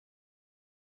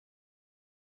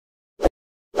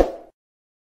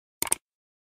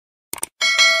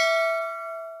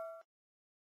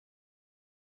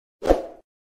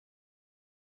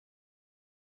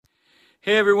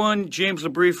Hey everyone, James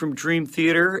Labrie from Dream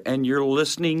Theater, and you're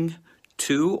listening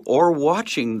to or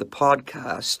watching the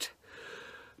podcast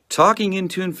Talking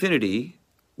into Infinity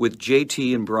with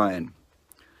JT and Brian.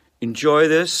 Enjoy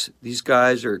this. These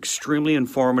guys are extremely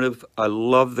informative. I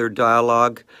love their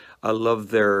dialogue. I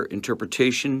love their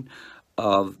interpretation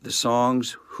of the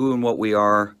songs, who and what we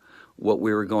are, what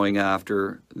we were going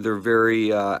after. They're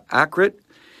very accurate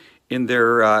in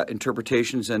their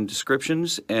interpretations and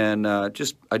descriptions, and I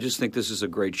just think this is a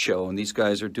great show, and these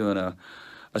guys are doing a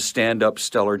stand-up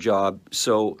stellar job.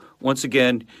 So once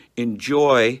again,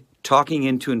 enjoy Talking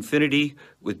into Infinity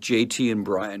with JT and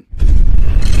Brian.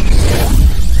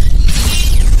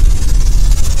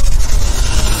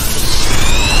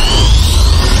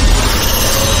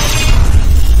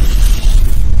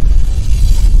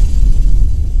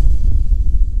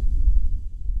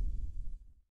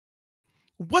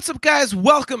 What's up, guys?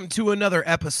 Welcome to another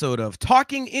episode of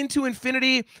Talking into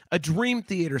Infinity, a Dream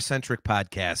Theater-centric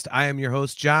podcast. I am your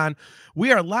host, John.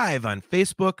 We are live on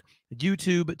Facebook,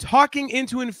 YouTube,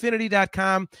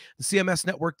 talkingintoinfinity.com, the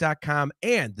CMSnetwork.com,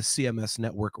 and the CMS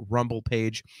Network Rumble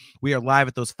page. We are live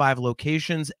at those 5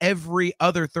 locations every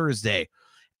other Thursday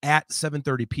at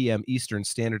 7:30 p.m. Eastern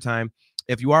Standard Time.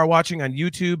 If you are watching on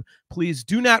YouTube, please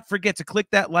do not forget to click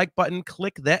that like button,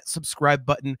 click that subscribe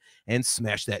button, and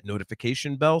smash that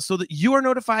notification bell so that you are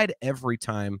notified every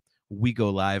time we go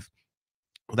live.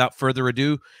 Without further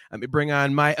ado, let me bring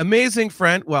on my amazing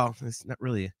friend. Well, it's not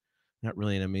really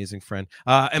an amazing friend,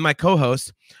 and my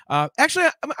co-host. Actually,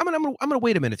 I'm gonna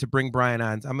wait a minute to bring Brian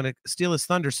on. I'm gonna steal his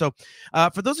thunder. So,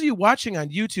 for those of you watching on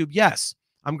YouTube, yes,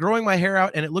 I'm growing my hair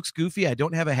out and it looks goofy. I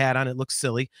don't have a hat on. It looks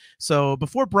silly. So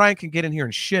before Brian can get in here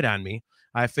and shit on me,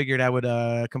 I figured I would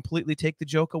completely take the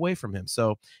joke away from him.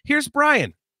 So here's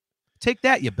Brian. Take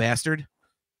that, you bastard.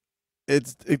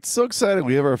 It's so exciting.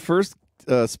 We have our first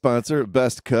sponsor,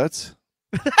 Best Cuts.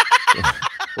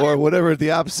 Or whatever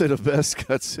the opposite of Best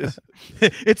Cuts is.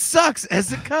 It sucks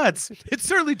as it cuts. It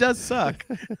certainly does suck.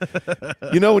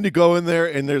 You know, when you go in there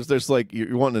and there's like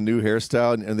you're wanting a new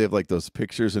hairstyle and they have like those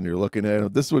pictures and you're looking at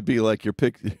them. This would be like your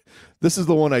pick. This is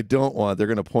the one I don't want. They're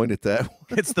going to point at that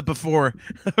one. It's the before,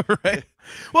 right?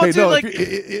 Well, hey, dude, no, like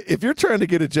if you're trying to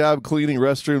get a job cleaning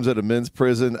restrooms at a men's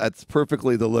prison, that's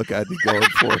perfectly the look I'd be going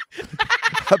for.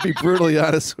 I'll be brutally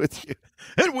honest with you.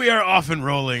 And we are off and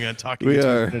rolling on Talking We into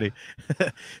are. Infinity.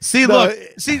 See, No, look,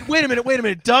 see, wait a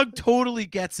minute. Doug totally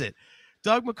gets it.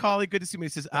 Doug McCauley, good to see me. He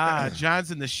says,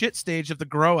 John's in the shit stage of the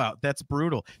grow out. That's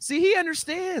brutal. See, he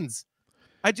understands.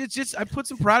 I put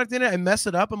some product in it. I mess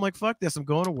it up. I'm like, fuck this. I'm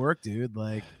going to work, dude.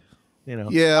 Like, you know.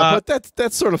 Yeah, but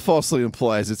that sort of falsely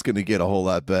implies it's going to get a whole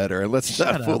lot better. And let's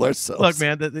not fool ourselves. Look,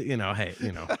 man,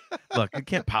 look, you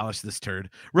can't polish this turd.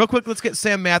 Real quick, let's get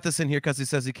Sam Mathis in here because he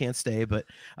says he can't stay. But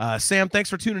Sam, thanks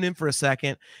for tuning in for a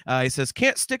second. He says,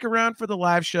 can't stick around for the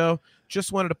live show.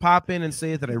 Just wanted to pop in and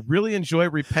say that I really enjoy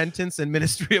Repentance and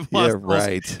Ministry of Lost Souls.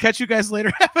 Right. Catch you guys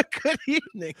later. Have a good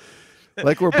evening.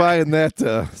 Like we're buying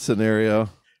that scenario.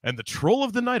 And the Troll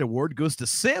of the Night Award goes to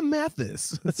Sam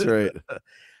Mathis. That's right.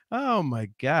 Oh my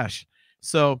gosh.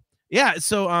 So yeah,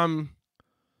 so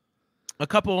a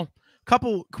couple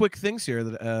quick things here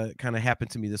that kind of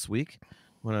happened to me this week.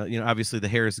 When obviously the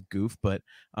hair is a goof, but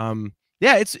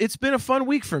yeah, it's been a fun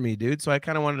week for me, dude. So I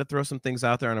kind of wanted to throw some things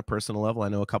out there on a personal level. I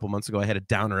know a couple months ago I had a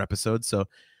downer episode, so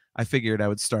I figured I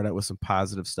would start out with some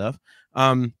positive stuff.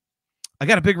 I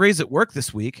got a big raise at work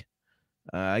this week.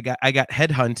 I got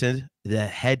headhunted.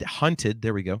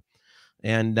 There we go.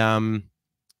 And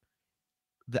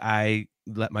I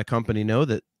let my company know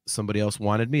that somebody else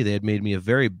wanted me. They had made me a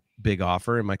very big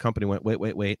offer, and my company went,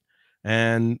 wait.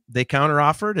 And they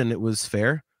counter-offered, and it was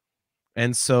fair.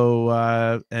 And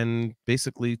so, and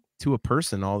basically to a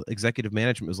person, all executive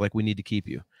management was like, we need to keep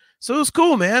you. So it was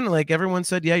cool, man. Like everyone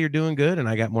said, yeah, you're doing good. And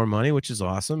I got more money, which is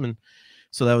awesome. And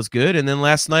so that was good. And then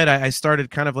last night I started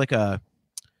kind of like a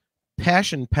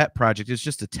passion pet project. It's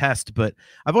just a test, but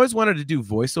I've always wanted to do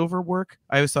voiceover work.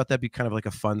 I always thought that'd be kind of like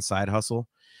a fun side hustle.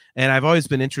 And I've always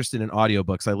been interested in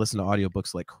audiobooks. I listen to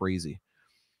audiobooks like crazy.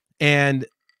 And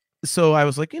so I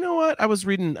was like, you know what? I was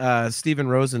reading Stephen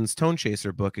Rosen's Tone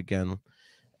Chaser book again.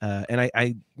 And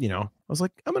I was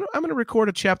like, I'm gonna record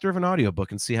a chapter of an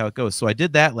audiobook and see how it goes. So I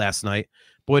did that last night.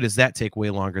 Boy, does that take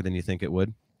way longer than you think it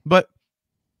would. But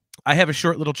I have a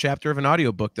short little chapter of an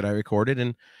audiobook that I recorded,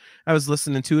 and I was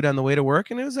listening to it on the way to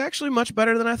work, and it was actually much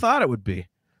better than I thought it would be.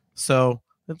 So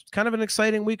it's kind of an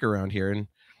exciting week around here. And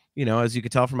as you can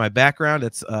tell from my background,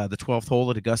 it's the 12th hole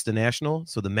at Augusta National.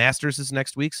 So the Masters is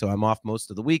next week, so I'm off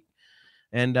most of the week.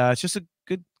 And it's just a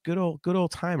good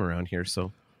old time around here.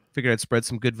 So figured I'd spread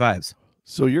some good vibes.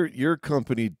 So your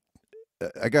company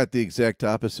I got the exact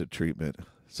opposite treatment.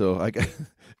 So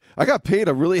I got paid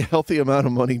a really healthy amount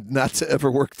of money not to ever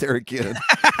work there again.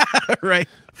 Right.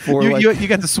 For You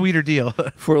got the sweeter deal.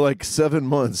 For like 7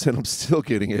 months, and I'm still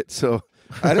getting it. So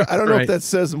I don't know Right. if that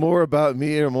says more about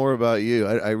me or more about you.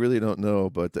 I really don't know.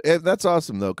 But that's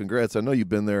awesome, though. Congrats. I know you've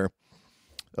been there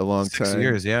a long 6 time.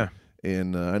 years, yeah.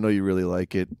 And I know you really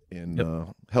like it. And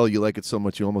hell, you like it so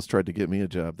much you almost tried to get me a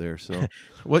job there. So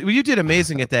Well, you did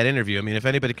amazing at that interview. I mean, if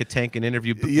anybody could tank an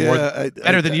interview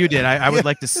better than you did, I would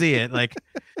like to see it. Like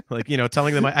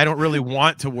telling them I don't really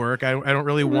want to work. I don't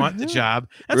really want the job.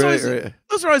 That's right.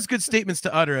 Those are always good statements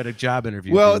to utter at a job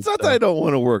interview. Well, it's not that I don't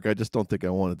want to work. I just don't think I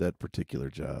wanted that particular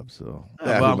job. So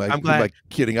well, I'm glad. I'm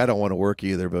kidding. I don't want to work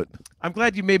either. But I'm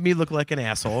glad you made me look like an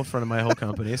asshole in front of my whole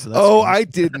company. So that's oh, good. I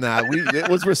did not. It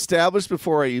was established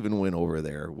before I even went over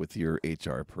there with your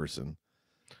HR person.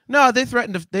 No, they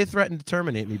threatened to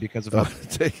terminate me because of how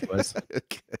it was.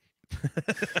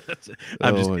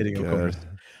 I'm just kidding, of course.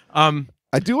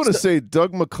 I do want to say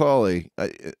Doug McCauley,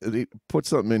 he put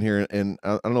something in here, and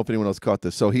I don't know if anyone else caught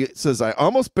this. So he says, I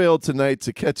almost bailed tonight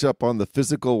to catch up on the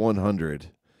Physical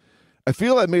 100. I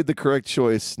feel I made the correct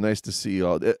choice. Nice to see you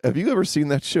all. Have you ever seen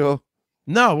that show?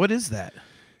 No, what is that?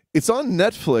 It's on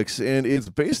Netflix, and it's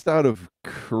based out of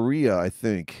Korea, I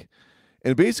think.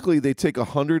 And basically, they take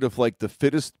 100 of like the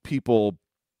fittest people,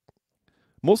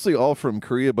 mostly all from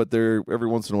Korea, but every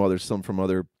once in a while there's some from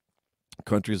other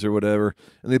countries or whatever,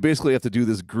 and they basically have to do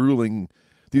these grueling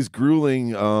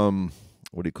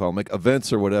what do you call them, like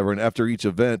events or whatever, and after each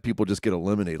event people just get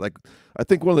eliminated. Like I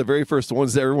think one of the very first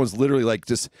ones, everyone's literally like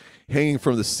just hanging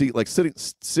from the seat, like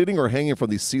sitting or hanging from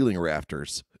these ceiling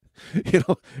rafters, and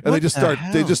they just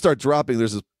start dropping.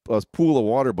 There's this pool of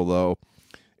water below,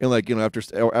 and like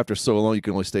after so long you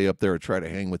can only stay up there and try to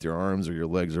hang with your arms or your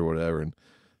legs or whatever, and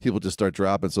people just start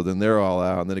dropping. So then they're all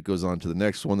out, and then it goes on to the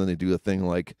next one. Then they do a thing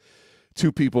like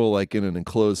 2 people like in an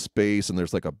enclosed space, and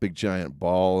there's like a big giant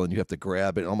ball, and you have to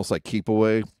grab it, almost like keep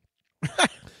away.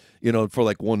 For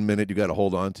like 1 minute, you got to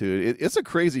hold on to it. It's a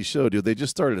crazy show, dude. They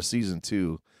just started a season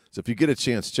 2, so if you get a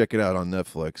chance, check it out on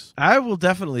Netflix. I will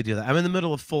definitely do that. I'm in the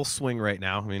middle of full swing right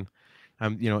now. I mean,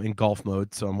 I'm in golf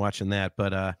mode, so I'm watching that.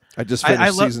 But I just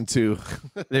finished season 2,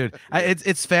 dude.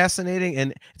 It's fascinating,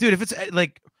 and dude, if it's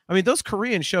like, I mean, those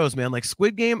Korean shows, man, like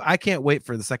Squid Game. I can't wait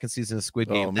for the second season of Squid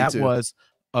Game. That was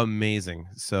amazing.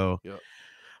 So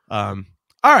all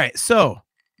right, so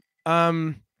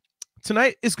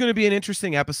tonight is going to be an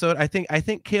interesting episode. I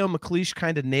think Cale McLeish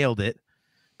kind of nailed it.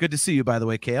 Good to see you, by the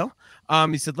way, Cale.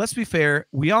 He said, let's be fair,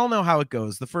 we all know how it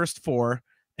goes, the first 4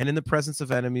 and In the Presence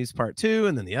of Enemies part 2,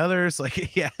 and then the others,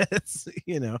 like, yeah, it's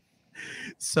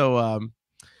so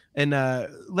and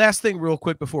last thing real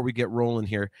quick before we get rolling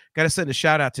here, got to send a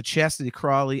shout out to Chastity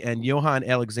Crawley and Johan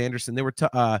Alexanderson. They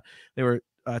were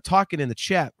talking in the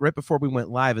chat right before we went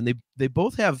live, and they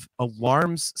both have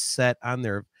alarms set on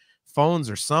their phones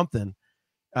or something,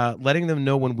 letting them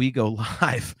know when we go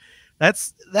live.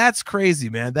 That's crazy,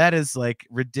 man. That is like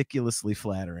ridiculously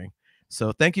flattering.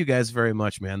 So thank you guys very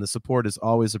much, man. The support is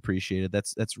always appreciated.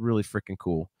 That's really freaking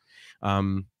cool.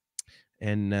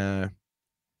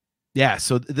 Yeah,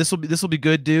 so this will be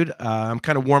good, dude. I'm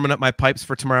kind of warming up my pipes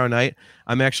for tomorrow night.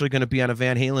 I'm actually going to be on a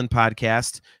Van Halen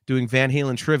podcast doing Van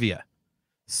Halen trivia.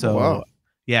 So, wow.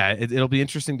 Yeah, it'll be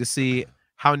interesting to see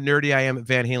how nerdy I am at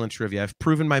Van Halen trivia. I've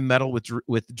proven my mettle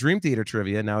with Dream Theater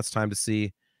trivia. Now it's time to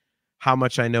see how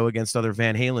much I know against other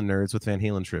Van Halen nerds with Van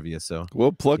Halen trivia. So,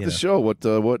 well, plug the show.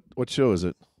 What show is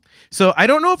it? So I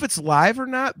don't know if it's live or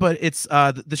not, but it's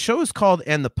the show is called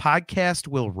 "And the Podcast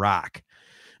Will Rock,"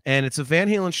 and it's a Van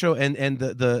Halen show. And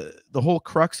the whole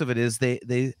crux of it is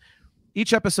they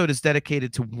each episode is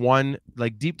dedicated to one,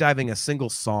 like, deep diving a single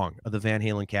song of the Van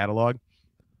Halen catalog.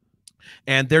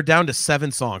 And they're down to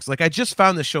 7 songs. Like, I just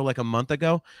found this show like a month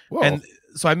ago. Whoa. And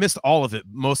so I missed all of it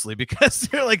mostly because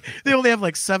they only have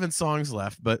like 7 songs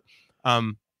left. But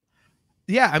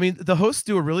yeah, I mean, the hosts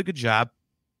do a really good job.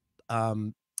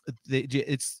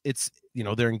 It's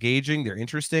they're engaging, they're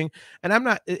interesting,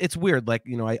 and it's weird. Like,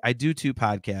 I do 2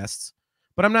 podcasts,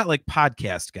 but I'm not like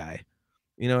podcast guy.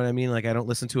 You know what I mean? Like, I don't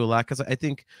listen to a lot because I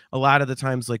think a lot of the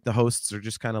times, like, the hosts are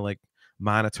just kind of like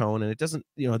monotone, and it doesn't,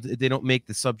 they don't make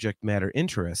the subject matter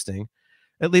interesting,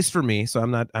 at least for me. So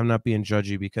I'm not being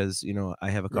judgy because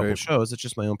I have a couple shows. It's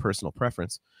just my own personal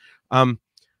preference.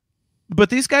 But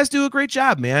these guys do a great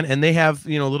job, man, and they have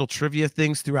little trivia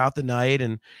things throughout the night.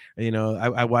 And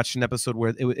I watched an episode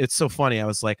where it's so funny. I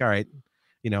was like, all right,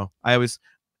 I always.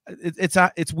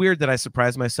 It's weird that I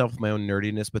surprised myself with my own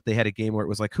nerdiness, but they had a game where it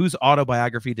was like, whose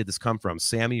autobiography did this come from,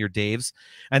 Sammy or Dave's?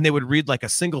 And they would read like a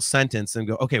single sentence and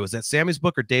go, okay, was that Sammy's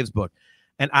book or Dave's book?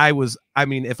 And I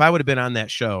mean, if I would have been on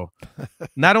that show,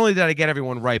 not only did I get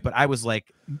everyone right, but I was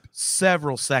like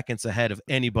several seconds ahead of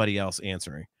anybody else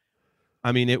answering.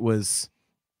 I mean, I was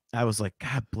like,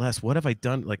 God bless, what have I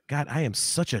done? Like, God, I am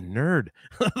such a nerd.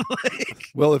 Like,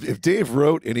 well, if Dave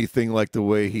wrote anything like the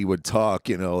way he would talk,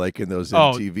 you know, like in those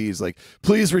Oh. MTVs, like,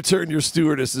 please return your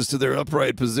stewardesses to their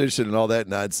upright position and all that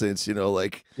nonsense, you know,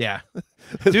 like, yeah.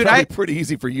 it's Dude, probably pretty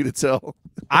easy for you to tell.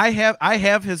 I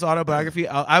have his autobiography.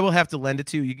 I will have to lend it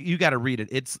to you. You got to read it.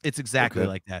 It's exactly Okay.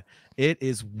 like that. It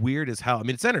is weird as hell. I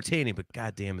mean, it's entertaining, but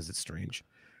goddamn, is it strange.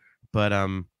 But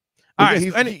all right.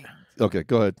 So okay,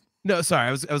 go ahead. no, sorry.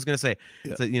 I was gonna say,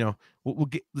 Yeah. so, you know,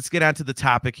 let's get on to the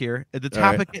topic here. The All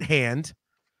right. topic at hand.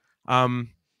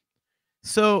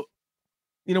 So,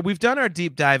 you know, we've done our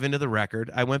deep dive into the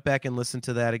record. I went back and listened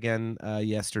to that again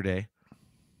yesterday,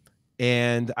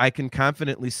 and I can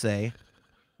confidently say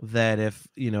that if,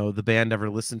 you know, the band ever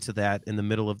listened to that in the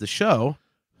middle of the show,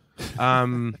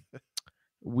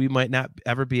 we might not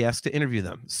ever be asked to interview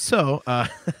them. So,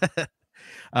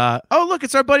 oh, look,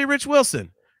 it's our buddy Rich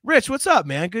Wilson. Rich, what's up,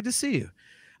 man? Good to see you.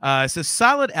 It's a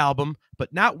solid album,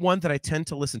 but not one that I tend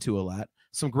to listen to a lot.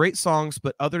 Some great songs,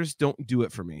 but others don't do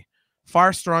it for me.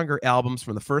 Far stronger albums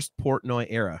from the first Portnoy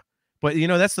era. But, you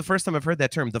know, that's the first time I've heard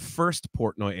that term, the first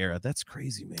Portnoy era. That's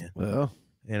crazy, man. Well,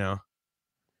 You know?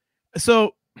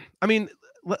 So, I mean,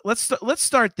 let's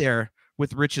start there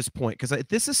with Rich's point, because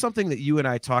this is something that you and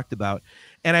I talked about.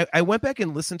 And I went back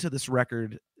and listened to this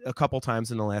record a couple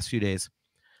times in the last few days.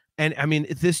 And I mean,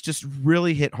 this just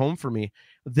really hit home for me.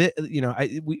 You know,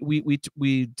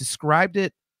 we described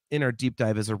it in our deep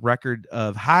dive as a record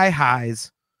of high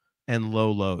highs and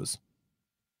low lows.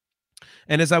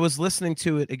 And as I was listening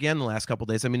to it again the last couple of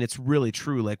days, I mean, it's really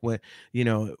true. Like when, you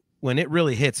know, when it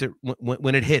really hits,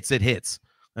 when it hits, it hits.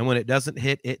 And when it doesn't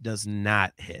hit, it does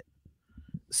not hit.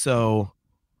 So,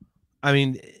 I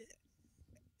mean,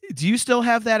 do you still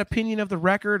have that opinion of the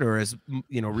record, or has,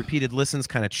 you know, repeated listens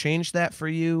kind of changed that for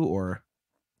you? Or,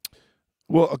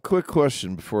 well, a quick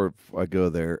question before I go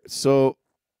there. So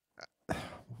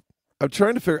I'm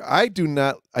trying to figure. I did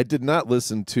not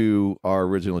listen to our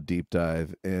original deep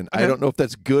dive, and I don't know if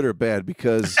that's good or bad,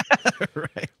 because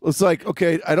right. it's like,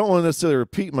 okay, I don't want to necessarily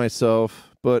repeat myself,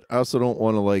 but I also don't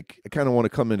want to, like, I kind of want to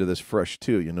come into this fresh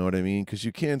too. You know what I mean? Because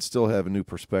you can still have a new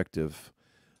perspective.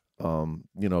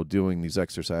 You know, doing these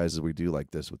exercises we do like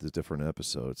this with the different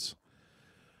episodes.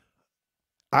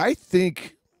 I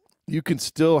think you can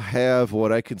still have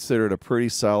what I considered a pretty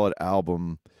solid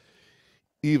album,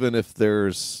 even if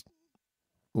there's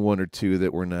one or two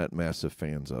that we're not massive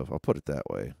fans of. I'll put it that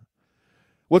way.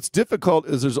 What's difficult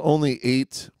is there's only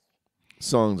 8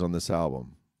 songs on this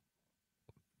album.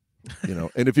 You know,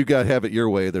 and if you got to have it your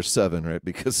way, there's 7, right?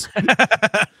 Because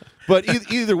but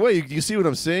either way, you see what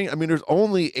I'm saying? I mean, there's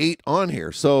only 8 on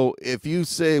here. So if you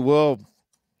say, well,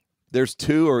 there's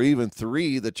 2 or even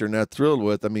 3 that you're not thrilled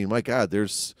with, I mean, my God,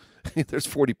 there's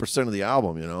 40% of the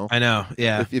album, you know? I know.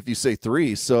 Yeah. If you say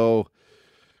 3. So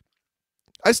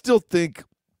I still think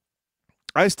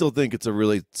it's a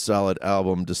really solid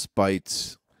album,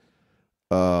 despite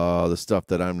the stuff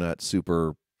that I'm not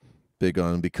super big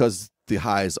on, because the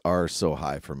highs are so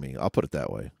high for me. I'll put it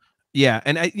that way. Yeah,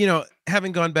 and you know,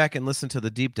 having gone back and listened to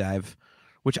the deep dive,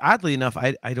 which oddly enough,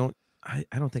 I don't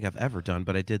think I've ever done,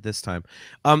 but I did this time.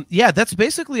 Yeah,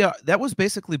 that was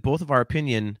basically both of our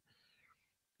opinion,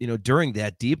 you know, during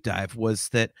that deep dive, was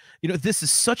that, you know, this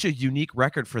is such a unique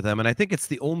record for them, and I think it's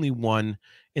the only one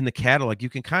in the catalog you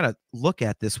can kind of look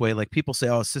at this way. Like, people say,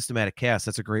 "Oh, Systematic Cast,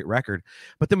 that's a great record,"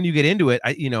 but then when you get into it,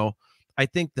 I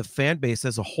think the fan base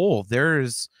as a whole,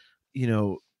 there's, you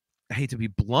know, I hate to be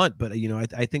blunt, but, you know,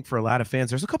 I think for a lot of fans,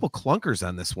 there's a couple clunkers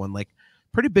on this one, like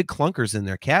pretty big clunkers in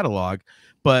their catalog,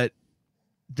 but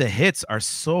the hits are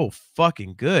so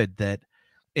fucking good that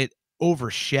it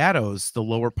overshadows the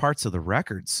lower parts of the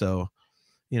record. So,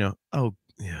 you know, oh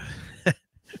yeah.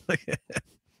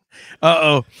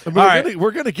 Uh-oh. I mean,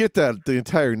 we're gonna get that the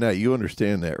entire night. You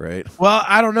understand that, right? Well,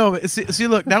 I don't know. See,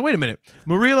 look, now wait a minute.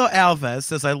 Murilo Alves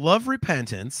says, "I love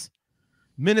Repentance."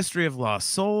 Ministry of Lost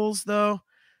Souls, though.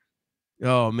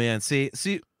 Oh man, see,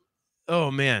 oh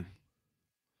man.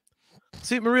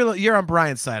 See, Murilo, you're on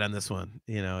Brian's side on this one.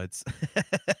 You know, it's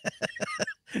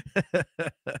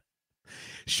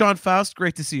Sean Faust,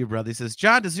 great to see you, brother. He says,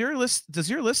 "John, does your list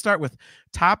start with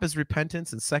top is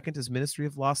Repentance and second is Ministry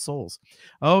of Lost Souls?"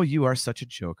 Oh, you are such a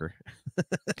joker.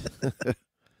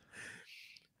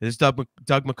 There's Doug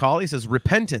McCauley. He says,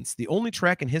 "Repentance, the only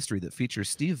track in history that features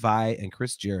Steve Vai and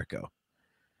Chris Jericho."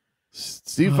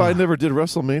 Steve Vai never did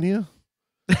WrestleMania.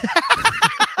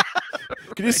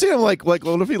 Can you see him like what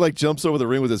if he like jumps over the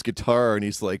ring with his guitar and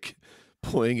he's like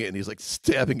playing it, and he's like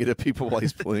stabbing it at people while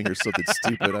he's playing or something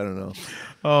stupid. I don't know.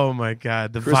 Oh my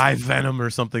God, the Vi Venom or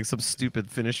something, some stupid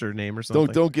finisher name or something.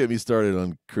 Don't get me started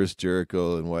on Chris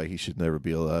Jericho and why he should never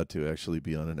be allowed to actually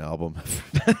be on an album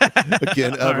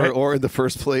again ever, or in the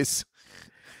first place.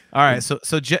 All right, so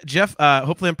Jeff,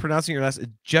 hopefully I'm pronouncing your last.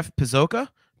 Jeff Pizocha.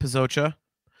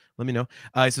 Let me know.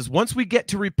 He says, once we get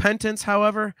to repentance,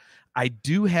 however, I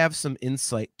do have some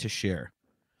insight to share.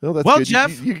 No, that's well, good.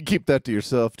 Jeff, you can keep that to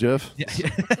yourself, Jeff. Yeah,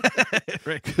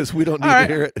 right. Because we don't need to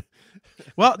hear it.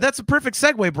 Well, that's a perfect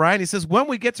segue, Brian. He says, when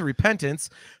we get to repentance,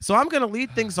 so I'm going to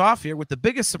lead things off here with the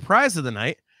biggest surprise of the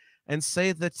night and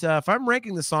say that if I'm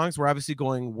ranking the songs, we're obviously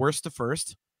going worst to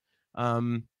first.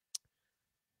 No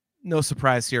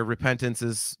surprise here. Repentance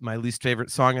is my least favorite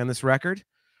song on this record.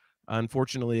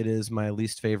 Unfortunately, it is my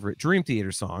least favorite Dream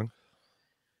Theater song.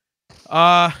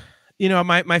 You know,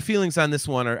 my feelings on this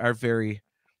one are very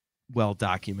well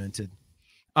documented.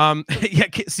 Yeah,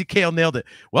 see, Kale nailed it.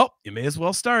 Well, you may as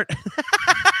well start.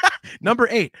 Number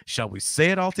 8. Shall we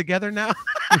say it all together now?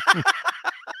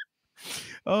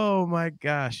 Oh my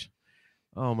gosh.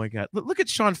 Oh my God. Look at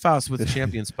Sean Faust with the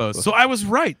Champions Pose. So I was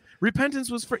right.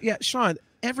 Repentance was for, yeah, Sean,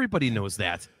 everybody knows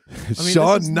that. I mean,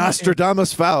 Sean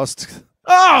Nostradamus Faust.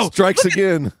 Oh, strikes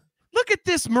again. Look at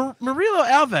this. Murilo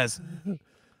Alves.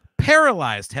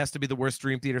 Paralyzed has to be the worst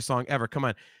Dream Theater song ever. Come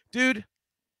on, dude.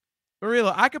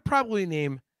 Murilo, I could probably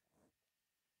name,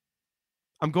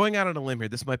 I'm going out on a limb here.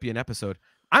 This might be an episode.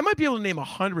 I might be able to name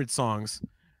 100 songs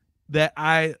that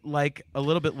I like a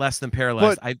little bit less than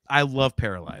Paralyzed. I love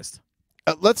Paralyzed.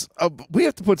 We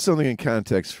have to put something in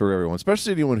context for everyone,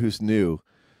 especially anyone who's new.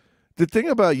 The thing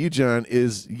about you, John,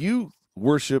 is you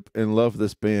worship and love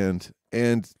this band,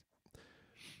 and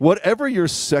whatever your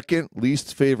second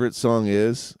least favorite song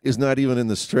is not even in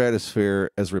the stratosphere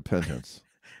as Repentance.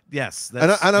 Yes,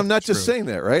 and I'm not just saying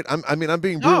that, right? I'm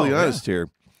being brutally honest here.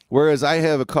 Whereas I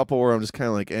have a couple where I'm just kind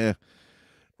of like, eh.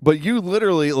 But you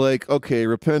literally like, okay,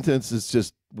 Repentance is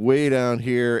just way down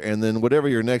here, and then whatever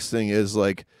your next thing is,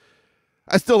 like,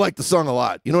 I still like the song a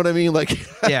lot. You know what I mean? Like,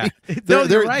 yeah, no,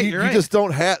 you're right. You're right. You just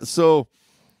don't have so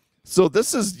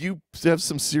this is, you have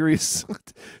some serious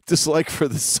dislike for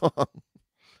the song.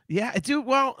 Yeah, I do.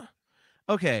 Well,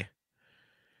 okay.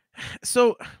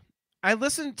 So I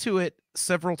listened to it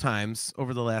several times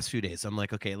over the last few days. I'm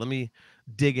like, okay, let me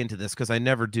dig into this because I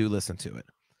never do listen to it.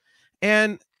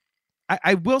 And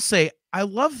I will say I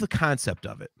love the concept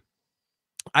of it.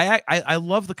 I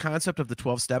love the concept of the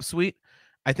 12-step suite.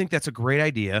 I think that's a great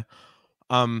idea.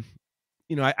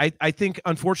 You know, I think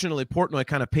unfortunately Portnoy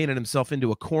kind of painted himself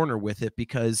into a corner with it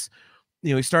because,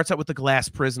 you know, he starts out with the glass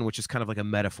prison, which is kind of like a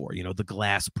metaphor, you know, the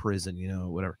glass prison, you know,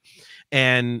 whatever.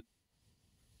 And,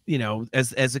 you know,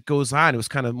 as it goes on, it was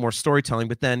kind of more storytelling,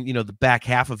 but then, you know, the back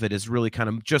half of it is really kind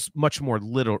of just much more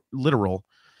literal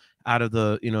out of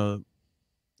the, you know,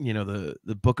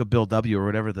 the book of Bill W. or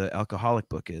whatever the alcoholic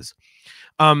book is.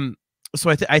 So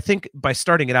I think by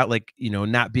starting it out, like, you know,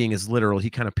 not being as literal, he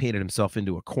kind of painted himself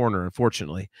into a corner,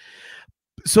 unfortunately.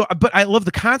 So, but I love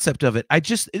the concept of it.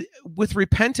 With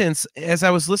Repentance, as I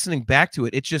was listening back to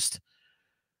it,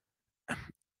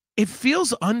 it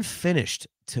feels unfinished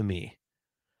to me.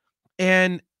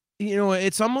 And, you know,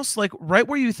 it's almost like right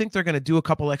where you think they're going to do a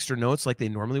couple extra notes like they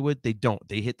normally would, they don't.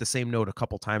 They hit the same note a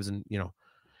couple times, and, you know,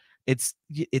 it's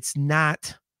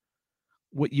not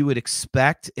what you would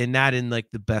expect, and not in like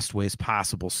the best ways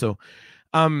possible. So,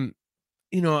 you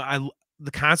know,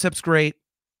 the concept's great.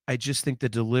 I just think the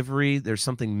delivery, there's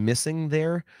something missing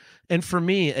there. And for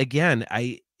me, again,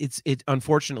 it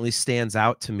unfortunately stands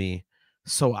out to me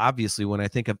so obviously when I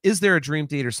think of, is there a Dream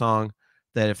Theater song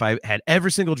that if I had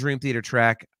every single Dream Theater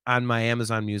track on my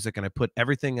Amazon Music and I put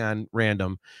everything on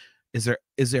random, is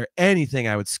there anything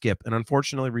I would skip? And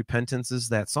unfortunately, Repentance is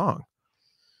that song.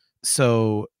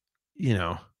 So, you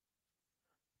know,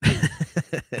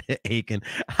 Aiken.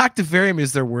 Octavarium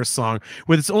is their worst song,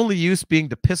 with its only use being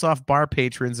to piss off bar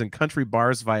patrons and country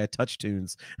bars via touch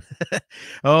tunes.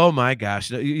 Oh my gosh,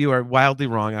 you are wildly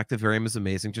wrong. Octavarium is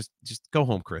amazing. Just go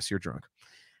home, Chris. You're drunk.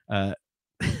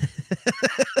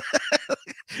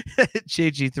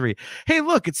 JG3. Hey,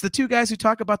 look, it's the two guys who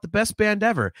talk about the best band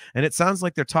ever, and it sounds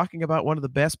like they're talking about one of the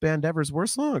best band ever's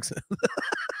worst songs.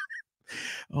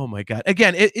 Oh my God.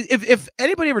 Again, if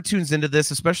anybody ever tunes into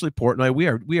this, especially Portnoy,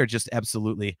 we are just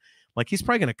absolutely, like, he's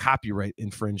probably going to copyright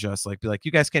infringe us, like, be like,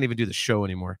 you guys can't even do the show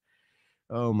anymore.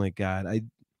 Oh my God.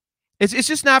 It's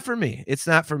just not for me. It's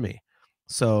not for me.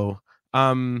 So,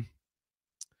 all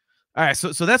right.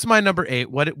 So that's my number 8.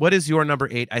 What is your number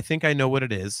 8? I think I know what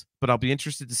it is, but I'll be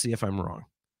interested to see if I'm wrong.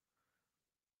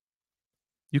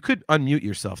 You could unmute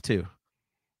yourself too.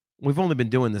 We've only been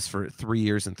doing this for 3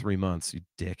 years and 3 months, you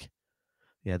dick.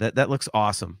 Yeah, that looks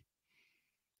awesome.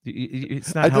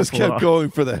 It's not I just helpful at kept all.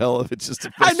 going for the hell of it. Just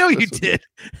to I know you mess with did.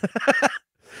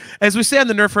 As we say on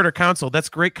the Nerf Herder Council, that's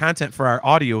great content for our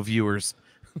audio viewers.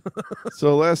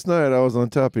 So last night I was on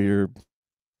top of your.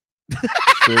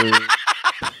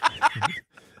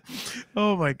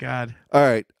 Oh my God. All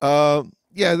right.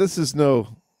 Yeah, this is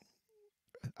no.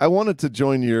 I wanted to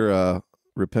join your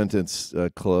repentance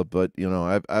club, but you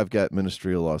know, I've got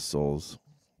Ministry of Lost Souls.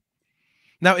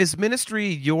 Now, is Ministry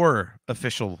your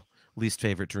official least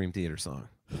favorite Dream Theater song?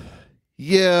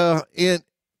 Yeah, and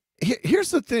here's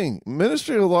the thing: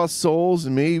 Ministry of Lost Souls,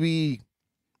 maybe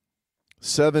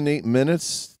 7-8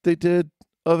 minutes they did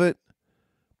of it,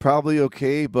 probably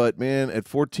okay. But man, at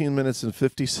 14 minutes and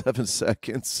 57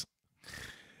 seconds,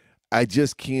 I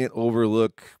just can't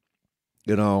overlook.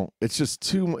 You know, it's just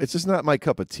too. It's just not my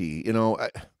cup of tea. You know,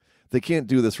 they can't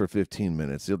do this for 15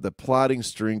 minutes. The plotting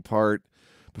string part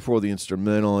before the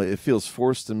instrumental, it feels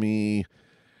forced to me.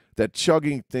 That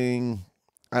chugging thing,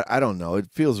 I don't know. It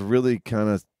feels really kind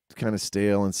of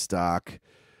stale and stock.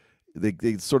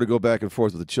 They sort of go back and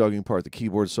forth with the chugging part, the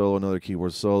keyboard solo, another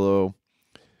keyboard solo,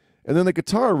 and then the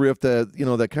guitar riff. That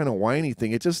that kind of whiny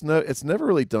thing. It's never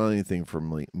really done anything for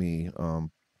me.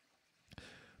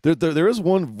 There is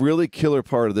one really killer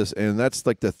part of this, and that's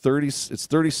like the 30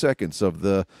 seconds of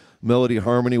the melody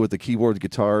harmony with the keyboard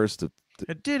guitars. The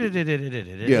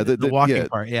walking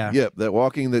part, yeah, that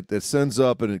walking that sends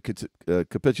up and it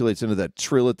capitulates into that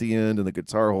trill at the end, and the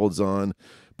guitar holds on,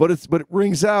 but it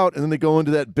rings out, and then they go into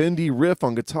that bendy riff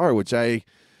on guitar, which I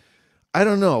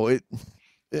don't know. I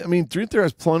mean, Dream Theater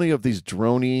has plenty of these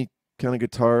drony kind of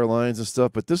guitar lines and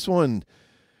stuff, but this one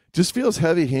just feels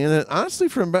heavy-handed. Honestly,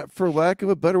 for lack of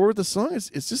a better word, the song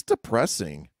it's just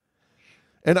depressing.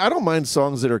 And I don't mind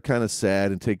songs that are kind of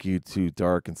sad and take you to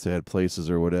dark and sad places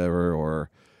or whatever,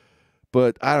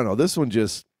 but I don't know. This one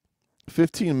just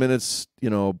 15 minutes,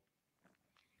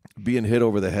 being hit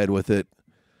over the head with it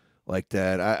like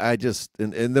that. I just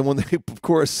and then when they, of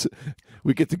course,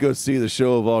 we get to go see the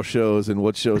show of all shows and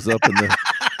what shows up in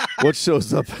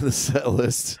the set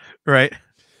list, right?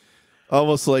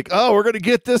 Almost like, oh, we're gonna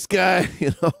get this guy,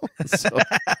 So.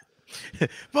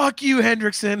 Fuck you,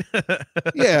 Hendrickson.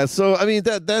 Yeah, so I mean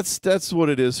that's what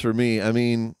it is for me. I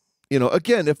mean,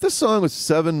 again, if this song was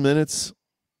 7 minutes,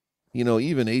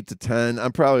 even 8 to 10,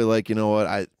 I'm probably like,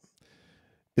 what,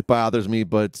 it bothers me,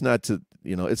 but it's not to,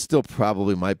 it still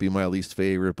probably might be my least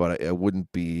favorite, but it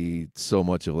wouldn't be so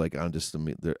much of like I'm just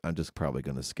probably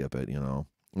gonna skip it,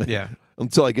 Yeah.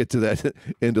 Until I get to that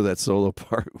into that solo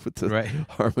part with the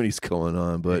harmonies going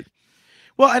on, but.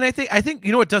 Well, and I think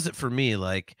what does it for me,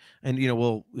 like, and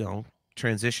we'll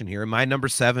transition here. My number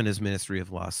 7 is Ministry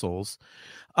of Lost Souls.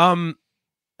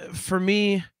 For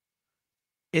me,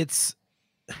 it's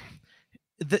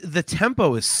the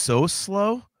tempo is so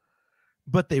slow,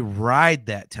 but they ride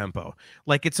that tempo.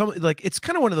 Like it's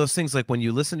kind of one of those things, like when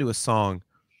you listen to a song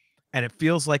and it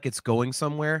feels like it's going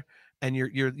somewhere, and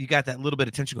you got that little bit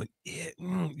of tension going, yeah,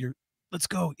 let's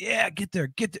go, yeah, get there,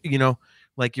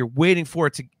 like you're waiting for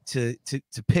it to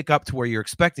pick up to where you're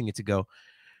expecting it to go.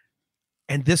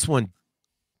 And this one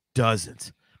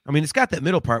doesn't. I mean, it's got that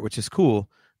middle part, which is cool.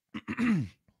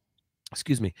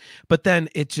 Excuse me. But then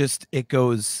it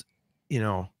goes,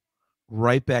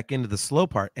 right back into the slow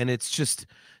part. And it's just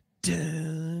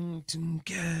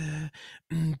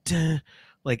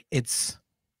like it's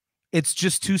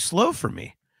just too slow for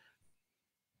me.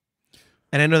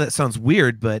 And I know that sounds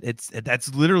weird, but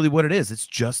that's literally what it is. It's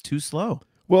just too slow.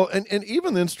 Well, and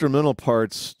even the instrumental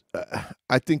parts,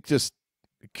 I think just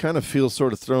kind of feel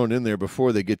sort of thrown in there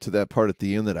before they get to that part at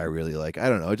the end that I really like. I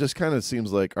don't know. It just kind of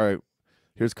seems like, all right,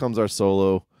 here comes our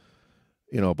solo,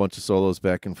 a bunch of solos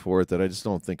back and forth that I just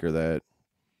don't think are that.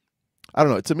 I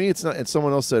don't know. To me, it's not. And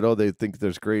someone else said, "Oh, they think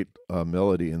there's great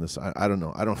melody in this." I don't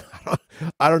know. I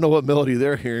don't know what melody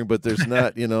they're hearing, but there's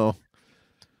not.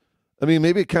 I mean,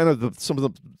 maybe kind of some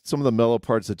of the mellow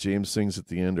parts that James sings at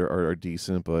the end are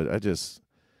decent, but I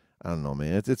don't know,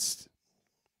 man. It's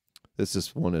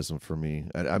just one-ism for me.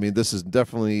 I mean, this is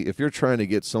definitely, if you're trying to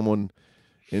get someone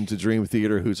into Dream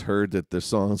Theater who's heard that the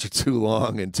songs are too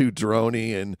long and too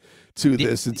drony and too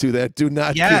this and too that, do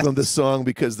not give them the song,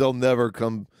 because they'll never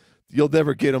come. You'll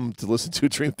never get them to listen to a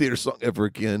Dream Theater song ever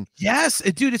again. Yes,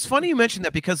 dude, it's funny you mentioned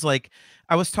that, because like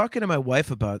I was talking to my wife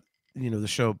about the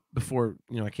show before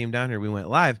I came down here, we went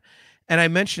live, and I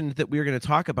mentioned that we were going to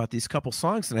talk about these couple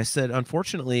songs, and I said,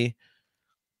 unfortunately,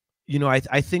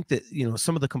 I think that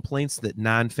some of the complaints that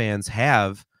non-fans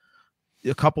have,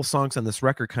 a couple songs on this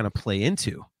record kind of play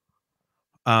into,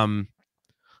 and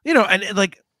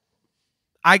like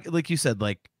you said,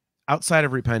 like outside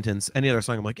of Repentance, any other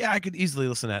song, I'm like, yeah, I could easily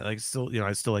listen to that. Like, still,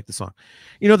 I still like the song.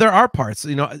 There are parts,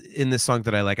 in this song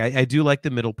that I like. I do like the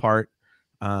middle part.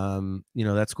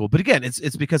 That's cool. But again,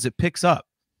 it's because it picks up.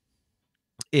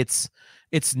 It's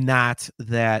not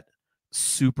that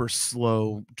super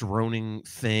slow droning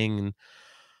thing.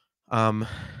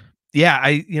 Yeah,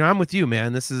 I'm with you,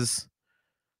 man. This is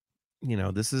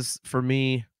for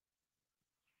me.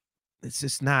 It's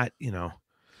just not,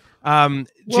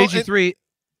 JG3.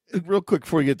 Real quick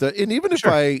before you get that, and even if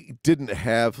Sure. I didn't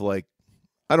have like,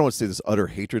 I don't want to say this utter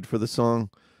hatred for the song,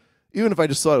 even if I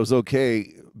just thought it was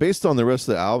okay, based on the rest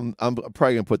of the album, I'm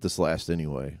probably gonna put this last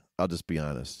anyway. I'll just be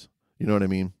honest. You know what I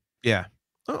mean? Yeah.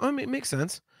 I mean, it makes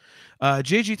sense.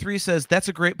 JG3 says, that's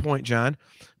a great point, John.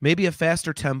 Maybe a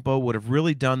faster tempo would have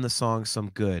really done the song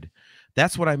some good.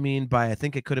 That's what I mean by I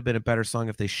think it could have been a better song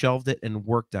if they shelved it and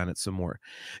worked on it some more.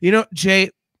 Jay,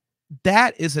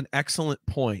 that is an excellent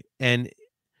point. And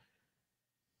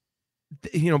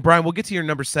Brian, we'll get to your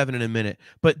number 7 in a minute,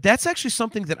 but that's actually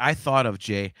something that I thought of,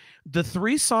 Jay. The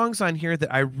 3 songs on here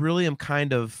that I really am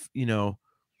kind of,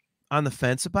 on the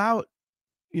fence about,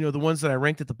 the ones that I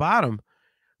ranked at the bottom,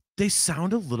 they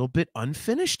sound a little bit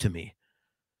unfinished to me.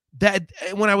 That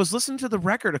when I was listening to the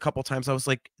record a couple times, I was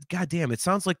like, God damn, it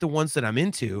sounds like the ones that I'm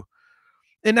into.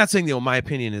 And not saying, my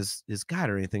opinion is God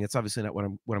or anything. It's obviously not what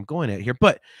I'm going at here,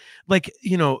 but like,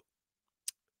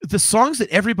 the songs that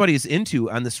everybody is into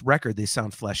on this record, they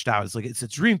sound fleshed out. It's like it's a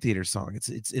Dream Theater song.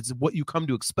 It's what you come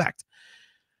to expect.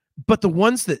 But the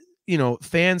ones that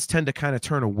fans tend to kind of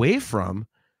turn away from,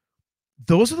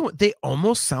 those are the ones, they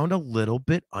almost sound a little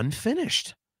bit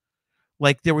unfinished.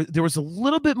 Like there was a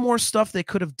little bit more stuff they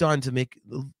could have done to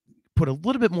put a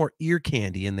little bit more ear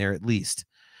candy in there at least.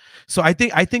 So I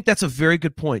think that's a very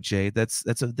good point, Jay. That's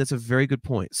a very good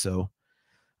point. So,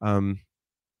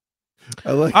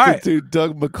 I like to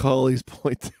Doug McCauley's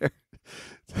point there.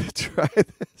 Try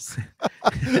this.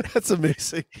 That's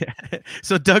amazing. Yeah.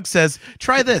 So Doug says,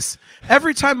 try this.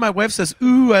 Every time my wife says,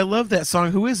 ooh, I love that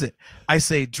song, who is it? I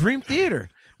say Dream Theater.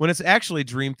 When it's actually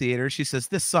Dream Theater, she says,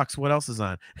 this sucks. What else is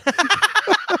on?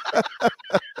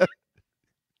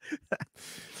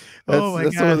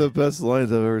 That's some of the best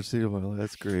lines I've ever seen in my life.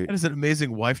 That's great. That is an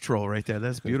amazing wife troll right there.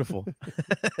 That's beautiful.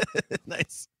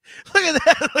 Nice. Look at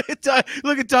that.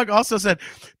 Look at Doug also said,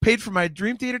 paid for my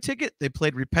Dream Theater ticket. They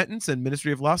played Repentance and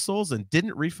Ministry of Lost Souls and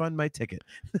didn't refund my ticket.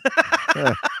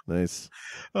 Nice.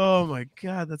 Oh my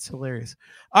God, that's hilarious.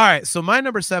 All right, so my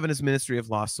number 7 is Ministry of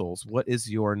Lost Souls. What is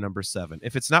your number 7?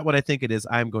 If it's not what I think it is,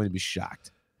 I'm going to be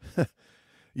shocked.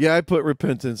 Yeah, I put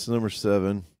Repentance number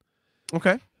 7.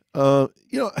 Okay. I'll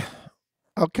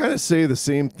kind of say the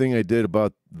same thing I did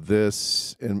about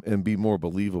this and be more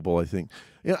believable, I think.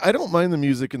 I don't mind the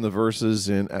music in the verses,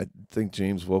 and I think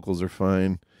James' vocals are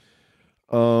fine.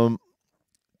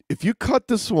 If you cut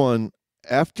this one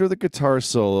after the guitar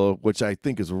solo, which I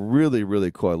think is really,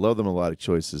 really cool. I love the melodic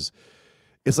choices.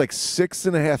 It's like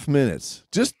 6.5 minutes.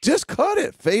 Just cut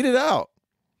it. Fade it out.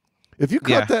 If you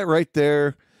cut that right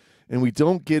there and we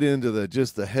don't get into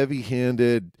the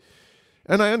heavy-handed...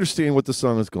 And I understand what the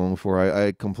song is going for.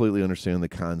 I completely understand the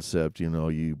concept.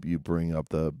 You bring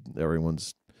up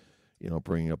everyone's,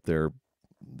 bringing up their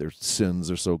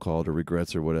sins or so-called or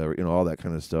regrets or whatever, all that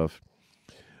kind of stuff.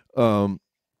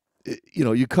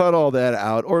 You cut all that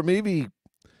out, or maybe,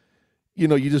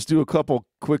 you just do a couple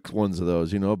quick ones of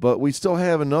those, but we still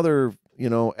have another,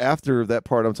 after that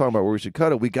part I'm talking about where we should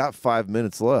cut it, we got 5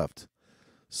 minutes left.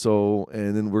 So,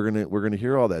 and then we're going to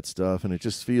hear all that stuff, and it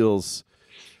just feels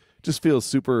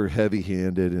super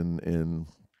heavy-handed, and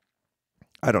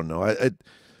I don't know.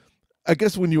 I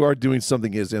guess when you are doing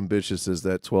something as ambitious as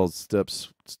that 12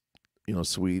 steps,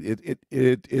 suite,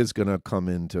 it is going to come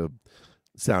into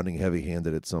sounding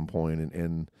heavy-handed at some point,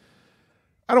 and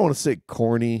I don't want to say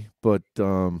corny, but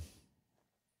you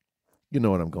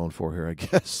know what I'm going for here, I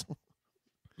guess.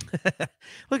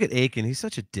 Look at Aiken. He's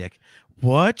such a dick.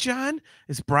 What, John?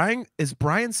 Is Brian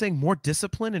saying more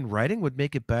discipline in writing would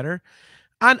make it better?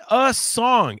 On a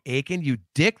song, Aiken, you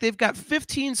dick. They've got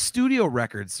 15 studio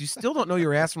records. You still don't know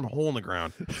your ass from a hole in the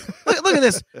ground. Look at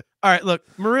this. All right, look,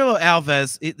 Murillo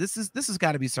Alves. This has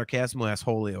got to be Sarcasmo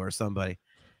Assholio or somebody.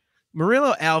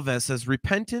 Murillo Alves says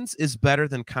Repentance is better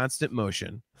than Constant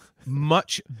Motion.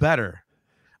 Much better.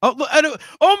 Oh, look,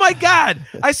 oh my God!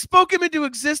 I spoke him into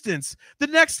existence. The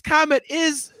next comment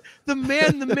is the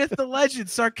man, the myth, the legend,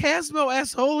 Sarcasmo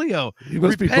Assholio. You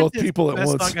must be both people at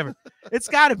once. It's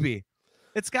got to be.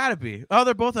 It's got to be. Oh,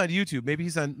 they're both on YouTube. Maybe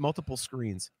he's on multiple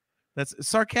screens. That's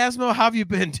Sarcasmo. How have you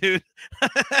been, dude?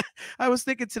 I was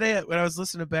thinking today when I was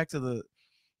listening back to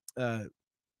the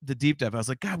deep dive, I was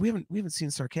like, God, we haven't seen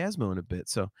Sarcasmo in a bit.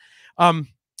 So,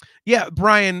 Yeah,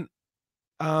 Brian,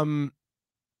 um,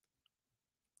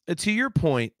 to your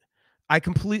point, I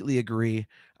completely agree.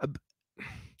 Uh,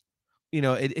 you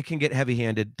know, it can get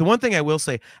heavy-handed. The one thing I will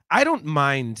say, I don't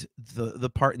mind the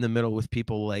part in the middle with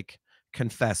people like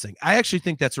confessing. I actually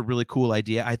think that's a really cool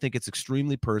idea. I think it's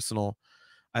extremely personal.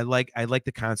 I like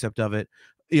the concept of it.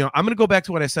 You know, I'm gonna go back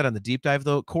to what I said on the deep dive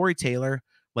though. Corey Taylor,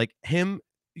 like him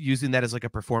using that as like a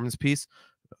performance piece.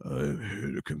 I'm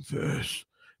here to confess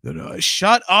that I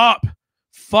shut up.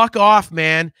 Fuck off,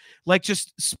 man. Like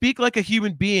just speak like a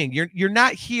human being. You're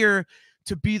not here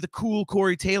to be the cool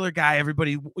Corey Taylor guy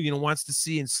everybody wants to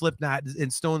see in Slipknot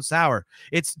and Stone Sour.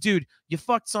 It's dude, you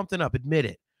fucked something up. Admit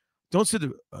it. Don't sit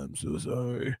there. I'm so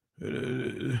sorry.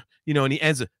 And he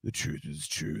ends it. The truth is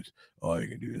truth. All you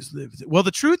can do is live with it. Well,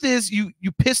 the truth is you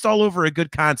pissed all over a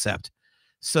good concept.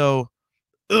 So,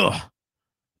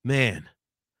 man.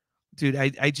 Dude,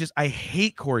 I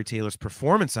hate Corey Taylor's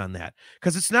performance on that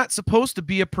because it's not supposed to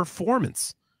be a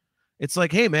performance. It's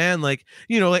like, hey, man, like,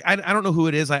 like I don't know who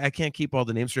it is. I can't keep all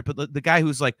the names straight, but the guy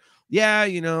who's like, yeah,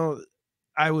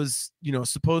 I was,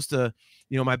 supposed to,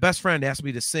 my best friend asked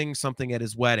me to sing something at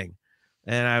his wedding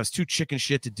and I was too chicken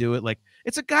shit to do it. Like,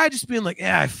 it's a guy just being like,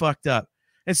 yeah, I fucked up.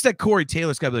 Instead, Corey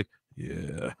Taylor's got to be like,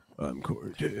 yeah, I'm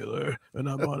Corey Taylor and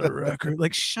I'm on a record.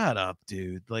 Like, shut up,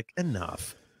 dude. Like,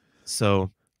 enough. So.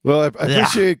 Well, I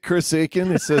appreciate Chris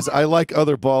Aiken. It says, I like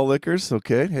other ball liquors.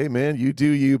 Okay. Hey, man, you do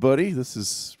you, buddy. This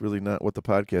is really not what the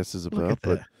podcast is about.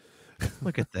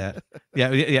 Look at that.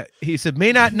 Yeah. He said,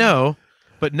 may not know,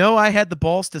 but no, I had the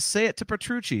balls to say it to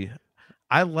Petrucci.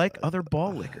 I like other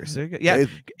ball liquors. There you go. Yeah,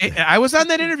 I was on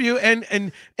that interview,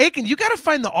 and Aiken, you got to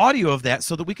find the audio of that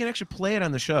so that we can actually play it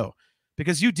on the show.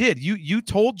 Because you did. You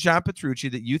told John Petrucci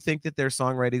that you think that their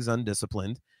songwriting is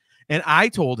undisciplined. And I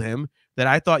told him that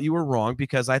I thought you were wrong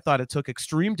because I thought it took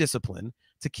extreme discipline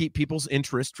to keep people's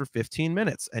interest for 15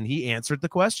 minutes. And he answered the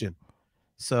question.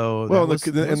 So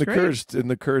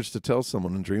the courage to tell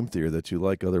someone in Dream Theater that you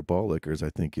like other ball liquors,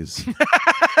 I think is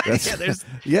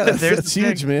that's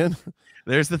huge, man.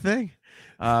 There's the thing.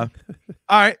 All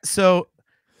right. So,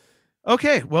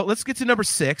 okay. Well, let's get to number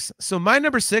 6. So my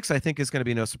number 6, I think, is going to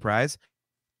be no surprise.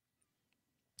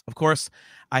 Of course,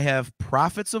 I have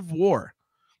Prophets of War.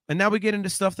 And now we get into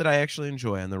stuff that I actually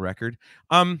enjoy on the record.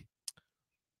 Tom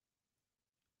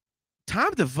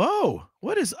DeVoe,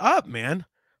 what is up, man?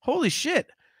 Holy shit.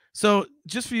 So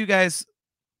just for you guys,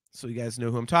 so you guys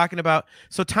know who I'm talking about.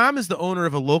 So Tom is the owner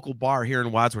of a local bar here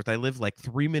in Wadsworth. I live like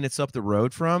 3 minutes up the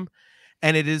road from,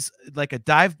 and it is like a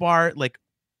dive bar. Like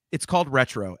it's called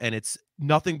Retro, and it's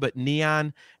nothing but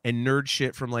neon and nerd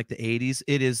shit from like the 80s.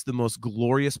 It is the most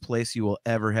glorious place you will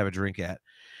ever have a drink at.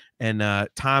 And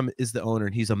Tom is the owner,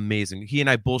 and he's amazing. He and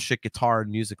I bullshit guitar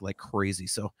and music like crazy.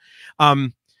 So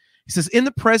he says, in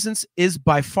the presence is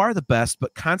by far the best,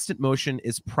 but Constant Motion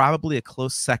is probably a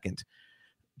close second.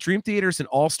 Dream Theater is an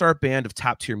all-star band of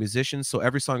top-tier musicians, so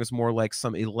every song is more like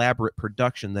some elaborate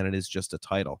production than it is just a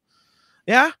title.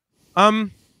 Yeah.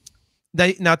 Now,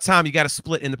 Tom, you got to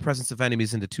split In the Presence of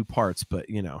Enemies into 2 parts, but,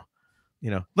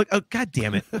 look, oh, God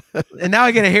damn it. And now I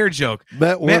get a hair joke.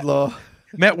 Matt Wardlaw.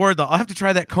 Matt Wardlaw. I'll have to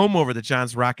try that comb over that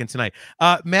John's rocking tonight.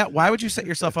 Matt, why would you set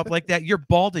yourself up like that? You're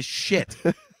bald as shit.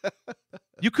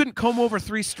 You couldn't comb over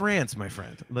 3 strands, my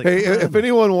friend. Like, hey, if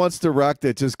anyone wants to rock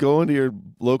that, just go into your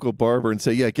local barber and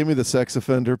say, yeah, give me the sex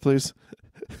offender, please.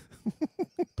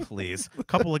 Please. A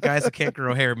couple of guys that can't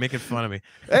grow hair making fun of me.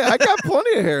 Hey, I got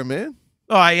plenty of hair, man.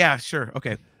 Oh, yeah, sure.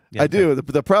 Okay. Yeah, I do.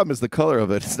 The problem is the color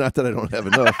of it. It's not that I don't have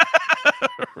enough.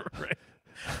 Right.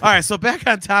 All right, so back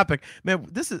on topic, man.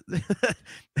 This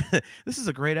is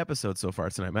a great episode so far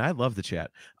tonight, man. I love the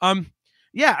chat.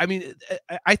 Yeah, I mean,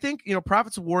 I think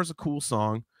Prophets of War is a cool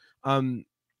song. Again,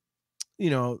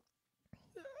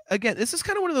 this is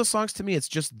kind of one of those songs to me. It's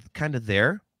just kind of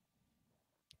there.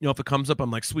 If it comes up,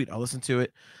 I'm like, sweet, I'll listen to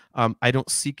it. I don't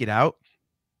seek it out,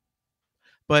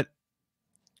 but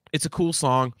it's a cool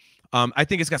song. I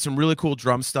think it's got some really cool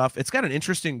drum stuff. It's got an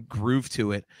interesting groove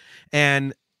to it,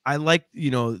 and I like,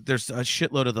 there's a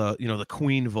shitload of the, the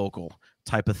Queen vocal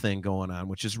type of thing going on,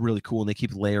 which is really cool. And they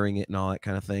keep layering it and all that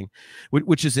kind of thing,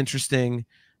 which is interesting.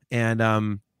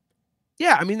 And,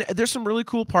 yeah, I mean, there's some really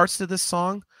cool parts to this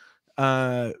song.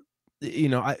 Every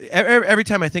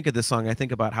time I think of this song, I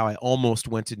think about how I almost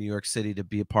went to New York City to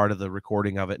be a part of the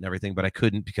recording of it and everything, but I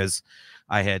couldn't because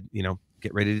I had,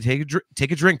 get ready to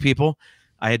take a drink, people.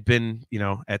 I had been,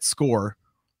 at SCORE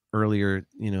earlier,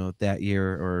 that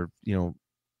year, or,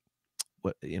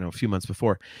 a few months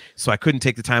before, so I couldn't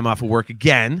take the time off of work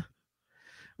again.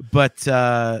 But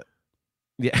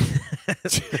Yeah.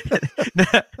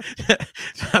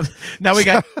 Now we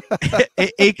got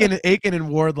Aiken and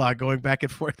Wardlaw going back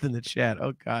and forth in the chat.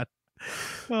 Oh God.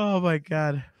 Oh my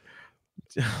God.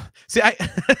 See,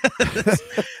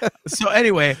 so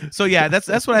anyway, so yeah, that's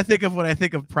what I think of when I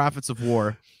think of Prophets of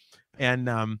War. And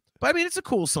but I mean it's a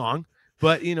cool song.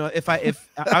 But you know, if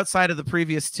outside of the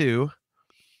previous two,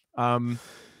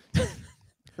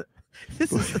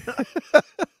 this is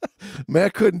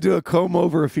Matt couldn't do a comb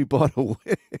over if he bought a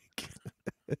wig.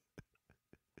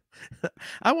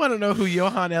 I want to know who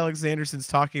Johan Alexanderson's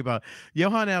talking about.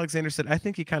 Johan Alexanderson, I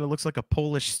think he kind of looks like a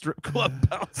Polish strip club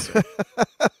bouncer.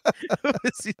 Who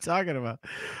is he talking about?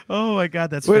 Oh my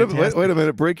God, that's fantastic. Wait a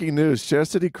minute. Breaking news.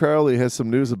 Chastity Crowley has some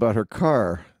news about her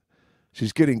car.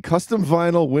 She's getting custom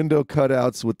vinyl window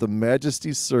cutouts with the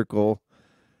Majesty Circle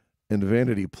and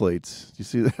vanity plates. Do you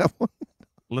see that one?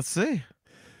 Let's see.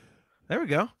 There we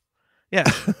go. Yeah.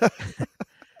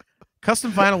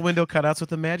 Custom vinyl window cutouts with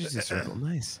the Majesty Circle.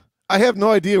 Nice. I have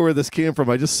no idea where this came from.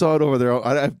 I just saw it over there.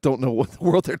 I don't know what the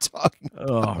world they're talking about.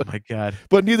 Oh my God.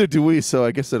 But neither do we, so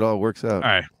I guess it all works out. All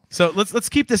right. So let's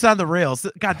keep this on the rails.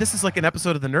 God, this is like an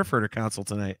episode of the Nerf Herder Council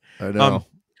tonight. I know.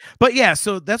 But yeah,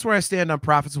 so that's where I stand on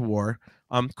Prophets of War.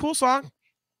 Cool song.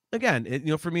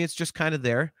 Again, for me, it's just kind of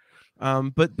there.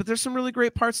 But there's some really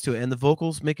great parts to it, and the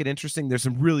vocals make it interesting. There's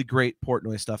some really great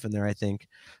Portnoy stuff in there, I think,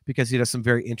 because he does some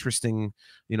very interesting,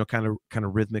 kind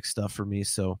of rhythmic stuff for me.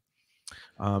 So,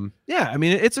 yeah, I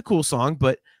mean, it's a cool song,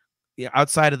 but yeah,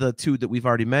 outside of the two that we've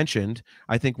already mentioned,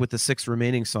 I think with the 6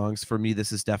 remaining songs, for me,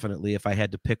 this is definitely, if I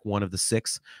had to pick one of the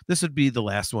 6, this would be the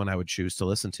last one I would choose to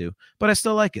listen to. But I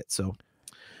still like it. So,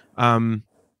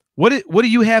 what do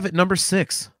you have at number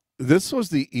 6? This was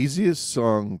the easiest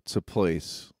song to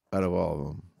place out of all of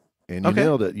them, and you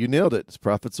nailed it. You nailed it. It's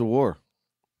Prophets of War.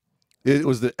 It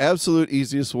was the absolute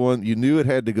easiest one. You knew it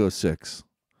had to go 6.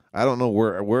 I don't know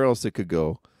where else it could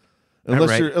go,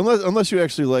 unless you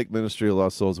actually like Ministry of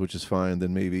Lost Souls, which is fine.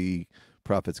 Then maybe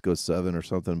Prophets goes 7 or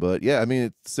something. But yeah, I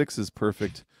mean, 6 is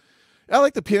perfect. I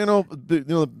like the piano.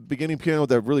 The beginning piano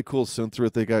with that really cool synth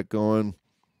riff they got going.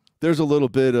 There's a little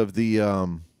bit of the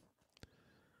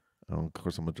of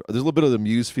course, there's a little bit of the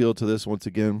Muse feel to this once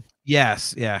again.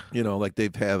 Yes, yeah. Like they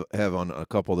have on a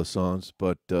couple of the songs,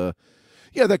 but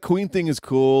yeah, that Queen thing is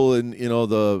cool, and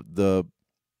the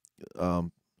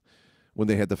when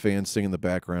they had the fans singing the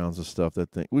backgrounds and stuff.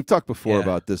 That thing we've talked before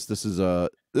about this. This is an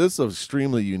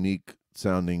extremely unique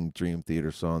sounding Dream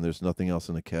Theater song. There's nothing else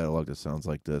in the catalog that sounds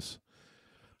like this.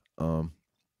 And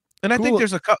cool. I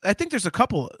think there's a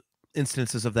couple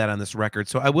instances of that on this record.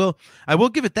 So I will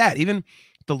give it that. Even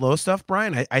the low stuff,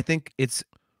 Brian, I think it's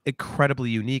incredibly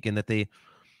unique in that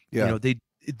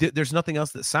there's nothing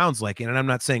else that sounds like it. And I'm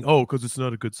not saying, because it's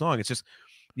not a good song. It's just,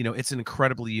 it's an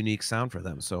incredibly unique sound for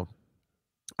them. So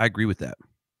I agree with that.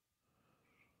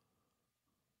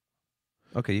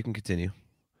 Okay, you can continue.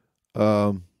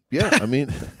 Yeah, I mean,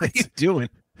 what are you doing?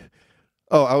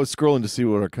 Oh, I was scrolling to see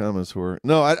what our comments were.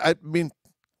 No, I mean,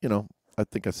 I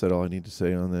think I said all I need to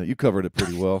say on that. You covered it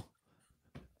pretty well.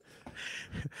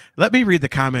 Let me read the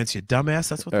comments, you dumbass.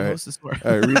 That's what the host is for.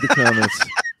 All right, read the comments.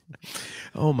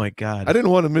 Oh my God. I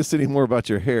didn't want to miss any more about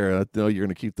your hair. I know you're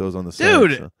going to keep those on the side.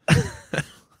 Dude. So.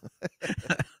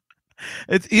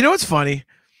 It's funny.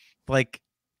 Like,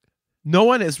 no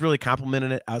one is really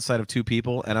complimenting it outside of 2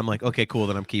 people. And I'm like, okay, cool.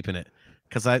 Then I'm keeping it.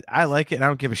 Because I like it. And I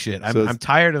don't give a shit. I'm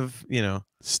tired of,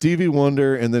 Stevie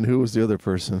Wonder. And then who was the other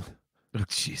person? Oh,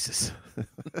 Jesus.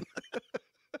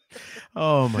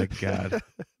 Oh my God.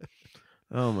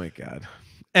 Oh my God.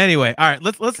 Anyway, all right,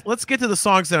 let's get to the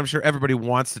songs that I'm sure everybody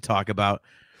wants to talk about.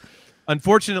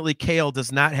 Unfortunately, Kale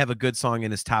does not have a good song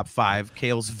in his top 5.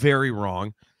 Kale's very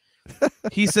wrong.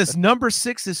 He says number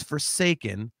 6 is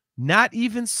Forsaken. Not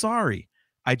even sorry.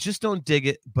 I just don't dig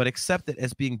it, but accept it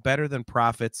as being better than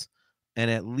Prophets and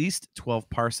at least 12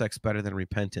 parsecs better than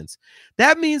Repentance.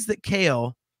 That means that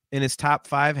Kale in his top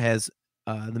 5 has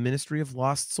the Ministry of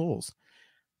Lost Souls.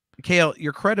 Kale,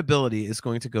 your credibility is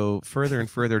going to go further and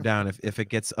further down if it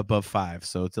gets above 5.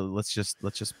 So let's just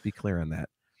be clear on that.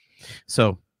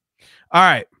 So, all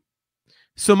right.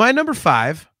 So my number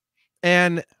 5,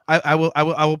 and I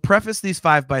will preface these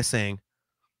 5 by saying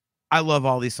I love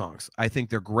all these songs. I think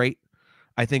they're great.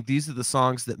 I think these are the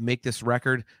songs that make this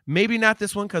record. Maybe not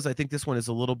this one, because I think this one is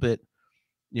a little bit,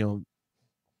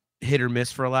 hit or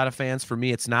miss for a lot of fans. For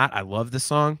me, it's not. I love this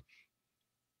song.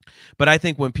 But I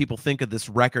think when people think of this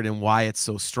record and why it's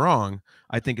so strong,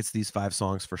 I think it's these 5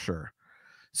 songs for sure.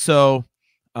 So,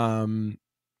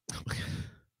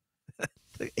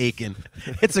 Aiken,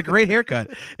 it's a great haircut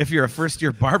if you're a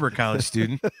first-year barber college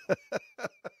student.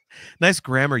 Nice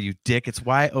grammar, you dick. It's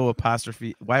YOU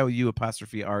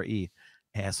apostrophe RE,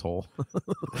 asshole.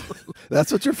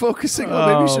 That's what you're focusing on.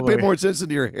 Maybe you should pay boy. more attention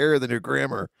to your hair than your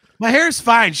grammar. My hair's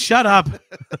fine. Shut up.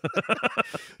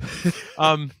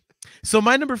 So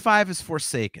my number 5 is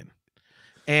Forsaken.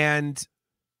 And,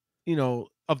 you know,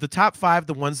 of the top 5,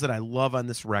 the ones that I love on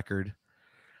this record,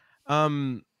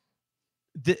 unfortunately,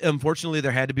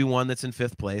 there had to be one that's in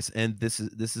 5th place, and this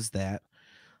is that.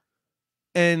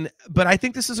 But I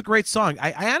think this is a great song.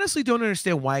 I honestly don't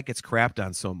understand why it gets crapped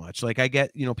on so much. Like, I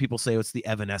get, you know, people say it's the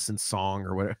Evanescence song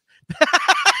or whatever.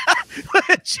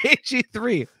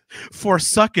 JG3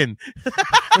 Forsaken.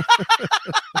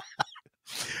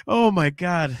 Oh my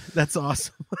God, that's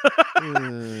awesome.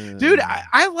 Dude,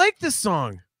 I like this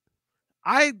song.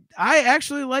 I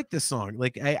actually like this song.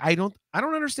 Like, I don't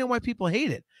understand why people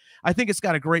hate it. I think it's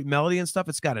got a great melody and stuff.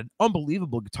 It's got an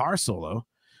unbelievable guitar solo.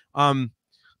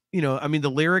 You know, I mean,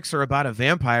 the lyrics are about a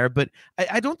vampire, but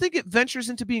I don't think it ventures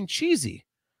into being cheesy.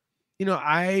 You know,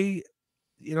 I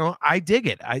dig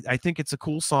it. I think it's a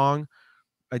cool song.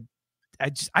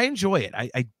 I enjoy it.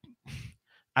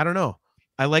 I don't know.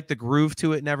 I like the groove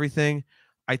to it and everything.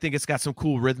 I think it's got some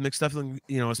cool rhythmic stuff,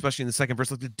 you know, especially in the second verse,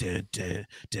 like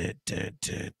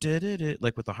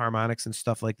like with the harmonics and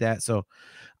stuff like that. So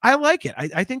I like it.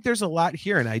 I think there's a lot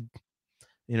here, and I'm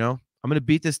going to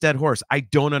beat this dead horse. I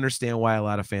don't understand why a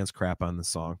lot of fans crap on this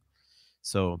song.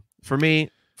 So for me,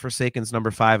 Forsaken's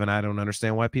number 5, and I don't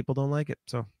understand why people don't like it.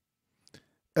 So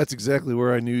that's exactly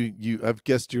where I knew you. I've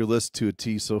guessed your list to a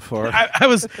T so far. I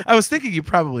was thinking you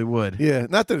probably would. Yeah,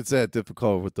 not that it's that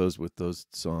difficult with those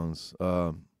songs.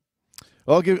 I'll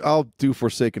do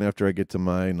Forsaken after I get to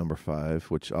my number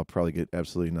 5, which I'll probably get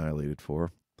absolutely annihilated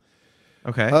for.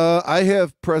 Okay. I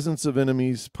have Presence of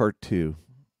Enemies Part 2.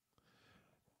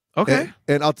 Okay.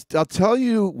 And I'll tell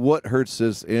you what hurts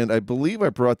this, and I believe I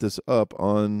brought this up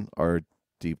on our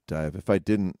deep dive. If I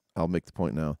didn't, I'll make the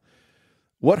point now.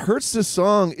 What hurts this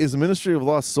song is Ministry of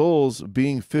Lost Souls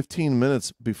being 15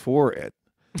 minutes before it.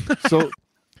 So,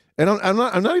 and I'm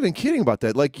not even kidding about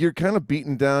that. Like, you're kind of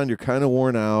beaten down, you're kind of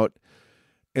worn out,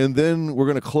 and then we're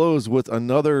gonna close with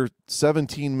another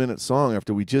 17-minute song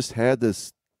after we just had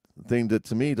this thing that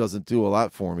to me doesn't do a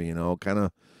lot for me. You know, kind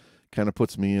of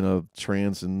puts me in a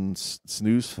trance and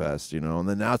snooze fest. You know, and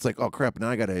then now it's like, oh crap,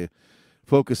 now I gotta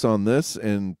focus on this,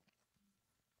 and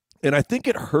I think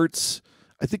it hurts.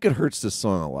 I think it hurts this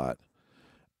song a lot.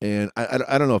 And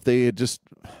I don't know if they had just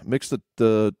mixed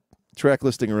the track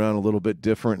listing around a little bit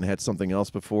different and had something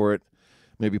else before it.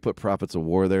 Maybe put Prophets of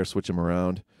War there, switch them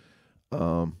around.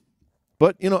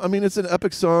 But, you know, I mean, it's an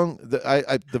epic song.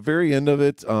 The very end of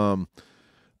it,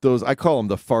 those, I call them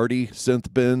the farty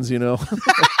synth bins, you know.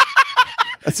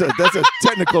 that's a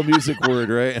technical music word,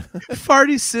 right?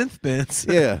 Farty synth bins.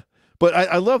 Yeah. But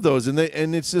I love those, and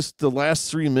it's just the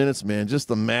last 3 minutes, man, just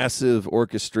the massive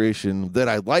orchestration that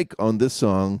I like on this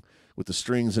song with the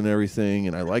strings and everything,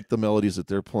 and I like the melodies that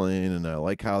they're playing, and I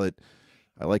like how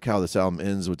this album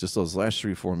ends with just those last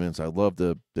 3-4 minutes. I love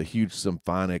the huge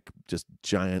symphonic, just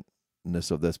giantness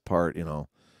of this part, you know.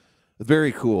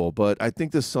 Very cool, but I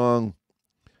think this song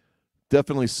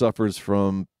definitely suffers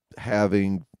from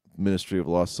having Ministry of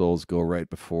Lost Souls go right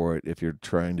before it if you're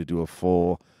trying to do a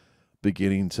full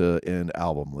beginning to end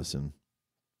album listen.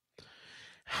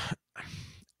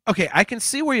 Okay, I can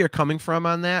see where you're coming from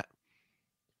on that,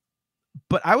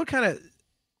 but I would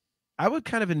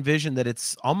kind of envision that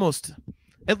it's almost,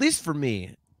 at least for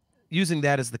me, using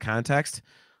that as the context,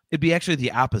 it'd be actually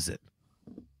the opposite.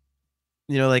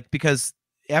 You know, like, because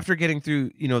after getting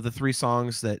through, you know, the 3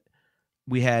 songs that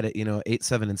we had at, you know, 8,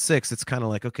 7, and 6, it's kind of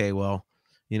like, okay, well,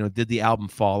 you know, did the album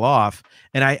fall off?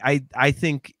 And I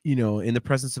think, you know, In the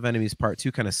Presence of Enemies Part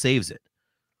 2 kind of saves it,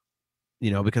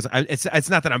 you know, because it's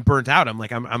not that I'm burnt out. I'm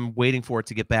like, I'm waiting for it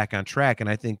to get back on track. And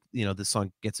I think, you know, this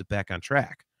song gets it back on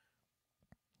track.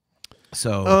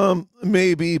 So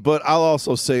maybe, but I'll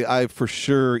also say I for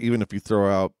sure, even if you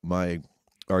throw out my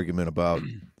argument about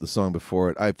the song before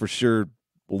it, I for sure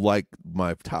like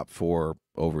my top 4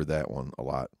 over that one a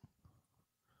lot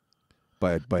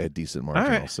by a decent margin.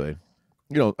 Right. I'll say.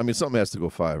 You know, I mean, something has to go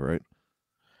 5, right?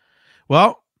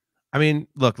 Well, I mean,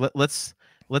 look, let's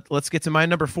get to my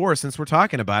number 4 since we're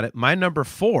talking about it. My number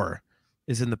 4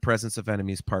 is In the Presence of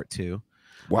Enemies Part 2.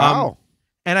 Wow.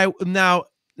 And I now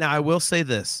I will say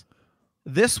this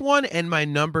one and my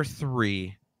number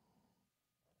 3,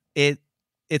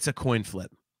 it's a coin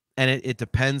flip, and it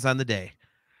depends on the day.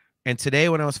 And today,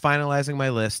 when I was finalizing my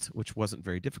list, which wasn't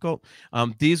very difficult,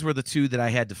 these were the 2 that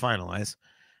I had to finalize,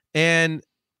 and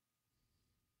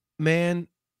man,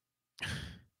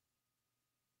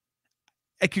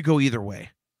 it could go either way.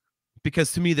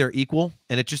 because to me they're equal,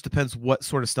 and it just depends what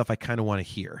sort of stuff I kind of want to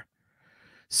hear.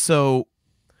 So,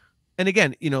 and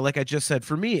again, like I just said,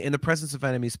 for me, In the Presence of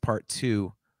Enemies Part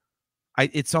 2,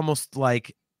 it's almost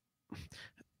like,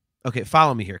 okay,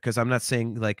 follow me here, because I'm not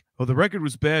saying like, oh, the record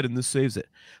was bad and this saves it,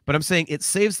 but I'm saying it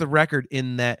saves the record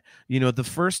in that, the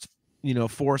first,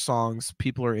 4 songs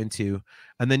people are into,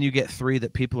 and then you get 3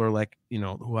 that people are like,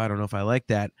 oh, I don't know if I like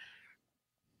that.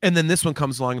 And then this one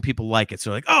comes along and people like it.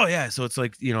 So like, oh yeah. So it's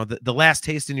like, the last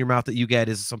taste in your mouth that you get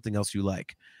is something else you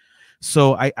like.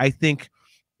 So I think,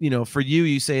 for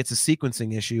you say it's a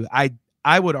sequencing issue.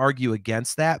 I would argue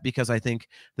against that, because I think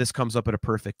this comes up at a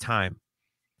perfect time,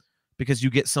 because you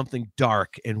get something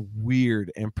dark and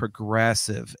weird and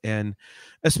progressive, and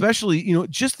especially,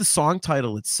 just the song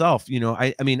title itself.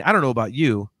 I mean, I don't know about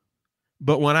you,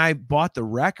 but when I bought the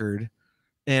record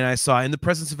and I saw In the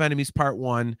Presence of Enemies Part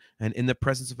 1 and In the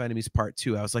Presence of Enemies Part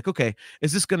 2, I was like, okay,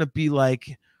 is this going to be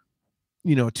like,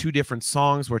 2 different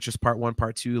songs where it's just Part 1,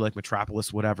 Part 2, like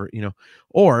Metropolis, whatever,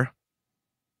 or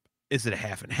is it a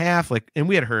half and half? Like, and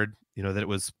we had heard, that it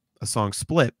was a song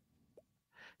split.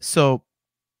 So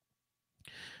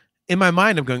in my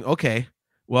mind, I'm going, okay,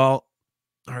 well,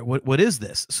 all right, what is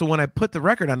this? So when I put the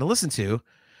record on to listen to,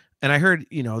 and I heard,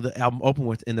 the album open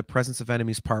with In the Presence of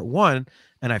Enemies Part 1,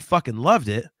 and I fucking loved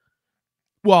it.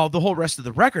 Well, the whole rest of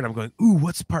the record, I'm going, ooh,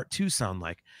 what's Part 2 sound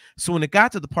like? So when it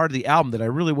got to the part of the album that I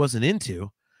really wasn't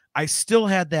into, I still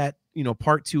had that,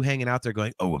 Part 2 hanging out there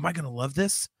going, oh, am I going to love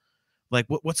this? Like,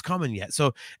 what's coming yet?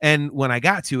 So, and when I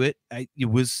got to it, it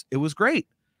was great.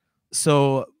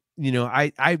 So,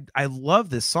 I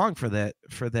love this song for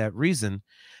that reason.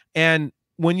 And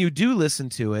when you do listen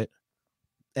to it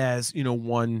as,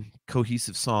 one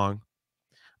cohesive song,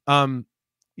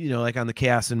 like on the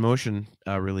Chaos in Motion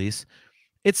release,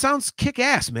 it sounds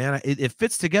kick-ass, man. It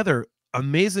fits together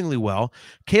amazingly well.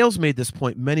 Kale's made this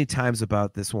point many times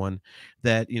about this one,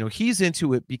 that, he's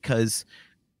into it because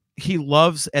he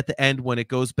loves at the end when it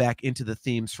goes back into the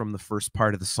themes from the first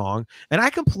part of the song. And I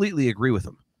completely agree with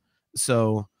him.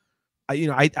 So,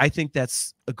 I think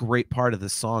that's a great part of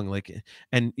this song. Like,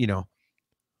 and,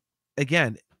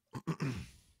 again,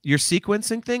 your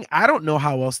sequencing thing, I don't know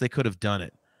how else they could have done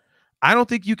it. I don't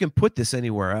think you can put this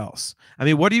anywhere else. I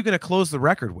mean, what are you going to close the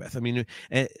record with? I mean,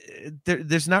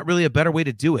 there's not really a better way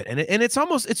to do it. And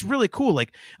it's really cool.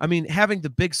 Like, I mean, having the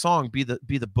big song be the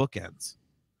bookends.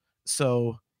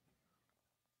 So,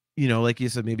 like you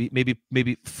said,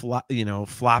 maybe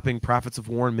flopping Prophets of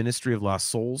War and Ministry of Lost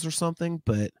Souls or something.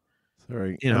 But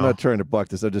sorry, I'm not trying to block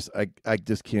this. I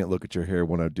just can't look at your hair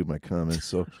when I do my comments.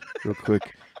 So real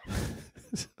quick.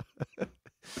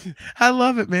 I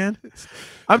love it, man.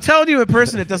 I'm telling you, in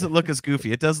person, it doesn't look as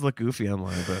goofy. It does look goofy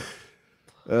online, but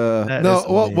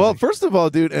no. Well, first of all,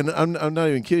 dude, and I'm not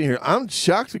even kidding here. I'm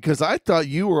shocked because I thought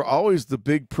you were always the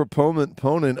big proponent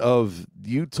of.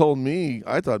 You told me,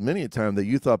 I thought many a time that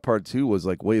you thought Part 2 was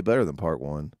like way better than Part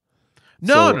 1.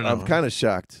 No. I'm kind of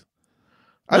shocked.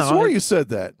 I swore you said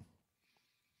that.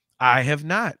 I have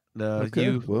not. Okay,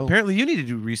 Apparently you need to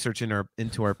do research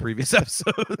into our previous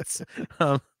episodes.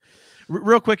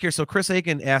 Real quick here. So Chris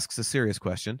Aiken asks a serious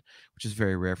question, which is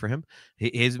very rare for him. He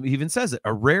even says it,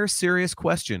 a rare, serious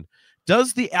question.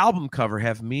 Does the album cover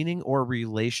have meaning or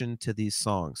relation to these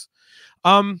songs?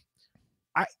 I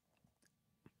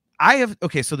have,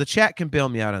 okay, so the chat can bail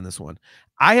me out on this one.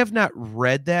 I have not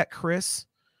read that, Chris.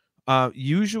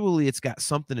 Usually it's got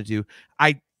something to do.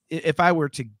 If I were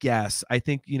to guess, I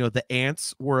think, the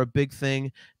ants were a big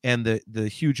thing, and the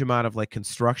huge amount of like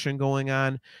construction going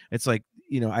on. It's like,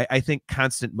 I think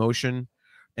constant motion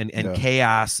and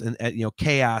chaos and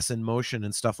chaos and motion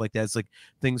and stuff like that. It's like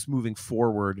things moving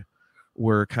forward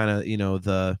were kind of,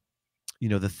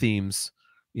 the themes,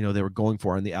 they were going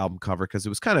for on the album cover, because it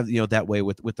was kind of, that way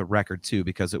with the record too,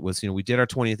 because it was, we did our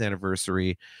 20th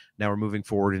anniversary. Now we're moving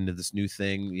forward into this new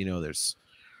thing, there's,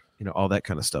 all that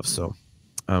kind of stuff. So,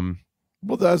 well,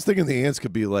 I was thinking the ants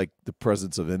could be like the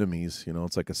presence of enemies.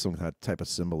 It's like some type of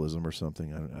symbolism or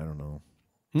something. I don't know.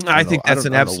 I think that's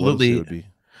an absolutely.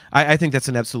 I think that's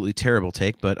an absolutely terrible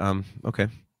take, but okay.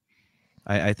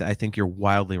 I think you're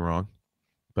wildly wrong,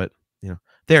 but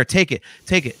there, take it.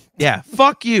 Yeah,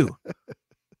 fuck you.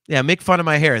 Yeah, make fun of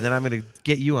my hair, then I'm gonna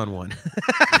get you on one.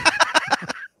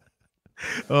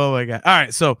 Oh my god! All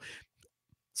right, so.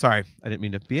 Sorry, I didn't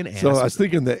mean to be an ass. So I was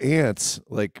thinking the ants,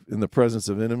 like in the presence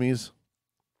of enemies.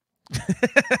 All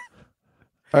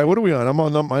right, what are we on? I'm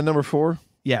on my number 4.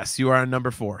 Yes, you are on number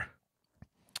 4.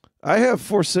 I have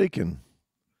Forsaken.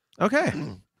 Okay.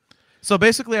 So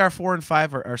basically our 4 and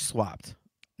 5 are swapped.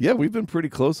 Yeah, we've been pretty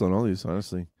close on all these,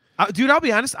 honestly. Dude, I'll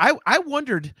be honest. I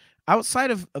wondered,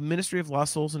 outside of a Ministry of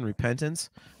Lost Souls and Repentance,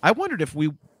 I wondered if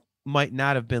we might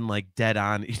not have been like dead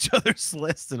on each other's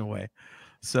list in a way.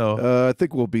 So I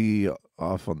think we'll be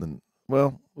off on the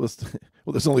well.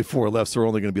 There's only 4 left, so we're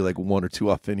only going to be like 1 or 2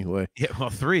 off anyway. yeah, well,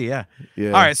 3, yeah. Yeah.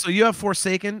 All right, so you have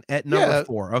Forsaken at number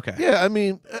 4. Okay. Yeah, I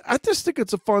mean, I just think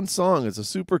it's a fun song. It's a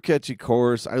super catchy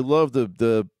chorus. I love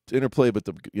the interplay, but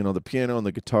the piano and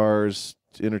the guitars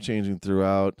interchanging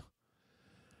throughout.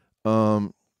 I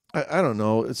don't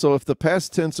know. So if the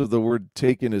past tense of the word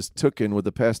taken is tooken, would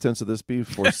the past tense of this be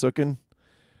forsooken?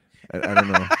 I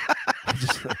don't know.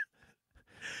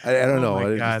 I don't know.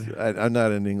 My God. I'm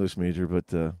not an English major, but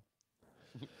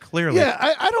clearly,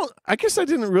 yeah. I guess I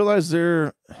didn't realize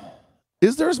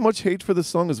is there as much hate for this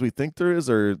song as we think there is,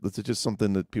 or is it just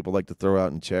something that people like to throw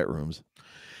out in chat rooms?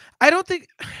 I don't think.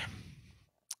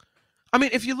 I mean,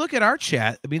 if you look at our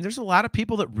chat, I mean, there's a lot of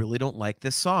people that really don't like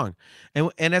this song,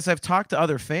 and as I've talked to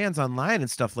other fans online and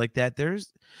stuff like that,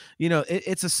 there's,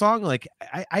 it's a song like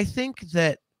I think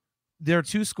that there are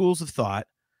 2 schools of thought,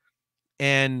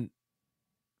 and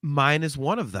mine is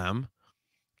one of them.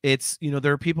 It's,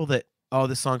 there are people that, oh,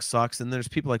 this song sucks, and there's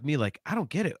people like me, like, I don't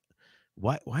get it.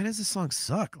 Why does this song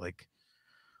suck? Like,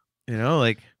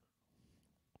 Well,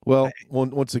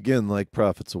 once again, like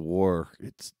Prophets of War,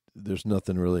 there's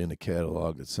nothing really in the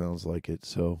catalog that sounds like it.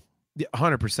 So, yeah,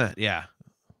 100%, yeah.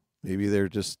 Maybe they're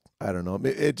just, I don't know.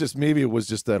 Maybe it was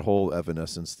just that whole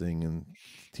Evanescence thing, and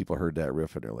people heard that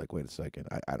riff and they're like, wait a second,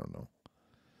 I don't know.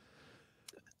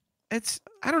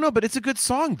 I don't know, but it's a good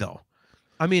song though.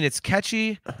 I mean, it's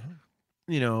catchy.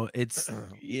 It's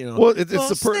well,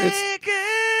 it's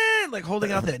like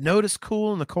holding out that note is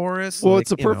cool in the chorus. Well, like,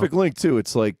 it's a perfect link too.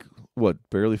 It's like what,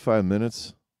 barely 5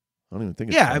 minutes. I don't even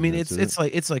think. Yeah, I mean, it's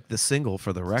like the single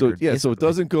for the record. So, yeah, so it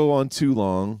doesn't go on too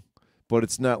long, but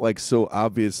it's not like so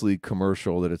obviously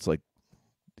commercial that it's like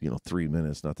 3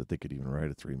 minutes. Not that they could even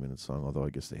write a 3-minute song, although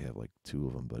I guess they have like 2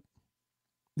 of them. But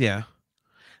yeah,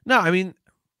 no, I mean.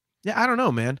 Yeah, I don't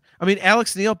know, man. I mean,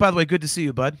 Alex Neal, by the way, good to see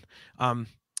you, bud.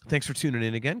 Thanks for tuning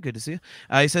in again. Good to see you.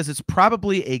 He says it's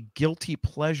probably a guilty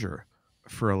pleasure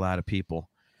for a lot of people.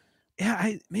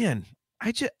 Yeah,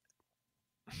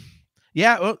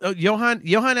 Johan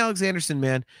Alexanderson,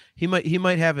 man, he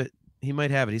might have it. He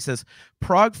might have it. He says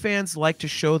prog fans like to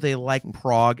show they like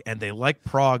prog and they like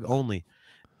prog only.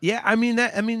 Yeah, I mean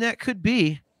that could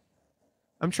be.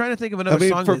 I'm trying to think of another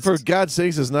song. For God's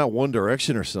sakes, it's not One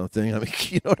Direction or something. I mean,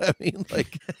 you know what I mean?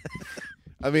 Like,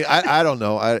 I don't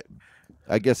know. I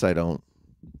guess I don't.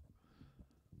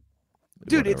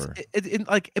 Dude, Whatever.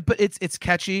 it's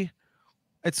catchy.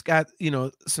 It's got,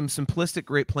 some simplistic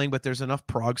great playing, but there's enough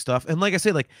prog stuff. And like I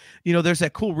say, like, there's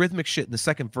that cool rhythmic shit in the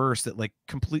second verse that like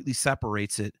completely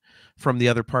separates it from the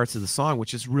other parts of the song,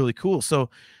 which is really cool. So,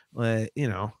 I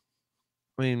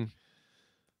mean.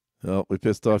 Oh, we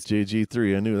pissed off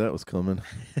JG3. I knew that was coming.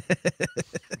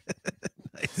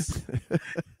 Nice.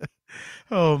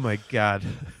 Oh my God.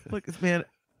 Look, man,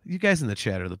 you guys in the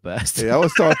chat are the best. Hey, I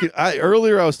was talking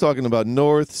about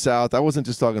north, south. I wasn't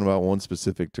just talking about one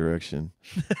specific direction.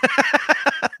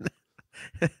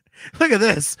 Look at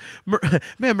this.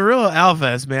 Man, Murillo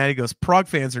Alves, man. He goes, prog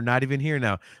fans are not even here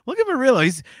now. Look at Murillo.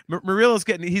 Murillo's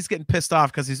getting pissed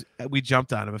off because we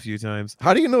jumped on him a few times.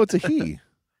 How do you know it's a he?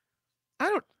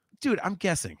 Dude, I'm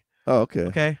guessing. Oh, okay.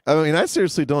 Okay. I mean, I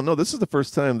seriously don't know. This is the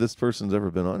first time this person's ever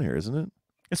been on here, isn't it?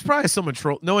 It's probably someone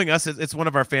knowing us. It's one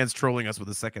of our fans trolling us with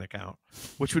a second account,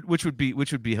 which would be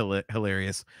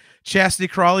hilarious. Chastity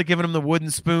Crawley giving him the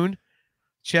wooden spoon.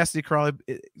 Chastity Crawley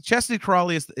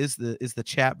is the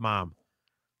chat mom.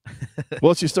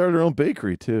 Well, she started her own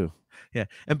bakery too. Yeah.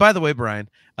 And by the way, Brian,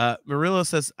 Murillo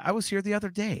says I was here the other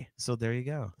day, so there you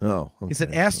go. Oh, okay. He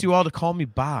said asked you all to call me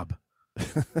Bob.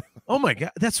 Oh my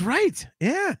God, that's right.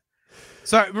 Yeah.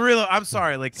 Sorry, Murillo. I'm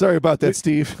sorry. Like, sorry about that,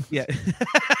 Steve. Yeah.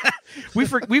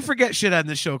 we forget shit on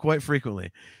this show quite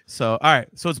frequently. So, all right.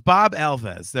 So it's Bob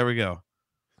Alves. There we go.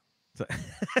 So,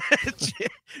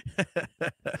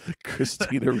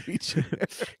 Christina Ricci.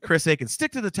 Chris Aiken.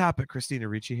 Stick to the topic, Christina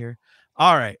Ricci here.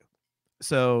 All right.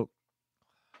 So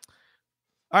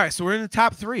we're in the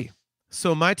top 3.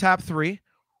 So my top 3,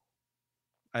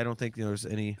 I don't think there's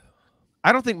any.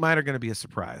 I don't think mine are going to be a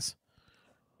surprise.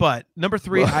 But number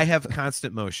 3, I have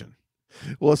Constant Motion.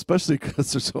 Well, especially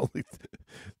because there's only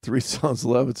 3 songs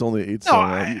left. It's only 8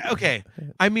 songs. Okay.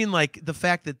 I mean, like the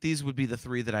fact that these would be the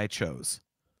 3 that I chose.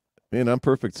 Man, I'm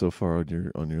perfect so far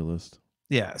on your list.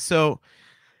 Yeah. So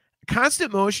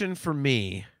Constant Motion for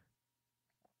me,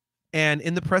 and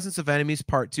In the Presence of Enemies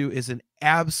Part 2 is an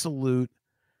absolute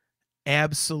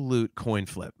coin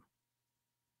flip.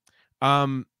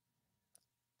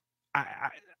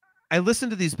 I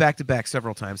listened to these back to back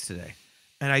several times today,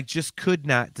 and I just could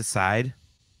not decide.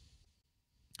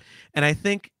 And I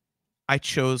think I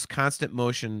chose Constant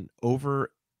Motion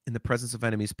over In the Presence of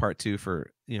Enemies Part 2 for,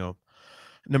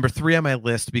 number 3 on my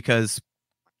list, because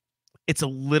it's a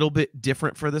little bit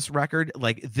different for this record.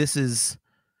 Like, this is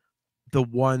the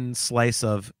one slice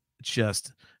of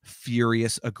just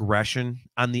furious aggression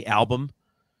on the album.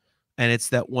 And it's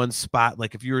that one spot,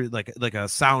 like if you're like a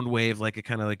sound wave, like it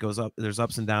kind of like goes up, there's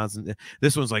ups and downs, and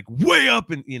this one's like way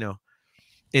up, and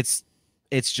it's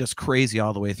just crazy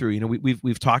all the way through.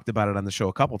 We've talked about it on the show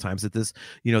a couple times, that this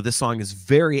song is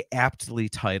very aptly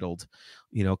titled,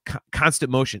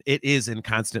 Constant Motion. It is in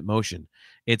constant motion.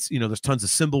 It's, there's tons of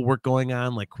cymbal work going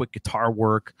on, like quick guitar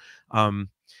work. And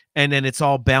then it's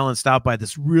all balanced out by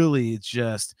this really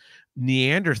just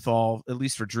Neanderthal, at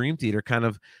least for Dream Theater, kind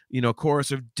of,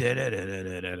 chorus of it's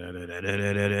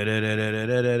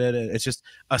just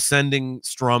ascending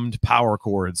strummed power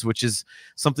chords, which is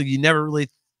something you never really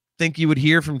think you would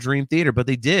hear from Dream Theater, but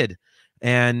they did.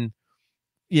 And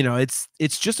it's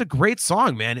just a great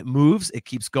song, man. It moves, it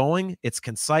keeps going, it's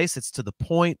concise, it's to the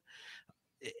point.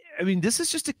 I mean, this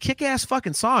is just a kick-ass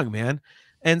fucking song, man.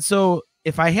 And so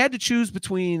if I had to choose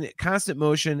between Constant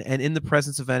Motion and In the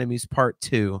Presence of Enemies Part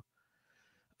 2,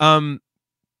 I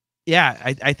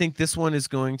think this one is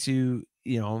going to,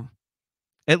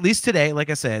 at least today, like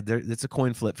I said, it's a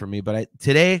coin flip for me, but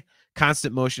today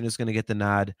Constant Motion is going to get the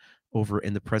nod over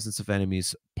In the Presence of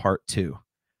Enemies Part 2.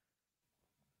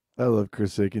 I love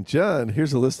Chris Aiken. John,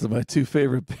 here's a list of my 2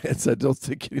 favorite bands. I don't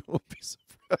think anyone will be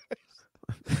surprised.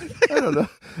 I don't know.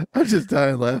 I'm just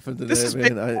dying laughing today,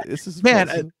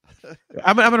 man.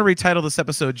 I'm going to retitle this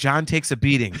episode "John Takes a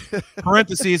Beating."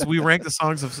 Parentheses, we rank the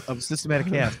songs of Systematic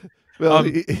Cast. Well,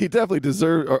 he definitely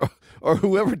deserves, or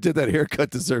whoever did that haircut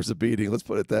deserves a beating. Let's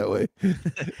put it that way.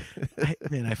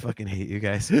 I fucking hate you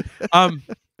guys.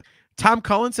 Tom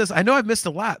Cullen says, I know I've missed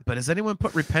a lot, but has anyone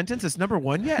put Repentance as number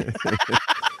 1 yet?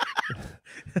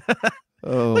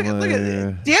 Look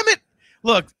at, damn it.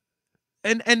 Look,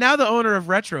 and now the owner of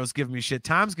Retro's giving me shit.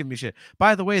 Tom's giving me shit.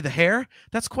 By the way, the hair,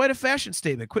 that's quite a fashion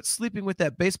statement. Quit sleeping with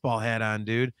that baseball hat on,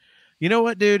 dude. You know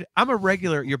what, dude? I'm a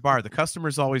regular at your bar. The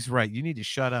customer's always right. You need to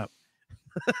shut up.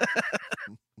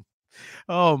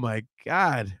 Oh, my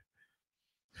God.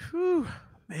 Whew.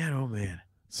 Man, oh, man.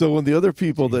 So when the other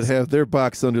people that have their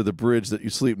box under the bridge that you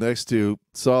sleep next to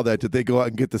saw that, did they go out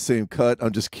and get the same cut?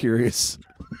 I'm just curious.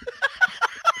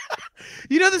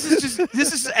 This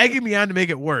is egging me on to make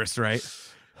it worse, right?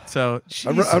 So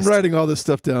I'm writing all this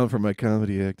stuff down for my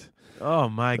comedy act. Oh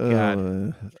my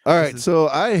God. All right. So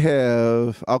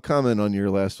I'll comment on your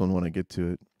last one when I get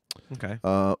to it. Okay.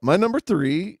 My number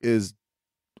 3 is,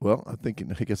 well, I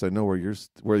guess I know where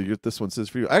this one says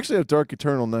for you. I actually have Dark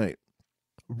Eternal Night.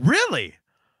 Really?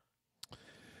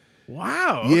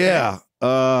 Wow. Okay. Yeah.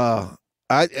 I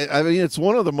mean, it's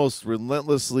one of the most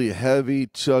relentlessly heavy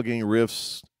chugging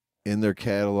riffs in their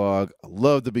catalog. I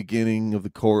love the beginning of the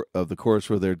chorus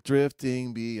where they're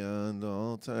drifting beyond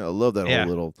all time. I love that whole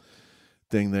little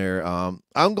thing there.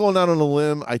 I'm going out on a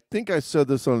limb. I think I said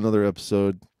this on another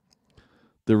episode.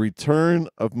 The return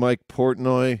of Mike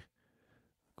Portnoy,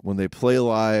 when they play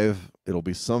live, it'll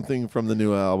be something from the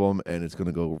new album, and it's going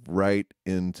to go right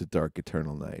into Dark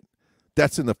Eternal Night.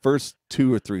 That's in the first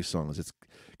 2 or 3 songs. It's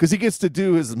because he gets to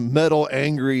do his metal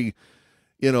angry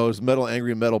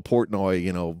metal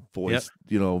Portnoy, voice,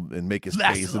 and make his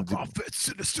face and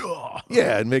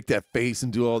and make that face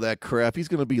and do all that crap. He's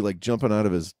gonna be like jumping out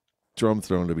of his drum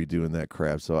throne to be doing that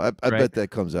crap. So I bet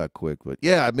that comes out quick. But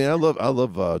yeah, I mean, I love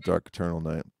Dark Eternal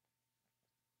Night.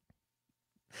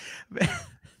 Man,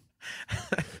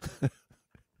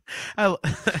 oh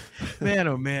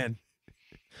man.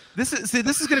 This is going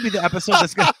to be the episode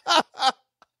that's going to...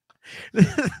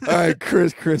 All right,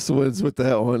 Chris wins with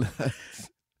that one.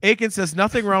 Aiken says,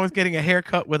 nothing wrong with getting a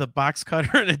haircut with a box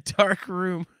cutter in a dark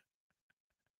room.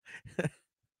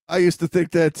 I used to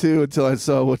think that too until I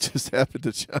saw what just happened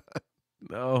to John.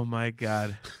 Oh my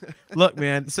God. Look,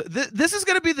 man. So this is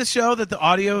going to be the show that the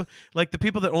audio, like the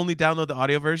people that only download the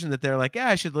audio version, that they're like, yeah,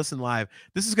 I should listen live.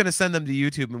 This is going to send them to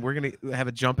YouTube, and we're going to have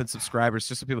a jump in subscribers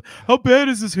just so people, how bad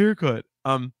is this haircut?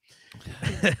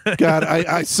 God,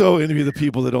 I so envy the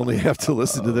people that only have to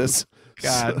listen to this.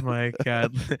 God, my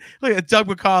God. Look at Doug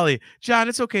McCauley. John,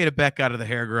 it's okay to back out of the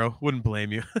hair grow. Wouldn't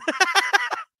blame you.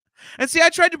 And see, I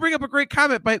tried to bring up a great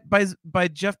comment by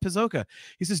Jeff Pizzoka.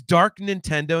 He says, Dark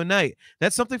Nintendo Night.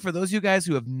 That's something for those of you guys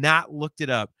who have not looked it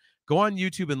up. Go on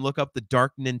YouTube and look up the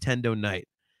Dark Nintendo Night.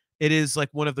 It is like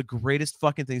one of the greatest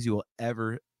fucking things you will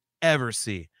ever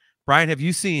see. Brian, have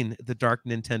you seen the Dark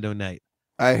Nintendo Night?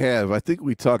 I have. I think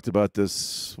we talked about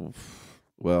this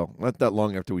well, not that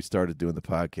long after we started doing the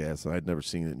podcast, and I'd never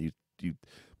seen it. And you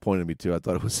pointed me to. I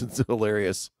thought it was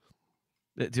hilarious,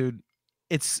 dude.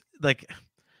 It's like,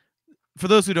 for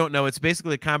those who don't know, it's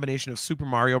basically a combination of Super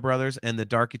Mario Brothers and The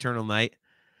Dark Eternal Night.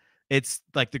 It's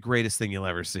like the greatest thing you'll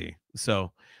ever see.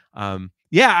 So,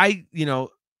 yeah,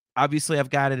 obviously I've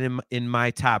got it in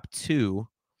my top 2.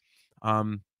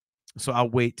 So I'll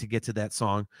wait to get to that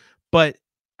song, but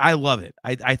I love it.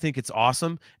 I think it's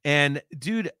awesome. And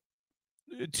dude,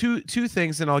 two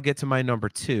things, and I'll get to my number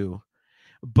 2.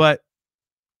 But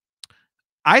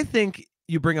I think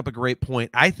you bring up a great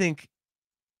point. I think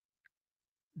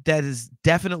that is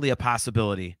definitely a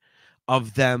possibility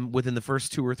of them within the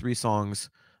first 2 or 3 songs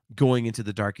going into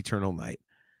The Dark Eternal Night.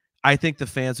 I think the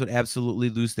fans would absolutely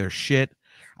lose their shit.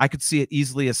 I could see it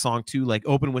easily as song 2, like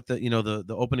open with the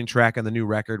the opening track on the new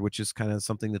record, which is kind of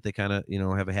something that they kind of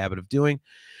have a habit of doing,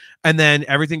 and then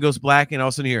everything goes black, and all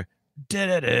of a sudden you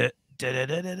hear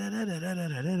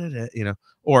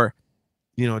or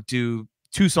do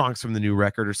 2 songs from the new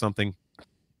record or something,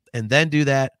 and then do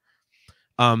that.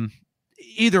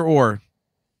 Either or,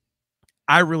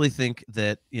 I really think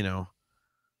that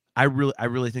I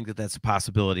really think that that's a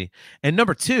possibility. And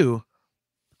number 2,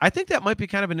 I think that might be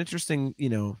kind of an interesting,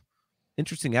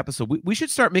 interesting episode. We should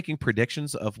start making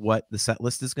predictions of what the set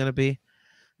list is going to be,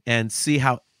 and see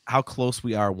how close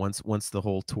we are once the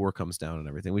whole tour comes down and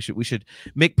everything. We should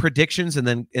make predictions and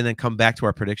then come back to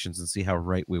our predictions and see how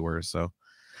right we were. So,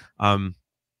 all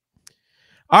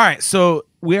right. So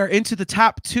we are into the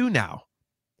top 2 now.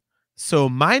 So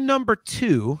my number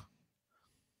 2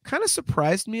 kind of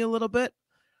surprised me a little bit,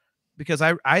 because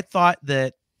I thought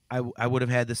that I would have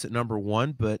had this at number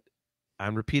 1, but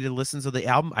on repeated listens of the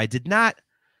album, I did not.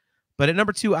 But at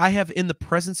number 2, I have In the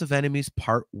Presence of Enemies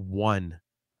Part 1.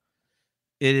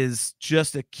 It is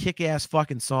just a kick-ass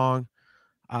fucking song.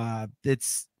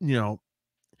 It's,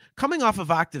 coming off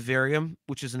of Octavarium,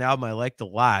 which is an album I liked a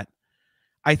lot.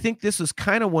 I think this was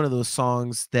kind of one of those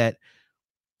songs that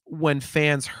when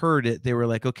fans heard it, they were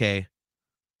like, okay,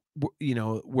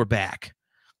 we're back.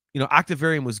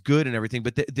 Octavarium was good and everything,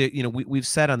 but we've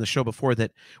said on the show before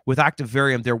that with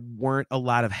Octavarium, there weren't a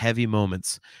lot of heavy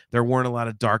moments. There weren't a lot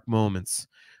of dark moments.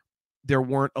 There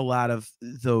weren't a lot of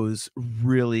those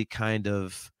really kind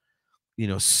of,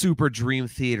 super Dream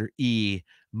Theater-y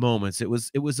moments. It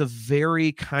was a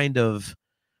very kind of,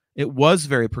 it was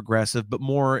very progressive, but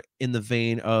more in the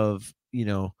vein of,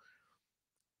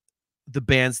 the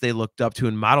bands they looked up to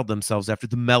and modeled themselves after,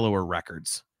 the mellower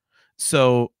records.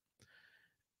 So,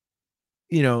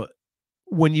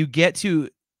 when you get to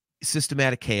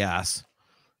Systematic Chaos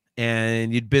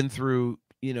and you'd been through,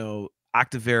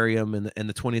 Octavarium and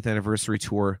the 20th anniversary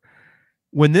tour,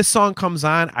 when this song comes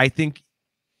on, I think,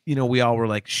 we all were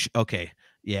like, okay,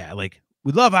 yeah, like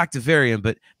we love Octavarium,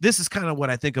 but this is kind of what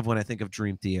I think of when I think of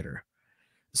Dream Theater.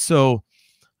 So,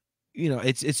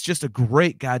 it's just a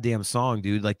great goddamn song,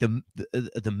 dude. Like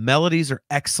the melodies are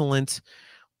excellent.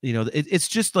 It's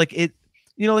just like it,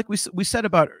 like we said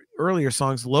about earlier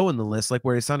songs low in the list, like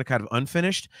where it sounded kind of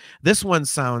unfinished. This one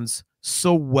sounds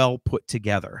so well put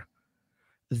together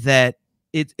that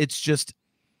it's just,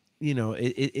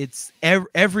 it's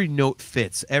every note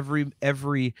fits,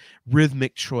 every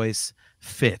rhythmic choice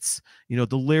fits. The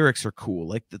lyrics are cool.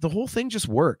 Like the whole thing just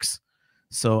works.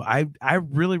 So I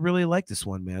really, really like this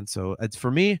one, man. So it's, for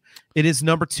me, it is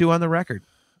number 2 on the record.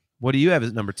 What do you have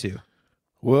as number 2?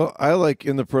 Well, I like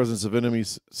In the Presence of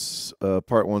Enemies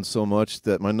Part 1 so much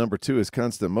that my number 2 is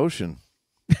Constant Motion.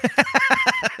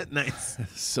 Nice.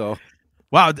 So,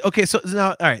 wow. Okay, so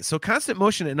now, all right. So Constant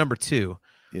Motion at number 2.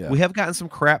 Yeah. We have gotten some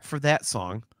crap for that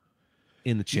song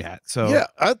in the chat. So yeah,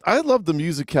 I love the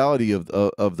musicality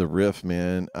of the riff,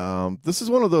 man. This is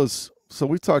one of those. So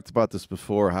we've talked about this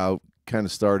before, how kind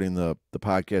of starting the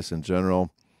podcast in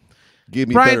general gave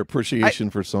me Brian, better appreciation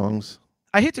for songs.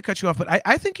 I hate to cut you off, but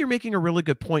I think you're making a really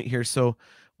good point here. So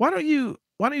why don't you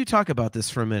talk about this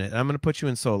for a minute? I'm going to put you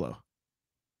in solo.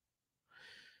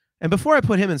 And before I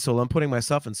put him in solo, I'm putting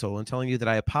myself in solo and telling you that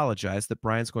I apologize that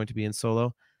Brian's going to be in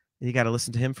solo. And you got to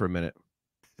listen to him for a minute.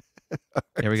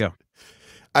 There we go.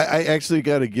 I actually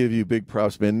got to give you big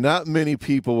props, man. Not many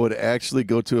people would actually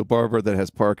go to a barber that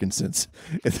has Parkinson's.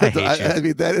 I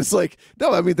mean, that is like,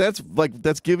 no, I mean, that's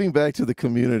giving back to the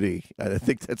community. I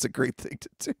think that's a great thing to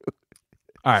do.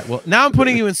 All right. Well, now I'm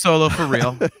putting you in solo for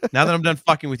real. Now that I'm done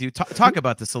fucking with you, talk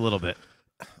about this a little bit.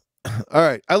 All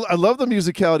right. I love the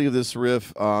musicality of this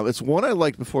riff. It's one I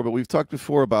liked before, but we've talked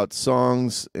before about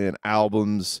songs and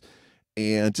albums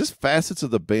and just facets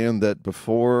of the band that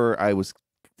before I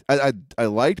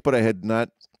liked, but I had not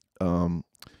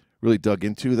really dug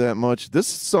into that much. This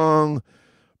song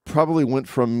probably went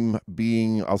from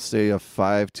being, I'll say, a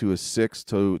 5 to a 6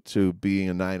 to being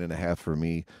a 9.5 for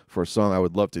me for a song I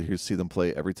would love to see them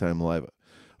play every time live.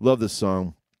 Love this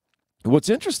song. What's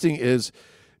interesting is,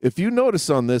 if you notice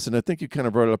on this, and I think you kind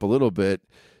of brought it up a little bit,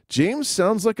 James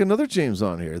sounds like another James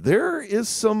on here. There is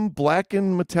some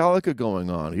Blackened Metallica going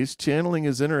on. He's channeling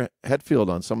his inner Hetfield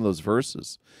on some of those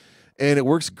verses. And it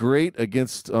works great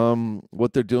against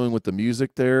what they're doing with the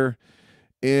music there.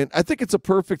 And I think it's a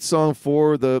perfect song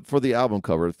for the album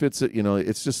cover. It fits it,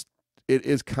 it's just, it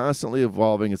is constantly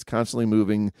evolving. It's constantly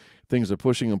moving. Things are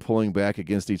pushing and pulling back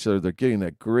against each other. They're getting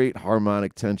that great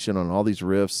harmonic tension on all these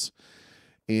riffs.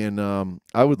 And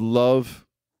I would love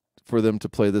for them to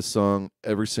play this song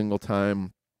every single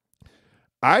time.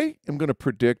 I am going to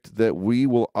predict that we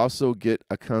will also get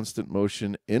a Constant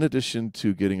Motion in addition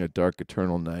to getting a Dark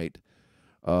Eternal Night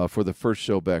for the first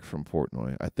show back from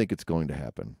Portnoy. I think it's going to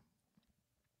happen.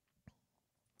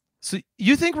 So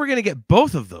you think we're going to get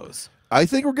both of those? I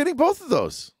think we're getting both of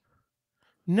those.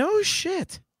 No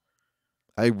shit.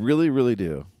 I really, really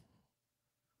do.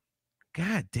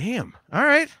 God damn. All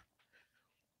right.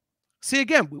 See,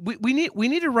 again, we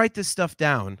need to write this stuff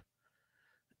down,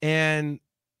 and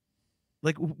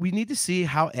like we need to see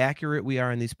how accurate we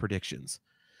are in these predictions.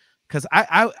 Because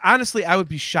I honestly, I would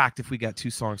be shocked if we got 2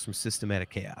 songs from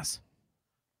Systematic Chaos.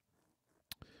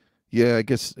 Yeah, I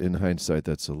guess in hindsight,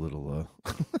 that's a little.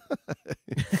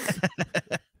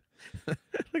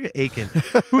 Look at Aiken.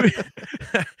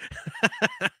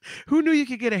 Who knew you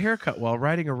could get a haircut while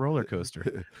riding a roller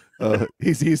coaster?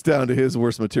 He's down to his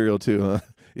worst material too, huh?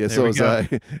 Yeah, There so we was go. I.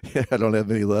 Yeah, I don't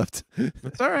have any left.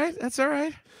 That's all right. That's all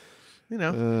right.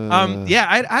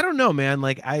 Yeah, I don't know, man.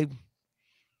 Like I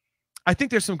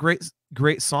think there's some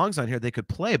great songs on here they could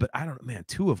play, but I don't know, man.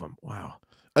 2 of them. Wow.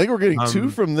 I think we're getting 2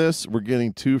 from this. We're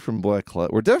getting 2 from Black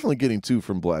Cloud. We're definitely getting 2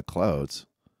 from Black Clouds.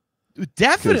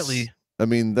 Definitely. I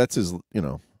mean, that's his,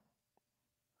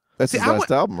 that's his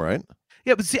last album, right?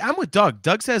 Yeah, but see, I'm with Doug.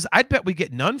 Doug says, I'd bet we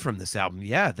get none from this album.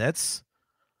 Yeah,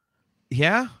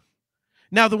 yeah.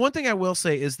 Now, the one thing I will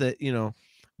say is that,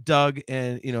 Doug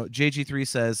and, JG3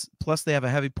 says, plus they have a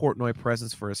heavy Portnoy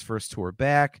presence for his first tour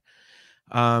back.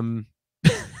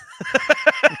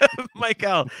 Mike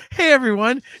L. Hey,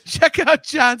 everyone, check out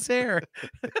John's hair.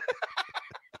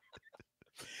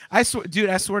 I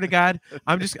swear to God,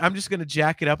 I'm just gonna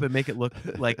jack it up and make it look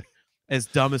like as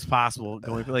dumb as possible.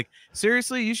 Going like,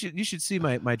 seriously, you should see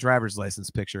my driver's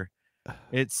license picture.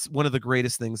 It's one of the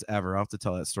greatest things ever. I'll have to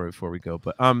tell that story before we go.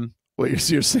 But what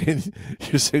you're saying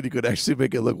you could actually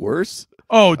make it look worse?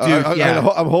 Oh, dude,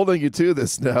 I'm holding you to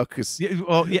this now because dude,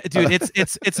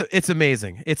 it's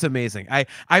amazing. It's amazing.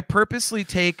 I purposely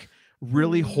take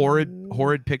really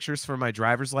horrid pictures for my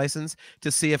driver's license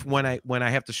to see if when I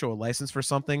have to show a license for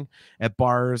something at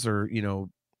bars or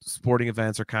sporting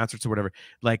events or concerts or whatever,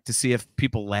 like to see if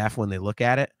people laugh when they look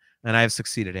at it. And I've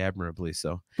succeeded admirably.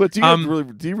 So, but do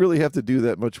you really have to do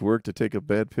that much work to take a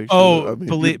bad picture? Oh, I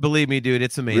mean, believe me, dude,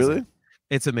 it's amazing. Really?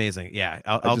 It's amazing. Yeah,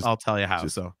 I'll tell you how.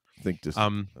 So,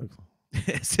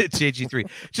 JG3,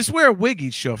 just wear a wig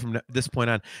each show from this point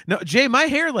on. No, Jay, my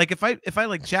hair, like if I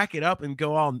like jack it up and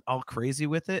go all crazy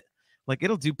with it, like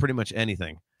it'll do pretty much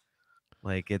anything.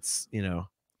 Like it's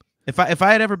if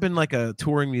I had ever been like a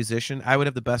touring musician, I would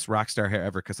have the best rock star hair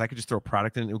ever because I could just throw a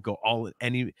product in and it would go all in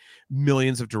any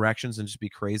millions of directions and just be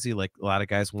crazy like a lot of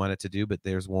guys want it to do, but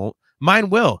theirs won't. Mine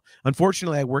will.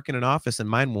 Unfortunately, I work in an office and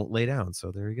mine won't lay down.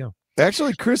 So there you go.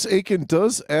 Actually, Chris Aiken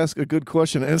does ask a good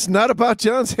question, and it's not about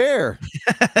John's hair.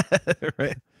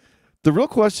 Right. The real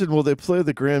question, will they play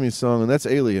the Grammy song? And that's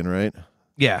Alien, right?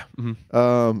 Yeah.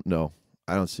 Mm-hmm. No,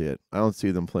 I don't see it. I don't see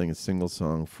them playing a single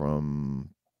song from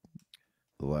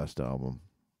the last album.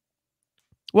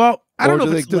 Well, I don't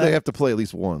know. Do they have to play at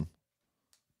least one?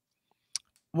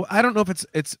 Well, I don't know if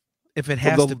if it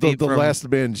has to be the last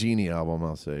Mangini album.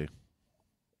 I'll say.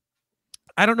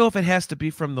 I don't know if it has to be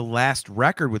from the last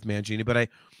record with Mangini, but I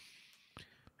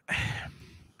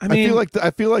mean,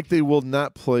 I feel like they will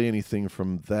not play anything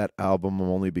from that album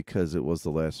only because it was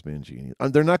the last Mangini.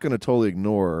 They're not going to totally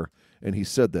ignore, and he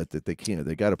said that they can't.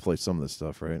 They got to play some of this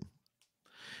stuff, right?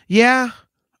 Yeah.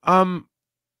 I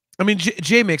mean,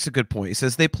 Jay makes a good point. He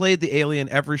says they played the Alien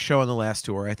every show on the last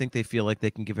tour. I think they feel like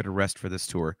they can give it a rest for this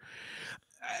tour.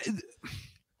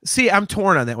 See, I'm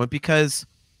torn on that one because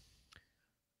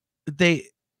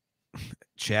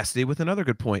Chastity with another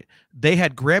good point. They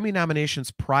had Grammy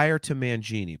nominations prior to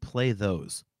Mangini. Play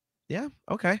those. Yeah.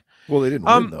 Okay. Well, they didn't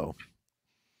win though.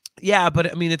 Yeah,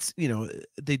 but I mean, it's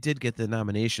they did get the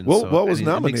nominations. Well, so, what was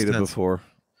nominated before?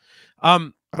 I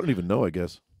don't even know. I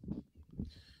guess.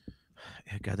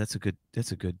 Yeah, God, that's a good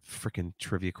freaking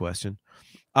trivia question.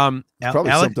 It's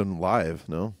probably Alex, something live.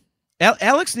 No.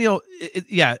 Alex Neil,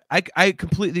 yeah, I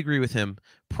completely agree with him.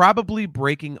 Probably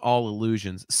Breaking All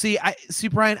Illusions. See,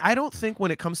 Brian, I don't think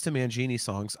when it comes to Mangini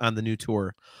songs on the new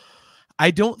tour,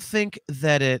 I don't think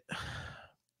it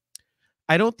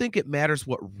matters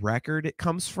what record it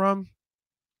comes from.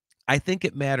 I think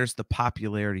it matters the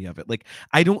popularity of it. Like,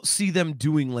 I don't see them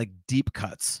doing like deep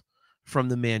cuts from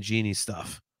the Mangini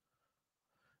stuff.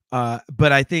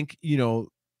 But I think,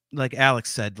 like Alex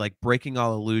said, like Breaking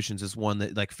All Illusions is one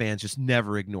that like fans just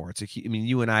never ignore. I mean,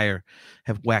 you and I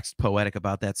have waxed poetic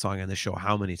about that song on the show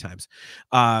how many times?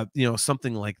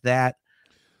 Something like that.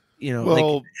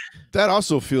 Well, like, that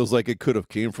also feels like it could have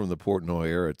came from the Portnoy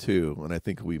era too, and I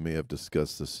think we may have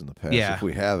discussed this in the past. Yeah. If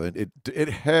we haven't, it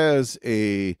has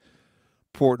a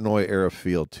Portnoy era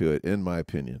feel to it, in my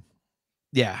opinion.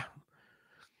 Yeah,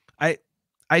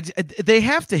 they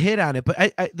have to hit on it,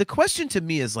 but the question to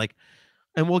me is like,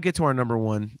 and we'll get to our number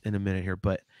one in a minute here,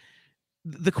 but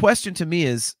the question to me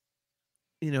is,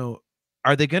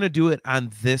 are they going to do it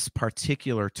on this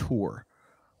particular tour?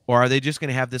 Or are they just going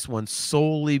to have this one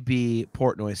solely be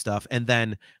Portnoy stuff, and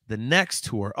then the next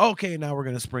tour, okay, now we're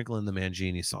going to sprinkle in the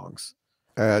Mangini songs?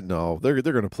 No, they're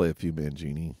going to play a few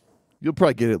Mangini. You'll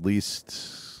probably get at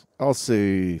least, I'll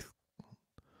say,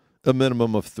 a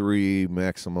minimum of 3,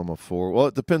 maximum of 4. Well,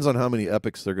 it depends on how many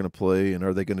epics they're going to play, and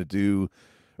are they going to do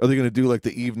like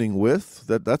the evening with?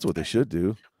 That's what they should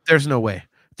do. There's no way.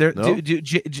 No?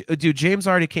 Dude, James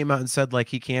already came out and said like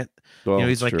he can't. Well,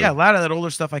 he's like, true. yeah, a lot of that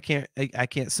older stuff I can't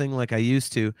sing like I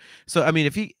used to. So I mean,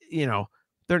 if he,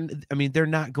 they're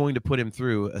not going to put him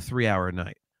through a 3-hour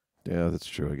night. Yeah, that's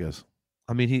true, I guess.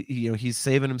 I mean, he's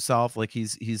saving himself, like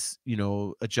he's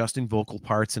adjusting vocal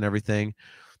parts and everything.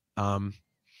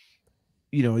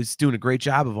 He's doing a great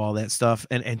job of all that stuff,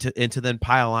 and to then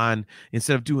pile on,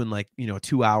 instead of doing like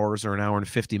 2 hours or an hour and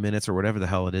 50 minutes or whatever the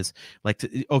hell it is, like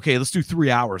okay, let's do 3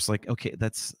 hours. Like, okay,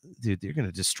 dude, you're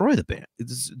gonna destroy the band,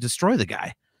 destroy the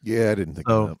guy. Yeah, I didn't think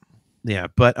of that. Yeah,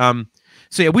 but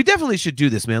so yeah, we definitely should do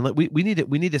this, man. We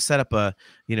need to set up a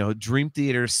Dream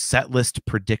Theater set list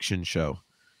prediction show.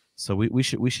 So we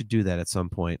should do that at some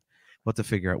point. We'll have to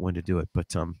figure out when to do it.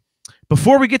 But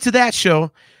before we get to that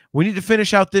show, we need to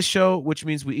finish out this show, which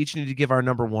means we each need to give our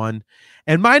number one.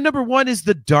 And my number one is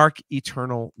The Dark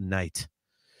Eternal Night.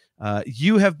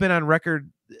 You have been on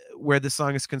record where this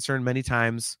song is concerned many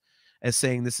times as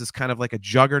saying this is kind of like a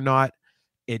juggernaut.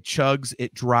 It chugs,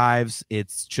 it drives.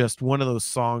 It's just one of those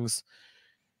songs.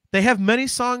 They have many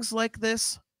songs like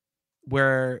this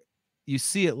where you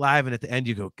see it live and at the end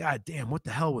you go, God damn, what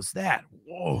the hell was that?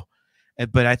 Whoa.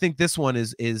 But I think this one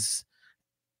is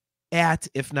at,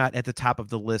 if not at the top of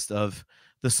the list of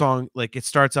the song. Like, it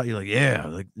starts out, you're like, yeah,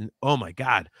 like, oh my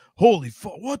God, holy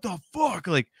fuck, what the fuck?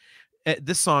 Like,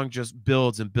 this song just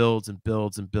builds and builds and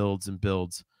builds and builds and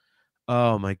builds.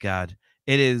 Oh my God.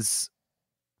 It is,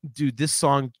 dude, this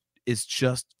song is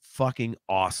just fucking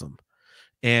awesome.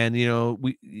 And,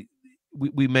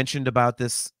 we mentioned about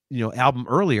this, album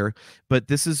earlier, but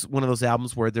this is one of those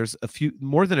albums where there's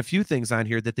more than a few things on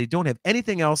here that they don't have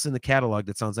anything else in the catalog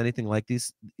that sounds anything like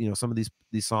these, some of these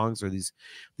songs or these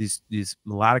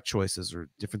melodic choices or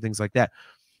different things like that.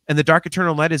 And The Dark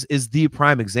Eternal Night is the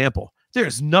prime example.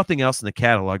 There's nothing else in the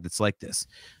catalog that's like this.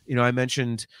 I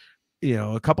mentioned,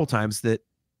 a couple times that,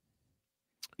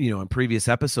 in previous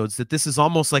episodes, that this is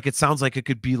almost like, it sounds like it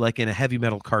could be like in a heavy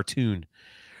metal cartoon.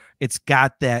 It's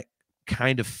got that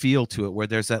kind of feel to it where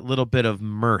there's that little bit of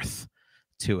mirth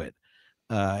to it,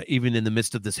 even in the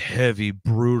midst of this heavy,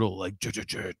 brutal, like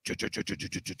kind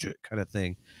of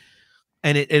thing.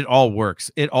 And it all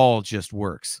works. It all just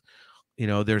works.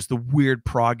 There's the weird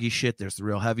proggy shit. There's the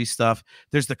real heavy stuff.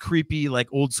 There's the creepy,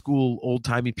 like old school, old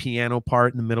timey piano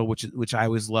part in the middle, which I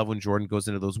always love when Jordan goes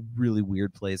into those really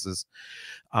weird places.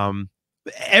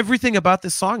 Everything about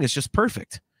this song is just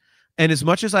perfect. And as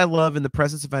much as I love In the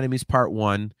Presence of Enemies Part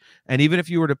 1, and even if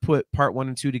you were to put Part 1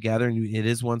 and 2 together and it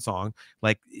is one song,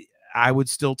 like, I would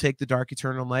still take The Dark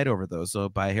Eternal Night over those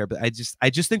by a hair. But I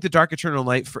just think The Dark Eternal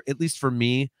Night, for at least for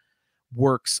me,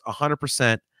 works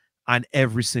 100% on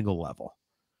every single level.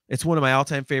 It's one of my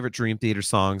all-time favorite Dream Theater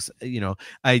songs.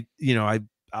 I'll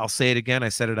say it again. I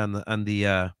said it on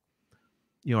the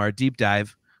our deep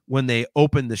dive when they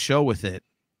opened the show with it.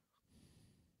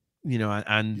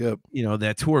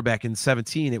 That tour back in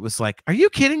 2017, it was like, are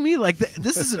you kidding me? Like,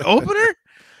 this is an opener?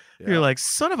 Yeah. You're like,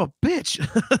 son of a bitch.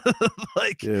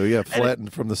 Like, yeah, we got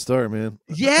flattened from the start, man.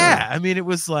 Yeah, I mean, it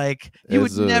was like, you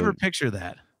would never picture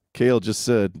that. Kale just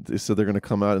said they're going to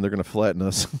come out and they're going to flatten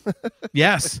us.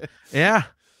 Yes. Yeah.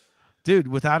 Dude,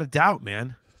 without a doubt,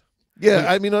 man. Yeah,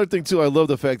 I mean, another thing too, I love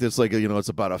the fact that it's like, it's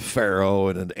about a pharaoh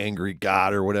and an angry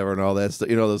god or whatever and all that stuff.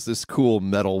 There's this cool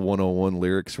metal 101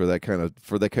 lyrics for that kind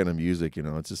of music.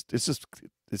 It's just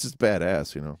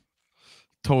badass.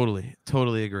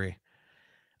 Totally agree.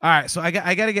 All right, so I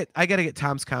gotta get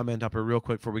Tom's comment up here real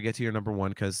quick before we get to your number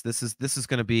one, because this is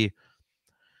going to be,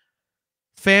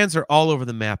 fans are all over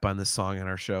the map on this song on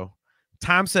our show.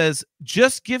 Tom says,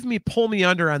 "Just give me Pull Me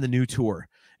Under on the new tour.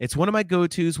 It's one of my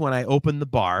go-tos when I open the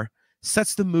bar.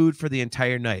 Sets the mood for the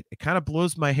entire night. It kind of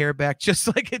blows my hair back just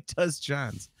like it does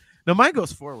John's." No, mine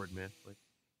goes forward, man.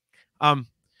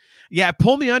 Yeah,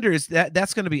 Pull Me Under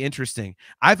that's going to be interesting.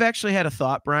 I've actually had a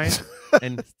thought, Brian,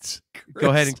 and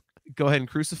go ahead and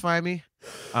crucify me.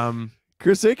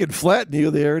 Chris, they can flatten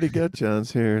you. They already got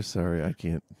John's hair. Sorry, I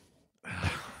can't.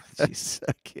 I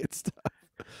can't stop.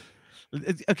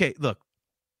 Okay, look.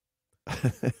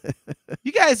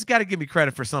 You guys got to give me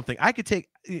credit for something. I could take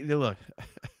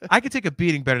a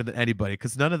beating better than anybody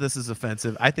because none of this is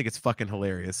offensive. I think it's fucking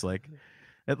hilarious. Like,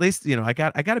 at least I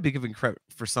got to be given credit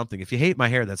for something. If you hate my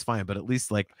hair, that's fine, but at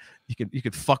least like you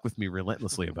could fuck with me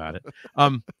relentlessly about it.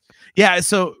 Yeah.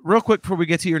 So real quick before we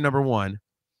get to your number one,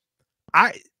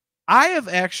 I have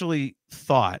actually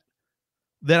thought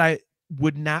that I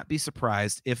would not be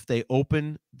surprised if they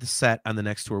open the set on the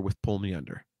next tour with Pull Me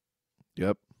Under.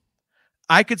 Yep.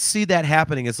 I could see that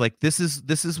happening. As like, this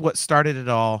is what started it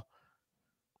all.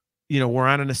 We're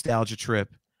on a nostalgia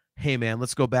trip. Hey man,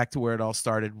 let's go back to where it all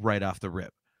started right off the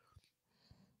rip.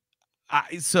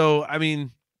 I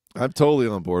mean, I'm totally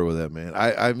on board with that, man.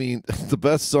 I mean, the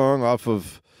best song off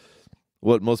of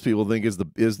what most people think is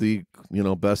the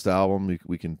best album.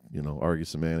 We can argue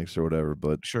semantics or whatever,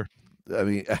 but sure. I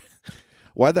mean,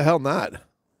 why the hell not?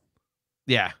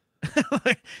 Yeah.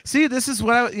 See, this is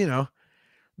what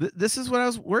this is what I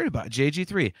was worried about.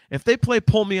 JG3. If they play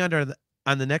Pull Me Under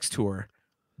on the next tour,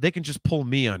 they can just pull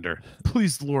me under.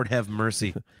 Please, Lord, have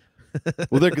mercy.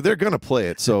 Well, they're gonna play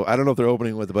it, so I don't know if they're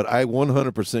opening with it, but I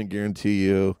 100% guarantee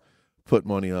you, put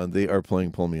money on they are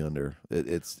playing Pull Me Under.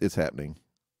 It's happening.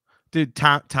 Dude,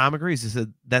 Tom agrees. He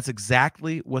said that's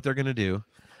exactly what they're gonna do.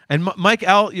 And Mike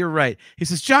L, you're right. He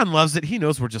says John loves it. He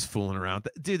knows we're just fooling around.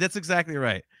 Dude, that's exactly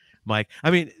right, Mike.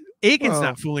 I mean, Aiken's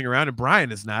not fooling around, and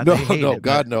Brian is not. No,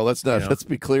 God, no. Let's not. Let's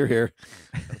be clear here.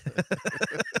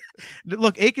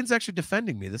 Look, Aiken's actually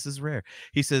defending me. This is rare.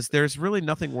 He says there's really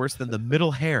nothing worse than the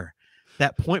middle hair,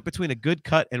 that point between a good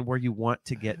cut and where you want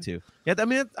to get to. Yeah, I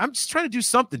mean, I'm just trying to do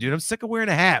something, dude. I'm sick of wearing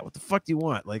a hat. What the fuck do you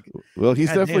want? Like, well, he's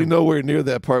definitely nowhere near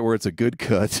that part where it's a good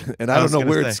cut, and I don't know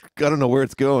where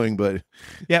it's going, but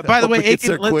yeah. By the way,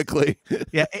 Aiken, quickly.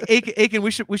 Yeah, Aiken,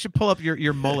 we should pull up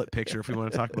your mullet picture if we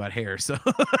want to talk about hair. So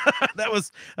that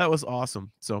was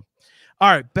awesome. So, all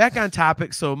right, back on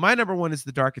topic. So my number one is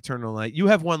The Dark Eternal Night. You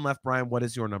have one left, Brian. What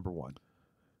is your number one?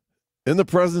 In the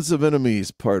Presence of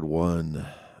Enemies, Part 1.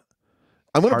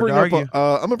 I'm gonna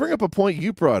bring up a point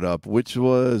you brought up, which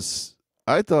was,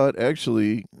 I thought,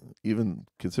 actually, even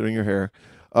considering your hair,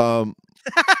 no,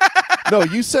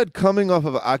 you said coming off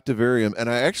of Octavarium, and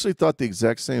I actually thought the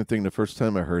exact same thing the first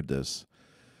time I heard this,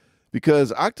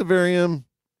 because Octavarium,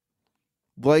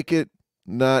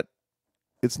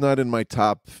 it's not in my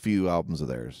top few albums of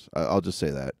theirs. I'll just say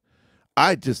that.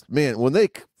 Man, when they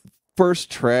first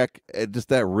track, just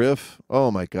that riff,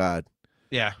 oh my God.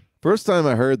 Yeah. First time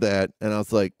I heard that, and I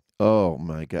was like, oh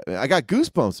my God. I got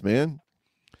goosebumps, man.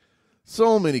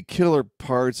 So many killer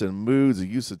parts and moods, the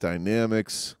use of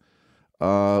dynamics.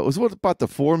 What about the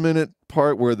 4-minute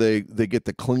part where they get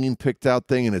the clean picked out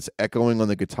thing and it's echoing on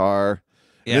the guitar?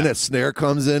 Yeah. And then that snare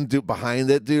comes in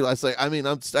behind it, dude. I was like, I mean,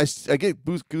 I get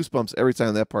goosebumps every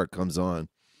time that part comes on.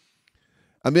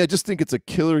 I mean, I just think it's a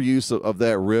killer use of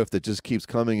that riff that just keeps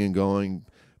coming and going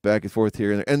back and forth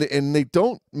here and there. And they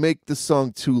don't make the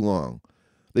song too long.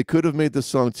 They could have made the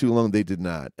song too long. They did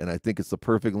not. And I think it's the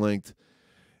perfect length.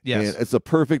 Yes. And it's a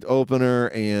perfect opener.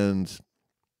 And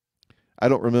I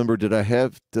don't remember, did I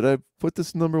put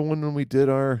this number one when we did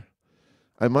I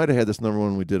might have had this number one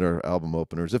when we did our album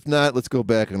openers. If not, let's go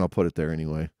back and I'll put it there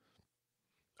anyway.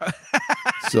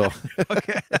 So,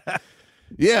 okay.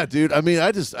 Yeah, dude. I mean,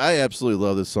 I absolutely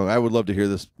love this song. I would love to hear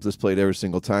this played every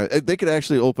single time. They could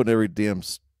actually open every damn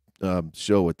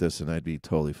show with this, and I'd be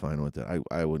totally fine with it.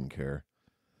 I wouldn't care.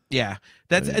 Yeah,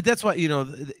 that's what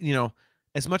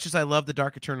as much as I love The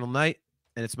Dark Eternal Night,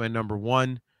 and it's my number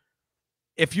one.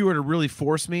 If you were to really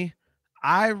force me,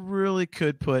 I really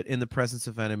could put In the Presence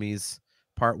of Enemies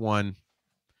Part 1,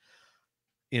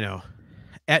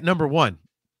 at number one,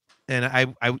 and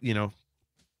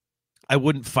I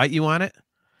wouldn't fight you on it.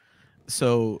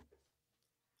 So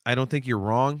I don't think you're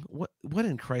wrong. What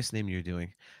in Christ's name are you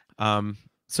doing?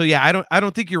 So yeah, I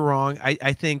don't think you're wrong.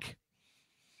 I think,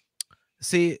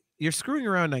 see, you're screwing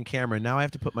around on camera. Now I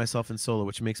have to put myself in solo,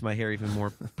 which makes my hair even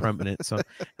more prominent. So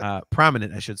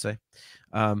prominent, I should say.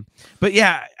 But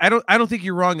yeah, I don't think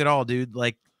you're wrong at all, dude.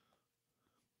 Like,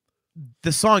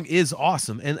 the song is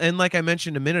awesome. And like I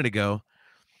mentioned a minute ago,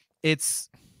 it's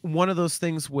one of those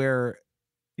things where,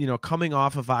 you know, coming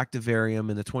off of Octavarium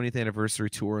and the 20th anniversary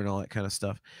tour and all that kind of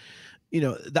stuff, you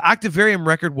know, the Octavarium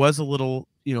record was a little,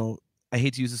 you know, I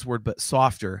hate to use this word, but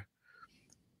softer.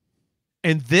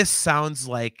 And this sounds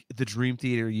like the Dream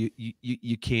Theater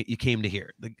you came to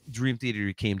hear, the Dream Theater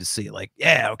you came to see. Like,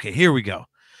 yeah, okay, here we go.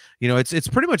 You know, it's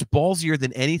pretty much ballsier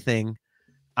than anything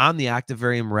on the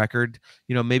Octavarium record.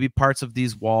 You know, maybe parts of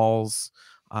These Walls.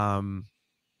 You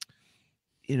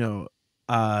know,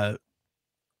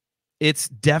 it's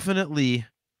definitely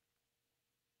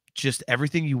just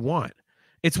everything you want.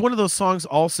 It's one of those songs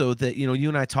also that, you know, you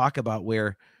and I talk about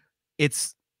where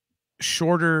it's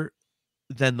shorter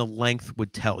than the length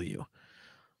would tell you.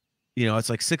 You know, it's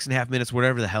like 6.5 minutes,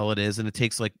 whatever the hell it is, and it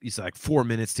takes like, it's like 4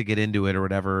 minutes to get into it or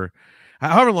whatever.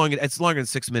 However long it's longer than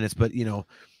 6 minutes, but you know,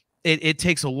 it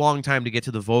takes a long time to get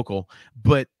to the vocal,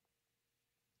 but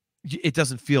it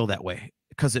doesn't feel that way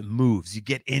because it moves. You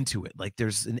get into it, like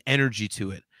there's an energy to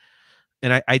it,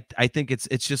 and I think it's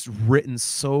just written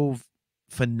so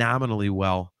phenomenally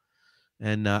well,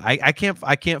 and I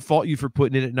can't fault you for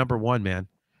putting it at number one, man.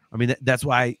 I mean, that's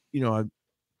why, you know,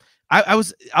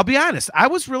 I'll be honest, I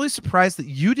was really surprised that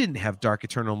you didn't have Dark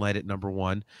Eternal Night at number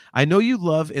one. I know you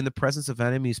love In the Presence of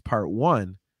Enemies Part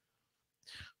 1,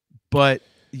 but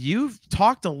you've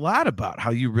talked a lot about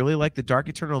how you really like the Dark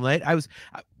Eternal Night.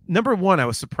 Number one, I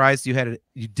was surprised you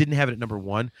didn't have it at number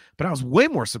one, but I was way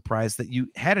more surprised that you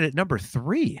had it at number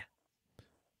 3.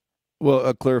 Well,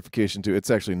 a clarification too.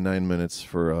 It's actually 9 minutes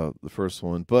for the first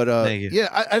one, but yeah,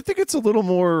 I think it's a little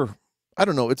more. I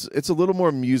don't know. It's a little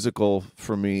more musical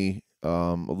for me.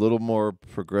 A little more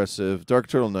progressive. Dark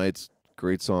Eternal Night's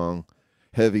great song,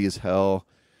 heavy as hell.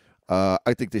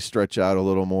 I think they stretch out a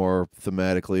little more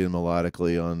thematically and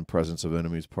melodically on Presence of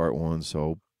Enemies Part 1.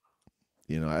 So,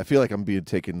 you know, I feel like I'm being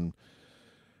taken,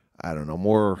 I don't know,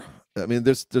 more. I mean,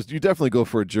 there's you definitely go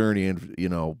for a journey, and you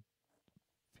know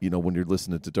when you're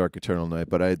listening to Dark Eternal Night.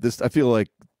 But I feel like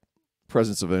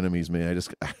Presence of Enemies, man. I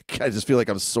just feel like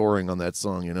I'm soaring on that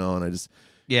song, you know, and I just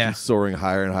keep soaring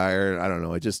higher and higher. I don't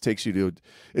know. It just takes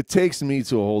it takes me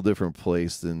to a whole different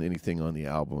place than anything on the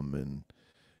album, and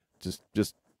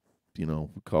just you know,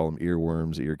 call them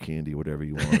earworms, ear candy, whatever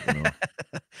you want. You know?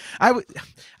 I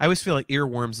always feel like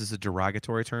earworms is a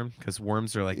derogatory term because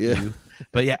worms are like you,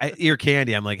 but yeah, ear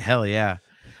candy. I'm like, hell yeah.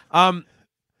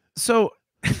 So,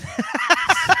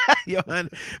 Johan,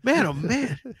 man, oh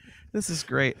man, this is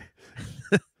great.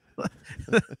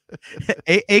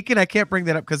 Aiken, I can't bring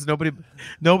that up because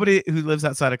nobody who lives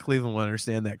outside of Cleveland will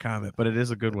understand that comment, but it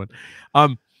is a good one.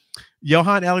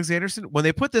 Johan Alexanderson, when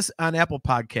they put this on Apple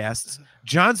Podcasts,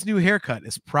 John's New Haircut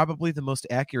is probably the most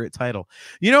accurate title.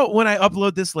 You know, when I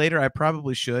upload this later, I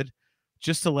probably should,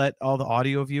 just to let all the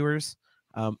audio viewers,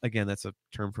 again, that's a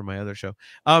term for my other show,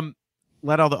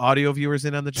 let all the audio viewers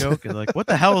in on the joke and like, what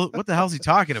the hell is he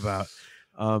talking about?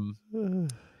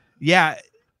 Yeah.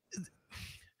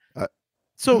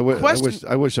 So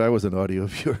I wish I was an audio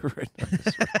viewer right now.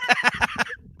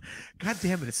 God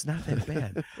damn it, it's not that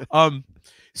bad.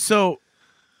 So,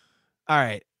 all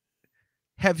right.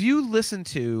 Have you listened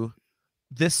to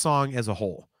this song as a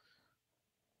whole?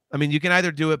 I mean, you can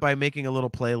either do it by making a little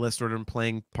playlist or then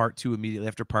playing part 2 immediately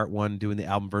after part 1, doing the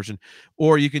album version,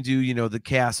 or you can do, you know, the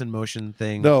Chaos in Motion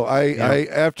thing. No, I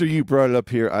after you brought it up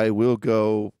here, I will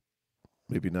go,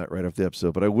 maybe not right off the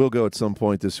episode, but I will go at some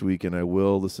point this week and I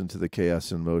will listen to the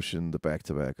Chaos in Motion, the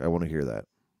back-to-back. I want to hear that.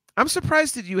 I'm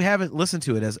surprised that you haven't listened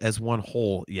to it as one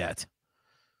whole yet.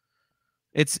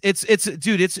 It's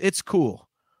dude, it's cool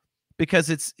because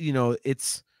it's, you know,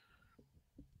 it's,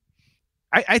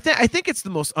 I think it's the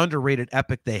most underrated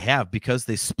epic they have because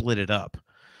they split it up,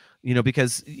 you know,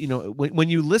 because, you know, when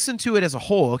you listen to it as a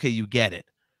whole, okay, you get it,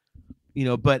 you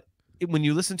know, but when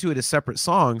you listen to it as separate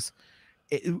songs,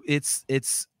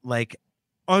 it's like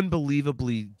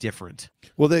unbelievably different.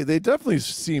 Well, they definitely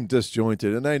seem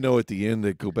disjointed, and I know at the end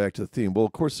they go back to the theme. Well,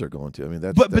 of course they're going to. I mean,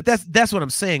 that's what I'm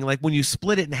saying. Like when you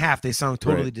split it in half, they sound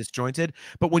totally disjointed,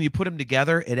 but when you put them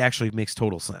together, it actually makes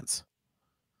total sense.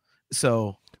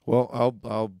 So, well,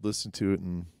 I'll listen to it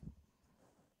and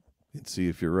see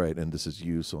if you're right. And this is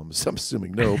you, so I'm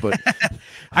assuming no. But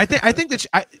I think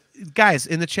that guys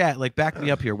in the chat, like, back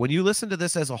me up here. When you listen to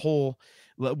this as a whole,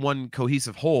 one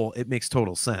cohesive whole, it makes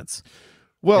total sense.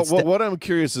 Well, what I'm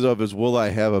curious of is, will I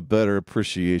have a better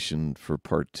appreciation for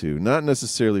part 2? Not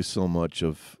necessarily so much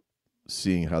of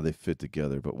seeing how they fit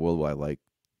together, but will I like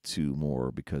 2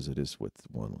 more because it is with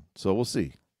 1? So we'll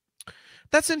see.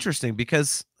 That's interesting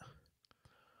because,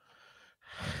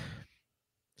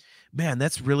 man,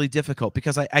 that's really difficult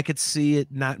because I could see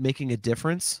it not making a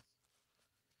difference.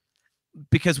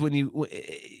 Because when you,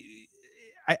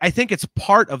 I think it's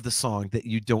part of the song that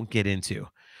you don't get into.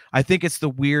 I think it's the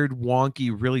weird,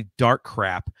 wonky, really dark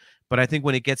crap. But I think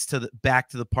when it gets to back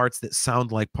to the parts that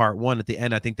sound like part 1 at the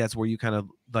end, I think that's where you kind of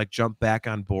like jump back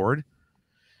on board.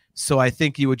 So I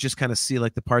think you would just kind of see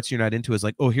like the parts you're not into is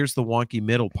like, oh, here's the wonky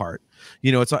middle part.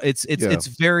 You know, it's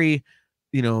very,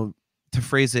 you know, to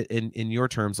phrase it in your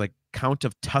terms, like Count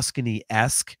of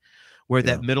Tuscany-esque, where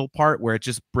that middle part where it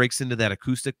just breaks into that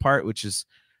acoustic part, which is,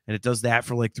 and it does that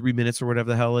for like 3 minutes or whatever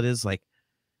the hell it is, like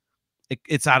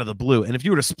it's out of the blue. And if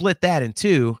you were to split that in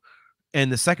 2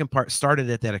 and the second part started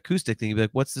at that acoustic thing, you'd be like,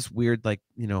 what's this weird, like,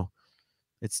 you know,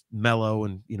 it's mellow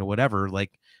and, you know, whatever.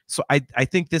 Like, so I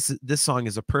think this song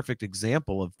is a perfect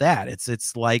example of that.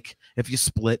 It's like if you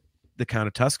split the Count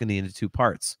of Tuscany into 2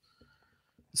 parts.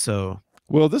 So,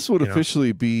 well, this would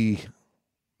officially be,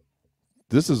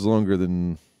 this is longer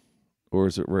than, or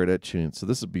is it right at Change? So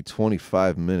this would be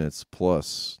 25 minutes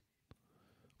plus,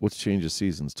 what's Change of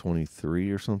Seasons,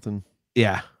 23 or something?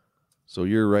 Yeah. So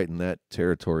you're right in that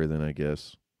territory then, I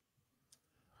guess.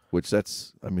 Which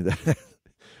that's, I mean, that,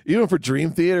 even for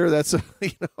Dream Theater, that's,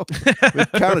 you know, the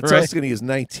Count of Tuscany is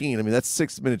 19. I mean, that's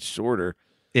 6 minutes shorter.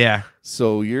 Yeah.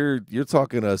 So you're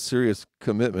talking a serious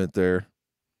commitment there.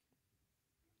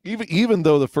 Even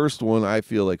though the first one I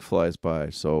feel like flies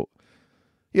by. So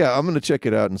yeah, I'm gonna check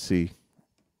it out and see.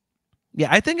 Yeah,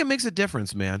 I think it makes a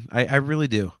difference, man. I really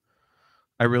do.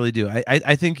 I really do.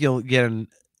 I think you'll get an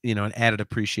added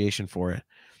appreciation for it.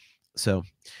 So,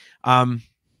 all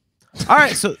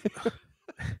right. So,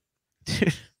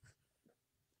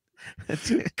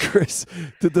 Chris,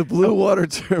 did the blue water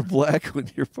turn black when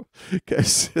you're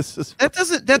guys?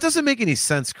 That doesn't make any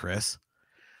sense, Chris.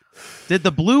 Did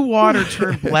the blue water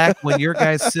turn black when your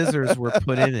guys' scissors were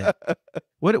put in it?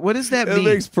 What does that mean? It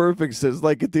makes perfect sense.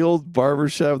 Like at the old barber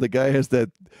shop, the guy has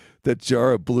that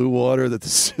jar of blue water that the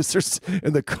scissors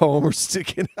and the comb are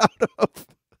sticking out of.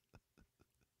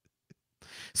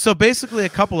 So basically, a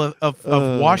couple of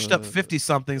washed up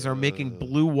 50-somethings are making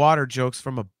blue water jokes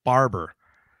from a barber.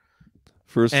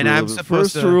 First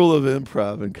rule of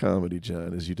improv and comedy,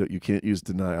 John, is you can't use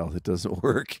denial. It doesn't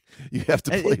work. You have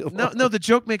to play along. No, the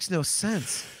joke makes no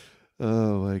sense.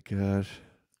 Oh my gosh.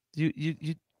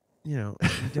 You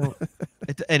don't.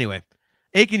 Anyway,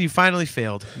 Aiken, you finally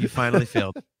failed. You finally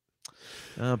failed.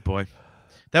 Oh boy,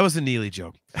 that was a Neely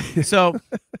joke. So,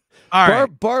 all right,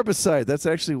 Barbicide. That's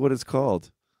actually what it's called.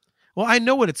 Well, I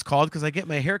know what it's called because I get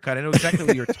my hair cut. I know exactly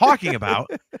what you're talking about,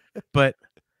 but.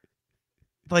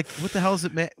 Like, what the hell does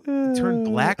it turn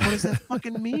black? What does that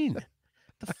fucking mean?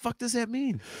 The fuck does that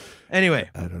mean? Anyway,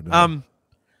 I don't know.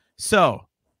 So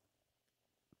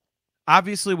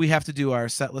obviously we have to do our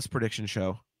set list prediction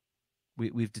show.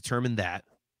 We've determined that.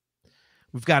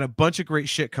 We've got a bunch of great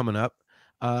shit coming up.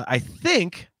 I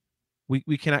think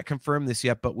we cannot confirm this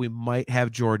yet, but we might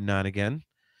have Jordan on again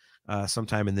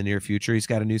sometime in the near future. He's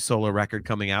got a new solo record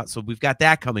coming out, so we've got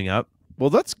that coming up. Well,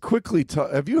 let's quickly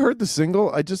talk. Have you heard the single?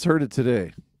 I just heard it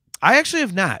today. I actually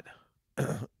have not.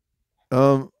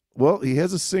 Well, he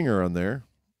has a singer on there.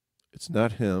 It's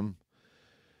not him.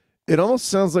 It almost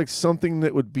sounds like something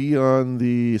that would be on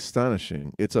the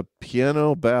Astonishing. It's a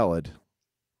piano ballad.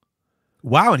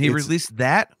 Wow, and he released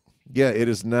that? Yeah, it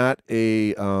is not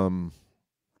a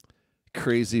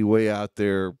crazy way out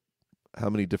there. How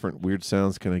many different weird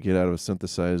sounds can I get out of a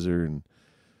synthesizer and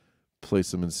play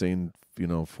some insane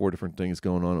 4 different things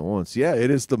going on at once. Yeah, it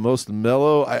is the most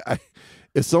mellow. I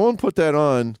if someone put that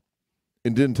on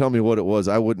and didn't tell me what it was,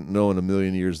 I wouldn't know in a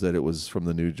million years that it was from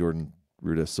the new Jordan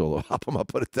Rudess solo album. I'll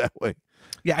put it that way.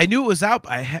 Yeah, I knew it was out,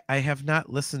 but I have not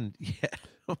listened yet.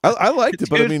 I liked it,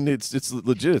 but I mean, it's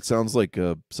legit. It sounds like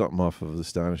something off of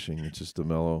Astonishing. It's just a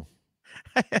mellow.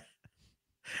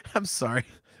 I'm sorry.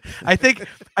 I think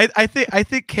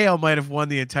Kale might have won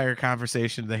the entire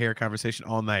conversation, the hair conversation,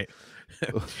 all night.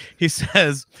 He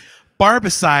says,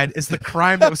 "Barbicide is the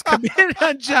crime that was committed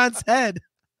on John's head."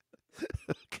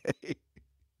 Okay.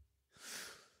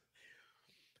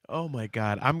 Oh my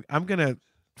God, I'm gonna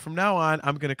from now on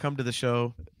I'm gonna come to the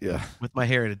show. Yeah, with my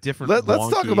hair in a different.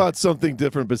 Let's talk about something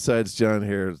different besides John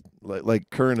hair, like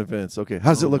current events. Okay,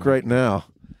 how's it look right now?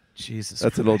 Jesus,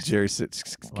 that's Christ. An old Gary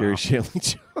Shanley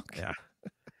joke. Yeah.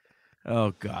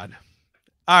 Oh God.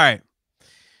 All right.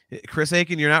 Chris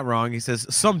Aiken, you're not wrong. He says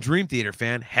some Dream Theater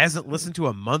fan hasn't listened to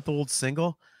a month-old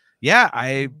single. Yeah,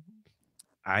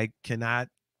 I cannot.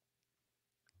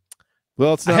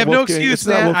 Well, it's not. I have no excuse,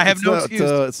 man. I have no excuse.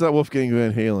 It's not Wolfgang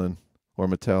Van Halen or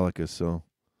Metallica. So.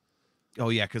 Oh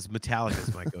yeah, because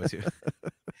Metallica's my go-to.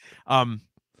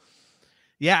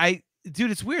 Yeah,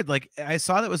 dude, it's weird. Like I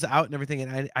saw that was out and everything,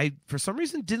 and I for some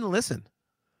reason didn't listen.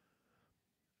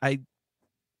 But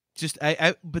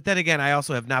then again, I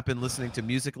also have not been listening to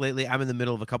music lately. I'm in the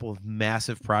middle of a couple of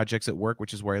massive projects at work,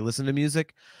 which is where I listen to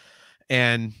music.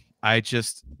 And I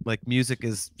just like music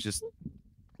is just,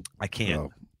 I can't.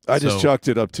 Well, I just chalked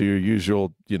it up to your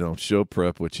usual, show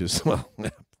prep, which is, well,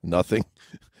 nothing.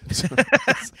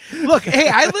 Look, hey,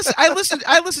 I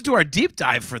listened to our deep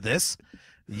dive for this.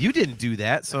 You didn't do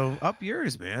that. So up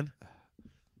yours, man.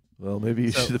 Well, maybe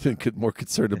you should have been more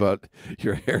concerned about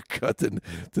your haircut than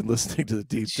listening to the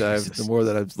deep dive. Jesus. The more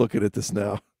that I'm looking at this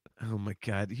now. Oh my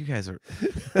God, you guys are!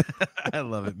 I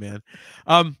love it, man.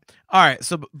 All right,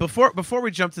 so before we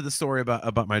jump to the story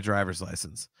about my driver's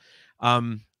license,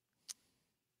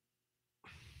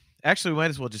 actually, we might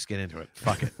as well just get into it.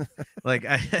 Fuck it. Like,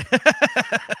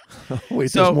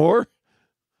 wait, there's more.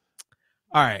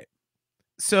 All right,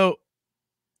 so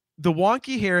the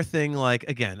wonky hair thing, like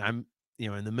again, I'm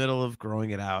in the middle of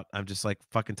growing it out. I'm just like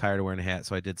fucking tired of wearing a hat,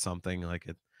 so I did something like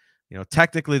it.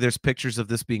 Technically there's pictures of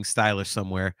this being stylish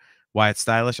somewhere. Why it's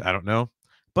stylish, I don't know,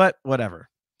 but whatever.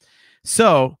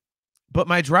 So, but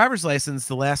my driver's license,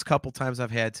 the last couple times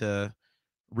I've had to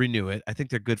renew it, I think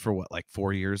they're good for what, like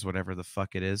 4 years, whatever the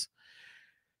fuck it is.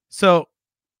 So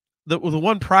the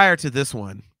one prior to this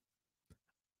one,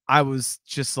 I was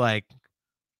just like,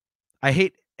 I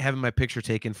hate having my picture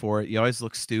taken for it. You always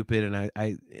look stupid. And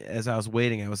I as I was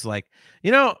waiting, I was like,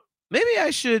 maybe I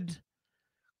should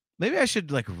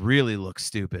like really look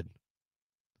stupid.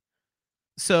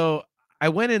 So I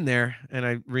went in there and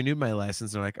I renewed my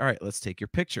license. They're like, all right, let's take your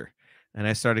picture. And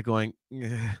I started going,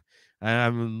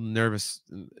 I'm nervous.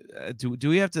 Do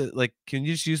we have to, like, can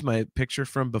you just use my picture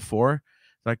from before?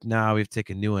 Like, no, we have to take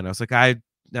a new one. I was like, I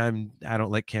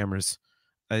don't like cameras.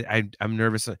 I'm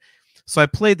nervous. So I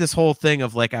played this whole thing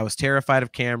of like, I was terrified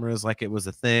of cameras, like it was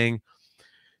a thing.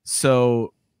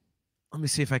 So let me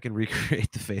see if I can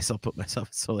recreate the face. I'll put myself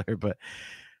in Solar, but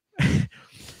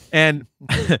and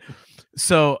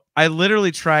so I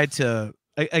literally tried to,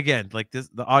 again, like this,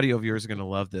 the audio viewers are going to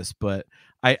love this, but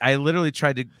I literally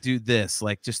tried to do this,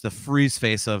 like just the freeze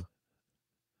face of,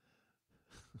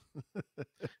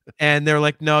 and they're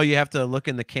like, no, you have to look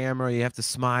in the camera. You have to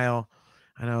smile.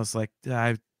 And I was like,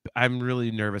 I'm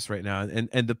really nervous right now.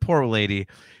 And the poor lady,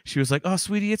 she was like, oh,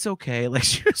 sweetie, it's okay. Like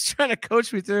she was trying to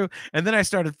coach me through. And then I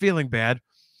started feeling bad,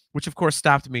 which of course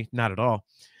stopped me. Not at all.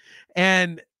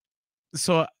 And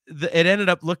so it ended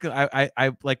up looking,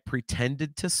 I like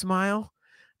pretended to smile,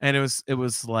 and it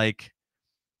was like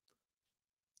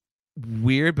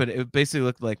weird, but it basically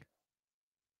looked like,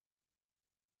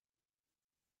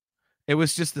 it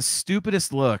was just the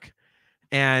stupidest look.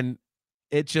 And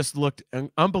it just looked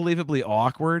unbelievably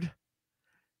awkward.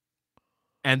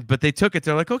 But they took it.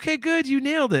 They're like, okay, good. You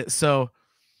nailed it. So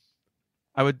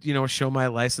I would, show my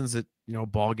license at,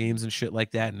 ball games and shit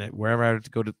like that. And wherever I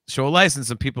would go to show a license,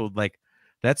 and people would like,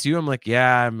 that's you. I'm like,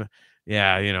 yeah,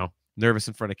 nervous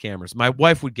in front of cameras. My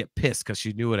wife would get pissed because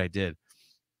she knew what I did.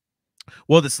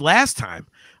 Well, this last time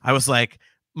I was like,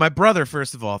 my brother,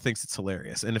 first of all, thinks it's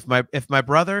hilarious. And if my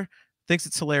brother thinks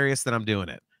it's hilarious, then I'm doing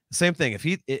it. Same thing.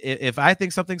 If I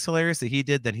think something's hilarious that he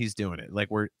did, then he's doing it.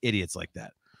 Like we're idiots like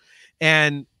that.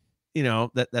 And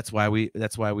that's why we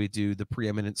do the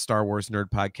preeminent Star Wars nerd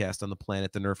podcast on the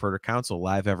planet, the Nerf Herder Council,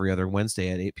 live every other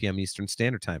Wednesday at 8 p.m. Eastern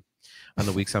Standard Time on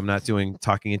the weeks I'm not doing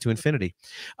Talking into Infinity.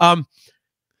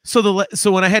 So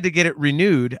when I had to get it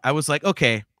renewed, I was like,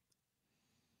 okay,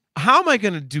 how am I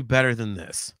going to do better than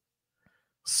this?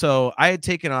 So I had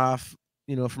taken off,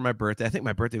 for my birthday. I think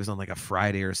my birthday was on like a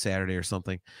Friday or a Saturday or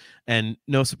something. And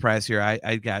no surprise here,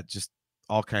 I got just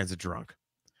all kinds of drunk.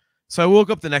 So I woke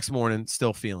up the next morning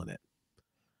still feeling it.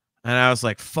 And I was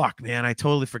like, fuck, man, I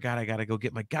totally forgot I got to go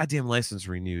get my goddamn license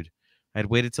renewed. I had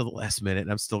waited till the last minute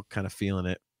and I'm still kind of feeling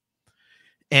it.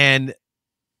 And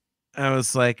I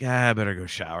was like, I better go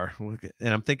shower. And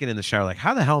I'm thinking in the shower, like,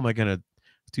 how the hell am I going to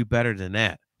do better than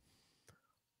that?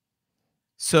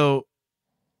 So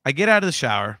I get out of the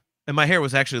shower. And my hair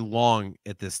was actually long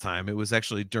at this time. It was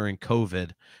actually during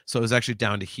COVID. So it was actually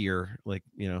down to here, like,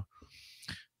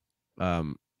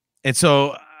 and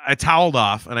so I toweled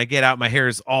off and I get out. My hair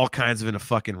is all kinds of in a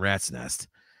fucking rat's nest,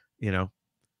 and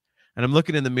I'm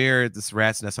looking in the mirror at this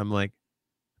rat's nest. I'm like,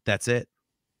 that's it.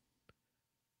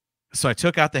 So I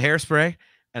took out the hairspray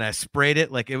and I sprayed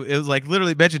it. Like it was like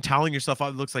literally, imagine toweling yourself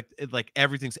out. It looks like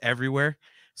everything's everywhere.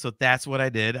 So that's what I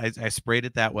did. I sprayed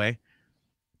it that way.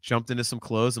 Jumped into some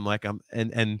clothes. I'm like,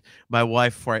 and my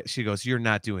wife, she goes, "You're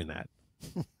not doing that."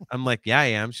 I'm like, "Yeah, I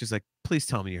am." She's like, "Please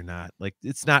tell me you're not. Like,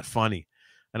 it's not funny."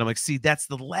 And I'm like, "See, that's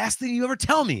the last thing you ever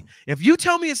tell me. If you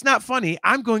tell me it's not funny,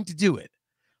 I'm going to do it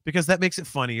because that makes it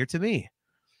funnier to me."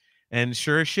 And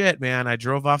sure as shit, man, I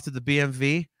drove off to the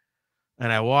BMV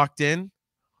and I walked in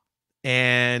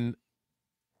and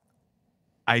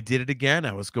I did it again.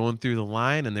 I was going through the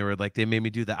line and they made me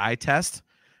do the eye test,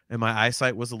 and my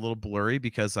eyesight was a little blurry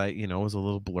because I was a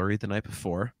little blurry the night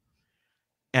before.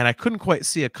 And I couldn't quite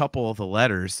see a couple of the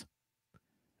letters.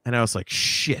 And I was like,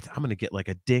 shit, I'm going to get like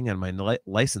a ding on my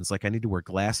license. Like I need to wear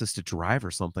glasses to drive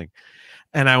or something.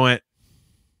 And I went,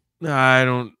 I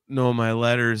don't know my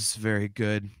letters very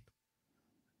good.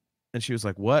 And she was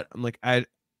like, what? I'm like, I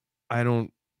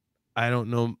don't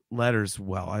know letters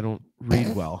well. I don't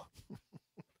read well.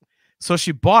 So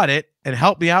she bought it and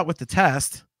helped me out with the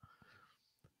test.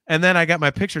 And then I got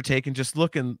my picture taken just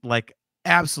looking like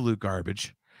absolute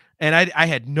garbage. And I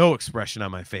had no expression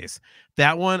on my face.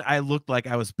 That one, I looked like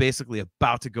I was basically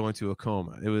about to go into a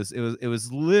coma. It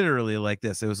was literally like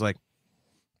this. It was like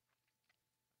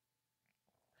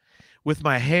with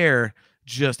my hair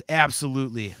just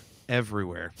absolutely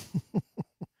everywhere.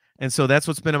 And so that's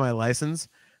what's been on my license.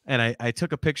 And I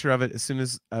took a picture of it as soon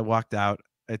as I walked out.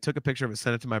 I took a picture of it,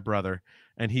 sent it to my brother,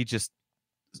 and he just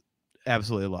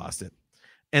absolutely lost it.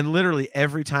 And literally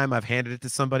every time I've handed it to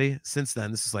somebody since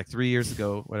then, this is like 3 years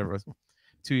ago, whatever it was,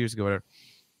 2 years ago, whatever,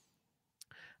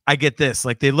 I get this.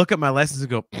 Like they look at my license and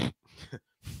go,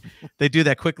 they do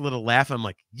that quick little laugh. I'm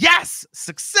like, yes,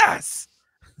 success.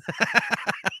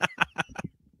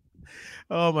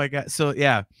 Oh my God. So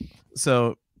yeah.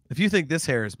 So if you think this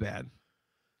hair is bad,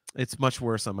 it's much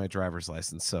worse on my driver's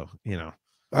license. So,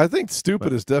 I think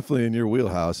stupid is definitely in your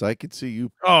wheelhouse. I could see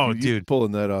you. Oh, you dude,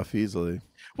 pulling that off easily.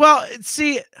 Well,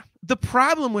 see, the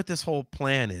problem with this whole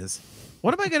plan is,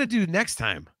 what am I going to do next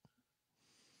time?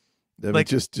 I mean,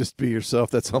 just be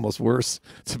yourself. That's almost worse,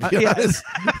 to be honest.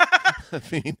 I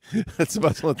mean, that's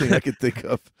about the only thing I could think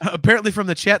of. Apparently, from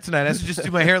the chat tonight, I should just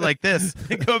do my hair like this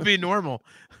and go be normal.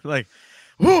 Like,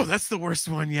 oh, that's the worst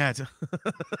one yet.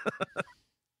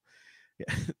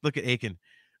 Look at Aiken.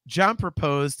 John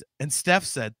proposed, and Steph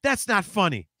said, "That's not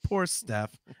funny." Poor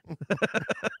Steph.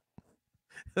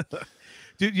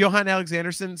 Dude, Johan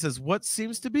Alexanderson says, "What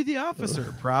seems to be the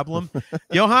officer problem?"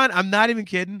 Johan, I'm not even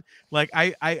kidding. Like,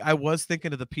 I was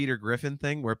thinking of the Peter Griffin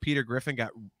thing, where Peter Griffin got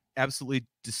absolutely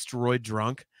destroyed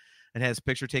drunk and had his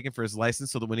picture taken for his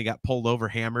license so that when he got pulled over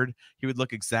hammered, he would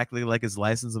look exactly like his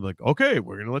license. I'm like, okay,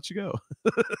 we're going to let you go.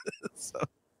 So,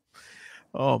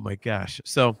 oh my gosh.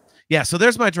 So yeah, so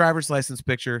there's my driver's license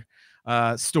picture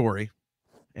story.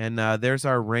 And there's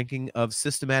our ranking of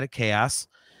systematic chaos.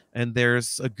 And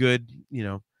there's a good,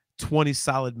 20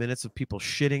 solid minutes of people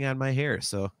shitting on my hair.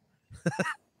 So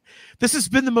this has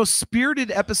been the most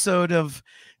spirited episode of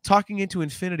Talking Into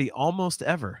Infinity almost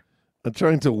ever. I'm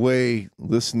trying to weigh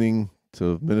listening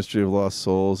to Ministry of Lost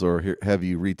Souls or have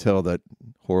you retell that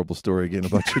horrible story again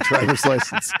about your driver's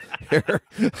license hair.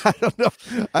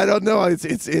 I don't know.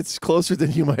 It's closer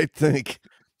than you might think.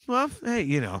 Well, hey,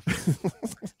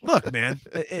 look, man,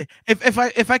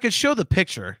 if I could show the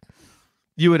picture,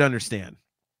 you would understand.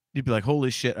 You'd be like,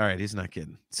 holy shit. All right. He's not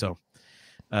kidding. So,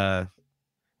 oh,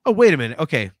 wait a minute.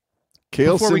 Okay.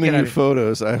 Kale sending you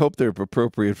photos. I hope they're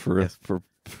appropriate for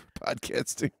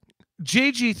podcasting.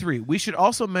 JG3, we should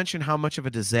also mention how much of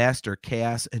a disaster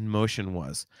Chaos in Motion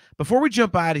was. Before we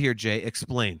jump out of here, Jay,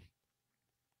 explain.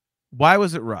 Why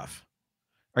was it rough?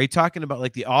 Are you talking about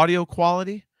like the audio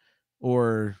quality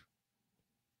or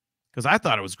because I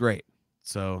thought it was great.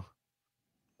 So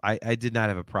I did not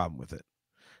have a problem with it.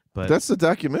 But that's the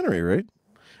documentary, right?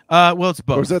 Well, it's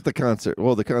both. Or is that the concert?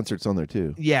 Well, the concert's on there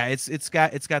too. Yeah, it's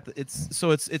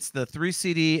the 3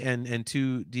 CD and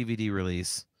 2 DVD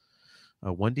release.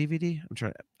 1 DVD.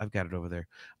 I've got it over there.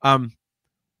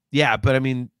 Yeah, but I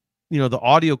mean, the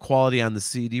audio quality on the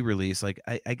CD release, like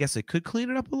I guess I could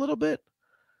clean it up a little bit,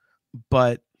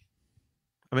 but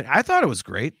I mean, I thought it was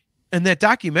great. And that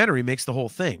documentary makes the whole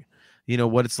thing,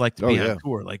 what it's like to be on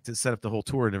tour, like to set up the whole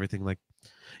tour and everything. Like,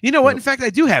 you know what? In fact, I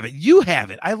do have it. You have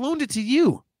it. I loaned it to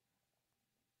you.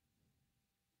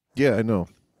 Yeah, I know.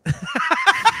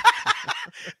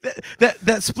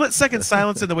 that split second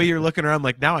silence in the way you're looking around,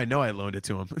 like, now I know I loaned it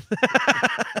to him.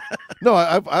 No,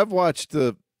 I've watched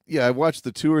I watched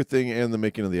the tour thing and the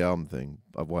making of the album thing.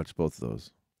 I've watched both of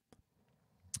those.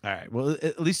 All right. Well,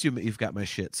 at least you've got my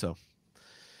shit. So,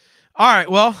 all right.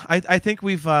 Well, I think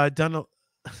we've done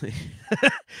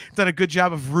done a good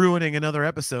job of ruining another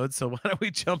episode. So why don't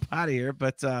we jump out of here?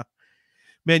 But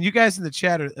man, you guys in the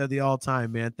chat are the all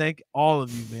time, man. Thank all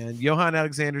of you, man. Johan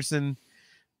Alexanderson,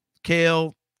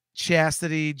 Kale,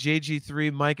 Chastity,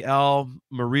 JG3, Mike L,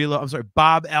 Marilo. I'm sorry,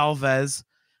 Bob Alves.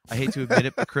 I hate to admit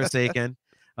it, but Chris Aiken.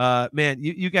 Man,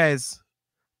 you guys,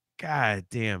 god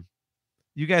damn,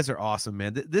 you guys are awesome,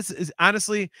 man. This is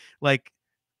honestly like,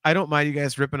 I don't mind you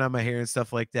guys ripping on my hair and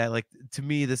stuff like that. Like, to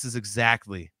me, this is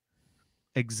exactly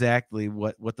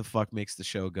what the fuck makes the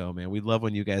show go, man. We love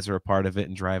when you guys are a part of it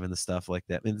and driving the stuff like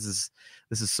that. Man, this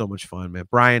is so much fun, man.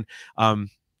 Brian,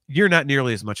 you're not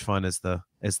nearly as much fun as the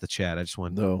chat. I just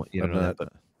want you to know that.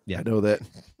 But yeah, I know that.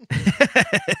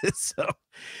 So,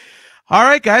 all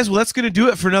right, guys. Well, that's going to do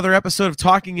it for another episode of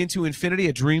Talking Into Infinity,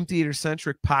 a Dream Theater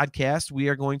centric podcast. We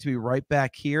are going to be right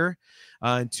back here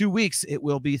in 2 weeks. It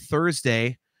will be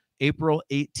Thursday, April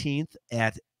 18th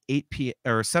at 8 p.m.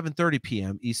 or 7:30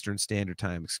 p.m. Eastern Standard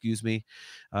Time. Excuse me.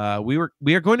 We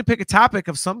are going to pick a topic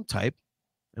of some type,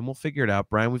 and we'll figure it out.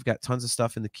 Brian, we've got tons of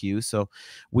stuff in the queue, so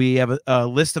we have a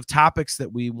list of topics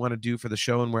that we want to do for the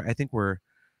show, and I think we're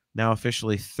now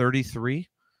officially 33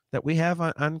 that we have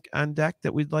on deck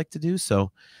that we'd like to do.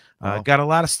 So, got a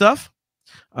lot of stuff,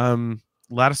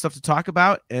 to talk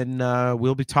about, and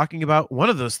we'll be talking about one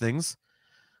of those things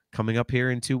coming up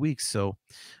here in 2 weeks. So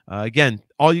again,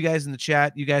 all you guys in the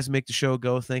chat, you guys make the show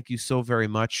go. Thank you so very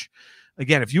much.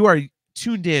 Again, if you are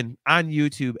tuned in on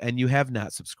YouTube and you have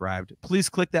not subscribed, please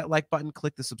click that like button,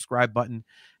 click the subscribe button,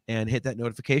 and hit that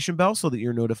notification bell so that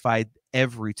you're notified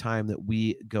every time that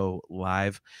we go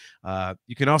live.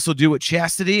 You can also do what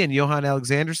Chastity and Johan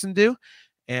Alexanderson do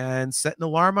and set an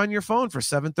alarm on your phone for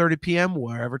 7:30 p.m.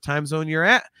 wherever time zone you're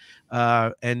at.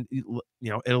 And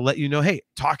it'll let you know, hey,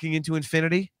 Talking Into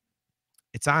Infinity,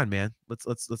 it's on, man.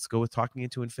 Let's go with Talking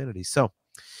Into Infinity. So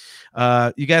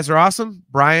you guys are awesome.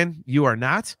 Brian, you are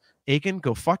not. Aiken,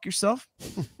 go fuck yourself.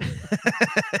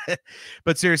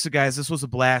 But seriously, guys, this was a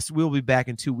blast. We'll be back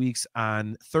in 2 weeks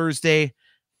on Thursday,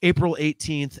 April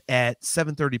 18th at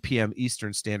 7:30 p.m.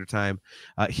 Eastern Standard Time.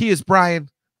 He is Brian.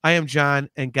 I am John.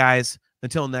 And guys,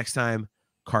 until next time,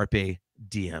 Carpe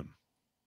Diem.